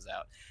Wars that comes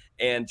out.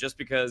 And just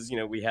because,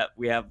 we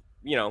have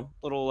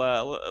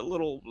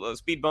little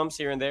speed bumps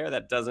here and there,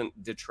 that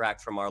doesn't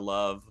detract from our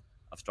love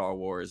of Star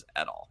Wars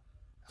at all.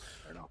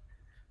 I don't know.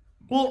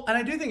 Well, and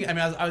I do think,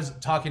 I was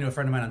talking to a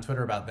friend of mine on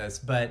Twitter about this,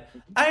 but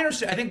I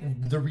understand. I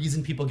think the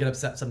reason people get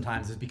upset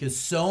sometimes is because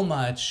so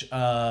much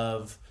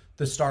of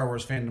the Star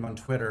Wars fandom on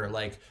Twitter,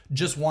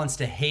 just wants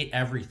to hate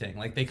everything.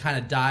 Like, they kind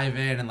of dive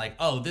in and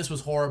this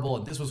was horrible,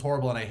 and this was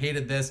horrible, and I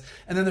hated this.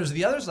 And then there's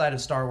the other side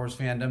of Star Wars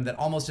fandom that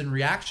almost in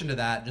reaction to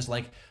that, just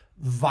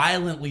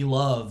violently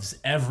loves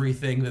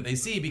everything that they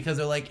see, because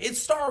they're like, it's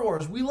Star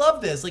Wars, we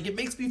love this, it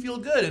makes me feel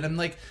good. And I'm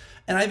like,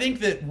 and I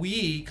think that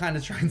we kind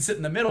of try and sit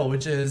in the middle,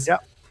 which is,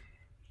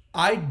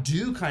 I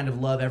do kind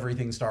of love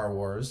everything Star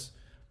Wars,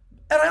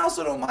 and I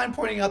also don't mind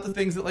pointing out the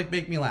things that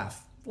make me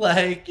laugh.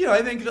 I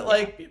think that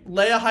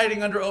Leia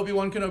hiding under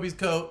Obi-Wan Kenobi's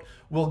coat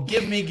will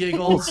give me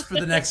giggles for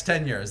the next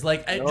 10 years.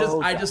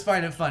 I just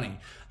find it funny.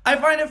 I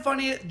find it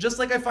funny, just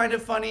like I find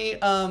it funny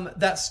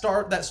that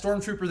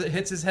stormtrooper that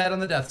hits his head on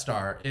the Death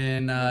Star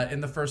in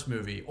the first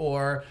movie,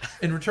 or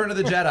in Return of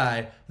the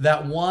Jedi,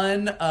 that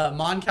one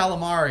Mon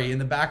Calamari in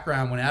the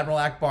background when Admiral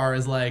Akbar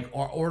is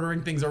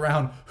ordering things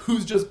around,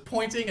 who's just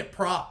pointing at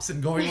props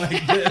and going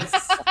like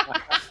this.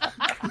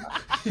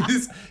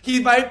 He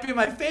might be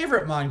my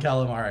favorite Mon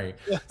Calamari.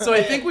 So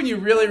I think when you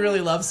really,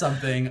 really love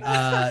something,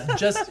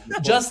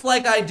 just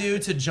like I do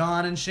to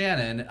John and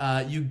Shannon,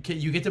 you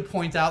get to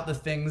point out the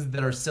things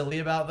that are silly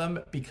about them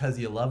because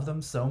you love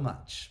them so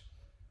much.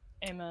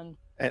 Amen.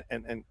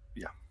 And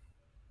yeah,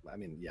 I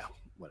mean, yeah,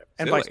 whatever.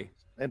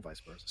 And vice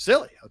versa.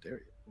 Silly? How dare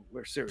you?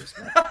 We're serious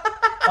now.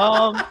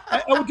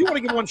 I do want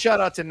to give one shout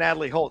out to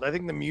Natalie Holt. I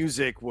think the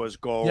music was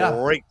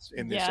great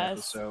in this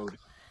episode.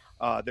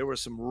 There were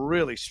some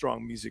really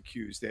strong music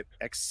cues that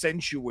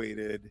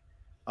accentuated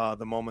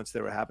the moments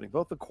that were happening,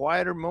 both the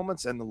quieter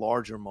moments and the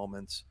larger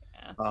moments.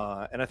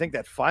 Yeah. And I think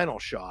that final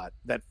shot,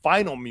 that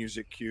final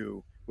music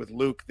cue with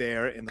Luke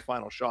there in the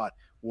final shot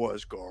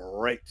was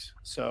great.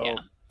 So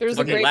there's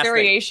a great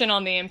variation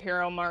on the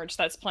Imperial March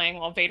that's playing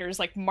while Vader's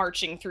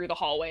marching through the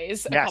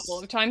hallways a couple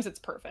of times. It's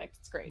perfect.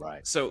 It's great.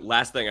 Right. So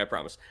last thing, I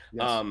promise.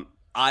 Yes.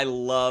 I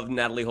love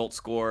Natalie Holt's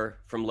score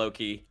from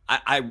Loki.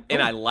 I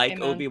like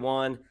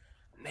Obi-Wan.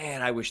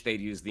 Man, I wish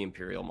they'd use the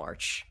Imperial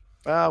March.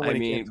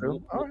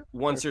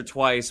 Once or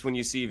twice when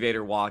you see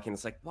Vader walking,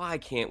 it's like, why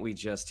can't we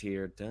just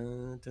hear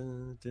dun,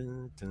 dun,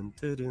 dun, dun,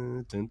 dun,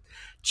 dun, dun,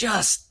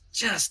 just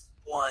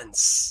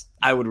once?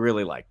 I would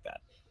really like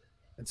that.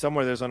 And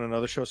somewhere there's on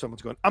another show,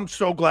 someone's going, I'm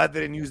so glad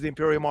they didn't use the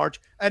Imperial March.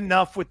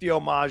 Enough with the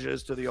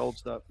homages to the old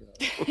stuff.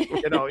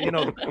 You know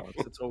the balance.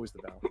 It's always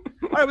the balance.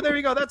 All right, well, there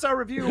you go. That's our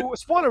review,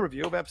 spoiler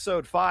review of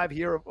episode 5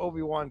 here of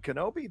Obi-Wan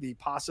Kenobi, the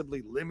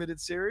possibly limited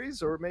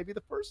series, or maybe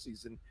the first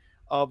season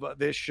of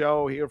this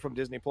show here from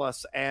Disney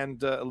Plus and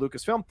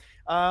Lucasfilm.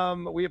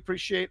 We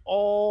appreciate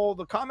all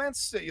the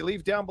comments that you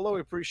leave down below. We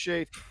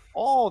appreciate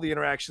all the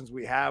interactions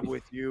we have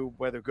with you,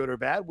 whether good or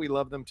bad. We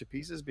love them to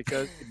pieces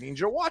because it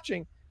means you're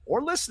watching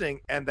or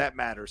listening, and that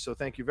matters. So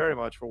thank you very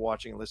much for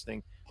watching and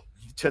listening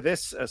to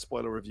this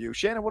spoiler review.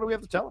 Shannon, what do we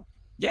have to tell them?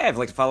 Yeah, if you'd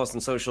like to follow us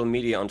on social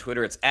media, on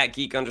Twitter, it's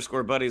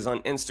 @geek_buddies, on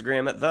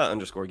Instagram at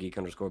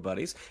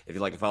 @the_geek_buddies. If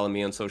you'd like to follow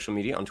me on social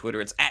media, on Twitter,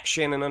 it's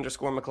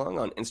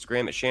 @Shannon_McClung, on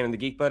Instagram at Shannon the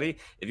Geek Buddy.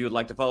 If you would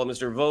like to follow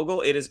Mr.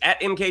 Vogel, it is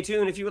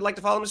 @MKToon. If you would like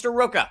to follow Mr.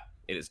 Roca,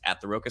 it is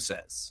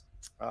 @TheRocaSays.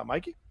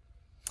 Mikey?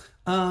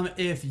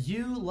 If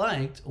you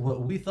liked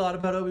what we thought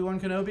about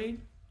Obi-Wan Kenobi,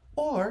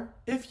 or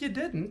if you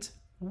didn't,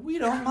 we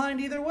don't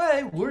mind either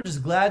way. We're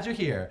just glad you're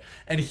here.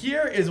 And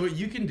here is what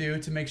you can do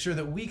to make sure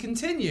that we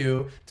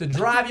continue to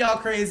drive y'all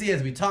crazy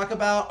as we talk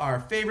about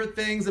our favorite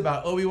things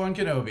about Obi-Wan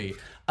Kenobi.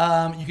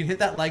 You can hit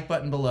that like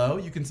button below.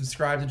 You can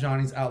subscribe to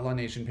Johnny's Outlaw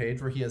Nation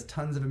page where he has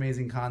tons of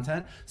amazing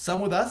content. Some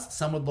with us,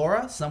 some with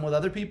Laura, some with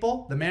other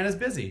people. The man is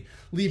busy.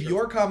 Leave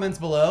your comments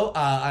below.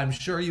 I'm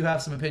sure you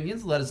have some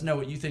opinions. Let us know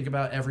what you think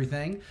about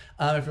everything.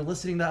 If you're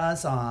listening to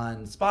us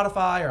on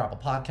Spotify or Apple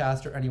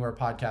Podcasts or anywhere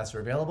podcasts are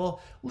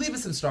available, leave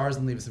us some stars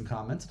and leave us some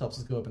comments. It helps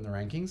us go up in the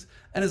rankings.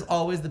 And as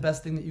always, the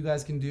best thing that you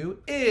guys can do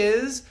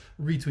is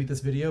retweet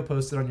this video,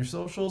 post it on your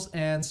socials,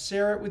 and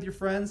share it with your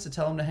friends to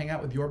tell them to hang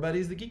out with your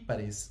buddies, the Geek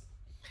Buddies.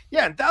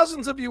 Yeah, and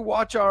thousands of you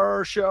watch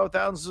our show.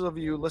 Thousands of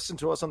you listen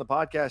to us on the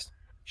podcast.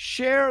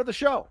 Share the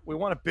show. We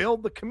want to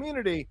build the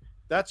community.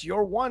 That's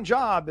your one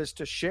job, is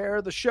to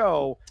share the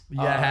show.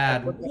 You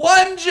had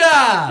one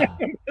job.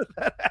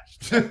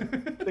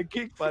 The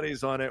Geek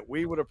Buddies on it.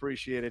 We would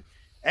appreciate it.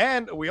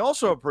 And we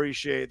also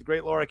appreciate the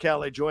great Laura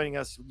Kelly joining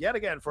us yet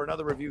again for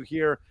another review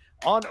here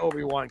on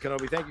Obi-Wan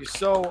Kenobi. Thank you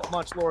so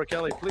much, Laura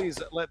Kelly. Please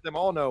let them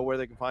all know where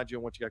they can find you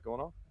and what you got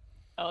going on.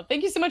 Oh,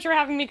 thank you so much for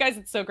having me, guys.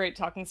 It's so great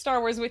talking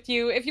Star Wars with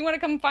you. If you want to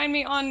come find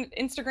me on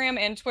Instagram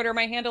and Twitter,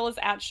 my handle is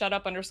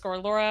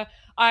 @shutup_Laura.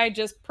 I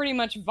just pretty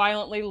much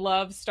violently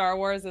love Star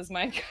Wars, as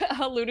Mike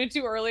alluded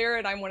to earlier,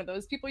 and I'm one of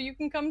those people you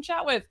can come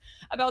chat with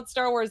about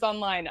Star Wars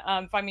online.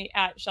 Find me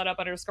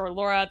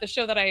 @shutup_Laura. The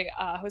show that I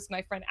host with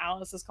my friend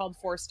Alice is called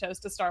Forced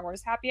Toast, a Star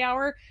Wars happy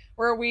hour,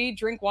 where we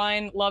drink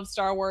wine, love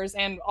Star Wars,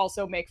 and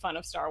also make fun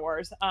of Star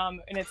Wars.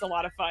 And it's a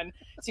lot of fun.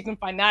 So you can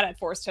find that at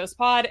Forced Toast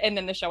Pod. And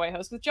then the show I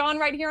host with John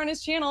right here on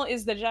his channel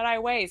is The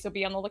Jedi Way. So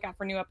be on the lookout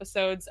for new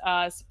episodes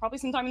probably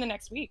sometime in the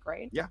next week,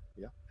 right? Yeah,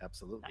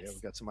 absolutely. Nice. Yeah,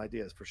 we've got some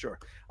ideas for sure.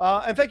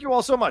 And thank you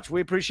all so much. We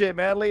appreciate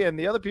madly. And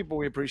the other people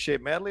we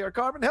appreciate madly are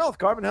Carbon Health.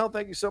 Carbon Health,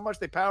 thank you so much.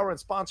 They power and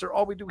sponsor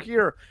all we do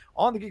here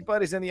on the Geek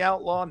Buddies and the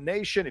Outlaw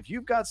Nation. If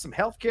you've got some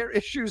healthcare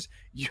issues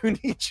you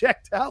need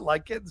checked out,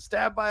 like getting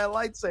stabbed by a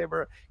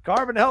lightsaber,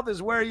 Carbon Health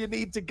is where you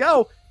need to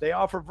go. They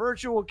offer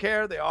virtual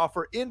care. They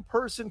offer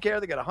in-person care.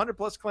 They got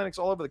 100+ clinics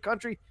all over the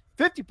country,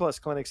 50+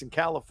 clinics in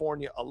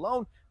California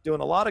alone,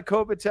 doing a lot of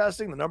COVID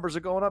testing. The numbers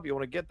are going up. You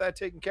want to get that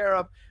taken care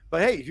of.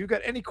 But hey, if you've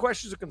got any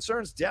questions or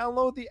concerns,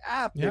 download the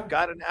app. Yeah. They've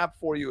got an app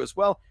for you as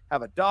well.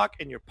 Have a doc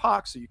in your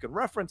pocket so you can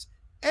reference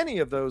any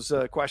of those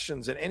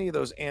questions and any of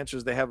those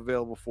answers they have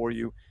available for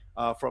you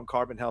from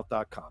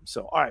carbonhealth.com.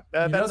 So, all right.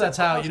 That's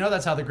how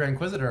the Grand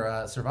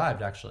Inquisitor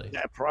survived, actually.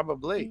 Yeah,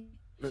 probably.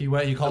 He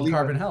called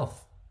Carbon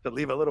Health. To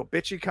leave a little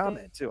bitchy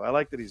comment, too. I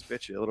like that he's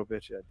bitchy, a little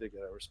bitchy. I dig it.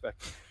 I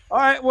respect it. All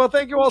right. Well,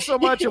 thank you all so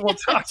much, and we'll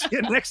talk to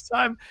you next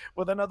time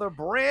with another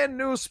brand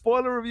new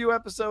spoiler review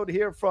episode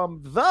here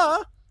from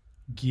the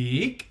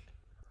Geek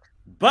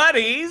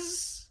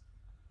Buddies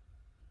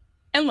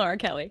and Laura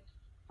Kelly.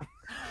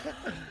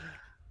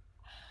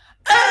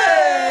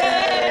 Hey!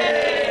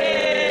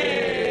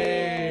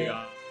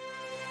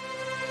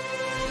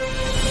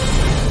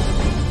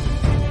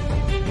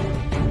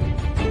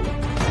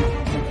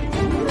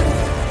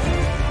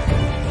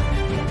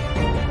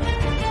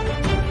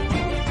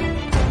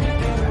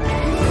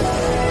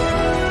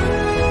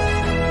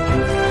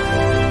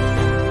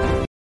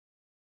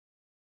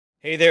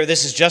 Hey there,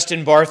 this is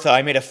Justin Bartha.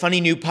 I made a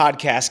funny new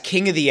podcast,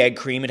 King of the Egg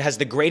Cream. It has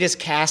the greatest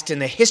cast in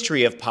the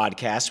history of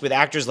podcasts with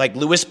actors like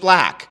Louis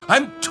Black.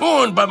 I'm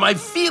torn by my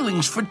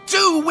feelings for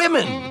two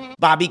women.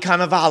 Bobby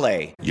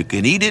Cannavale. You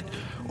can eat it,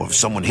 or if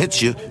someone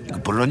hits you, you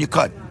can put it on your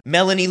cut.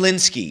 Melanie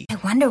Linsky. I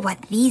wonder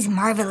what these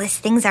marvelous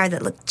things are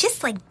that look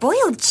just like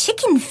boiled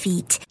chicken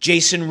feet.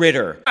 Jason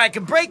Ritter. I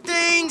can break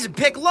things and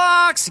pick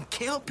locks and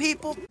kill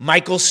people.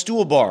 Michael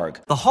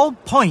Stuhlbarg. The whole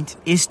point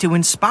is to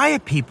inspire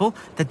people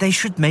that they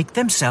should make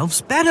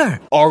themselves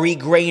better. Ari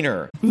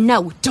Grainer.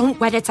 No, don't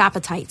whet its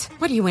appetite.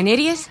 What are you, an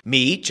idiot?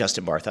 Me,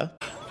 Justin Bartha.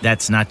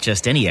 That's not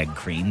just any egg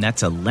cream,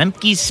 that's a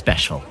Lemke's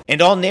special.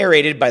 And all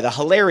narrated by the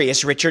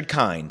hilarious Richard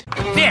Kind.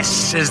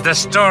 This is the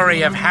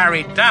story of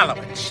Harry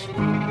Dalowitz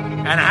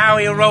and how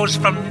he rose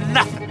from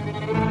nothing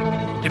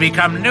to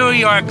become New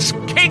York's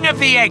King of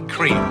the Egg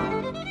Cream.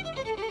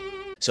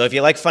 So if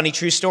you like funny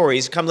true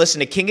stories, come listen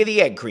to King of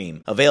the Egg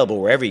Cream, available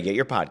wherever you get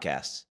your podcasts.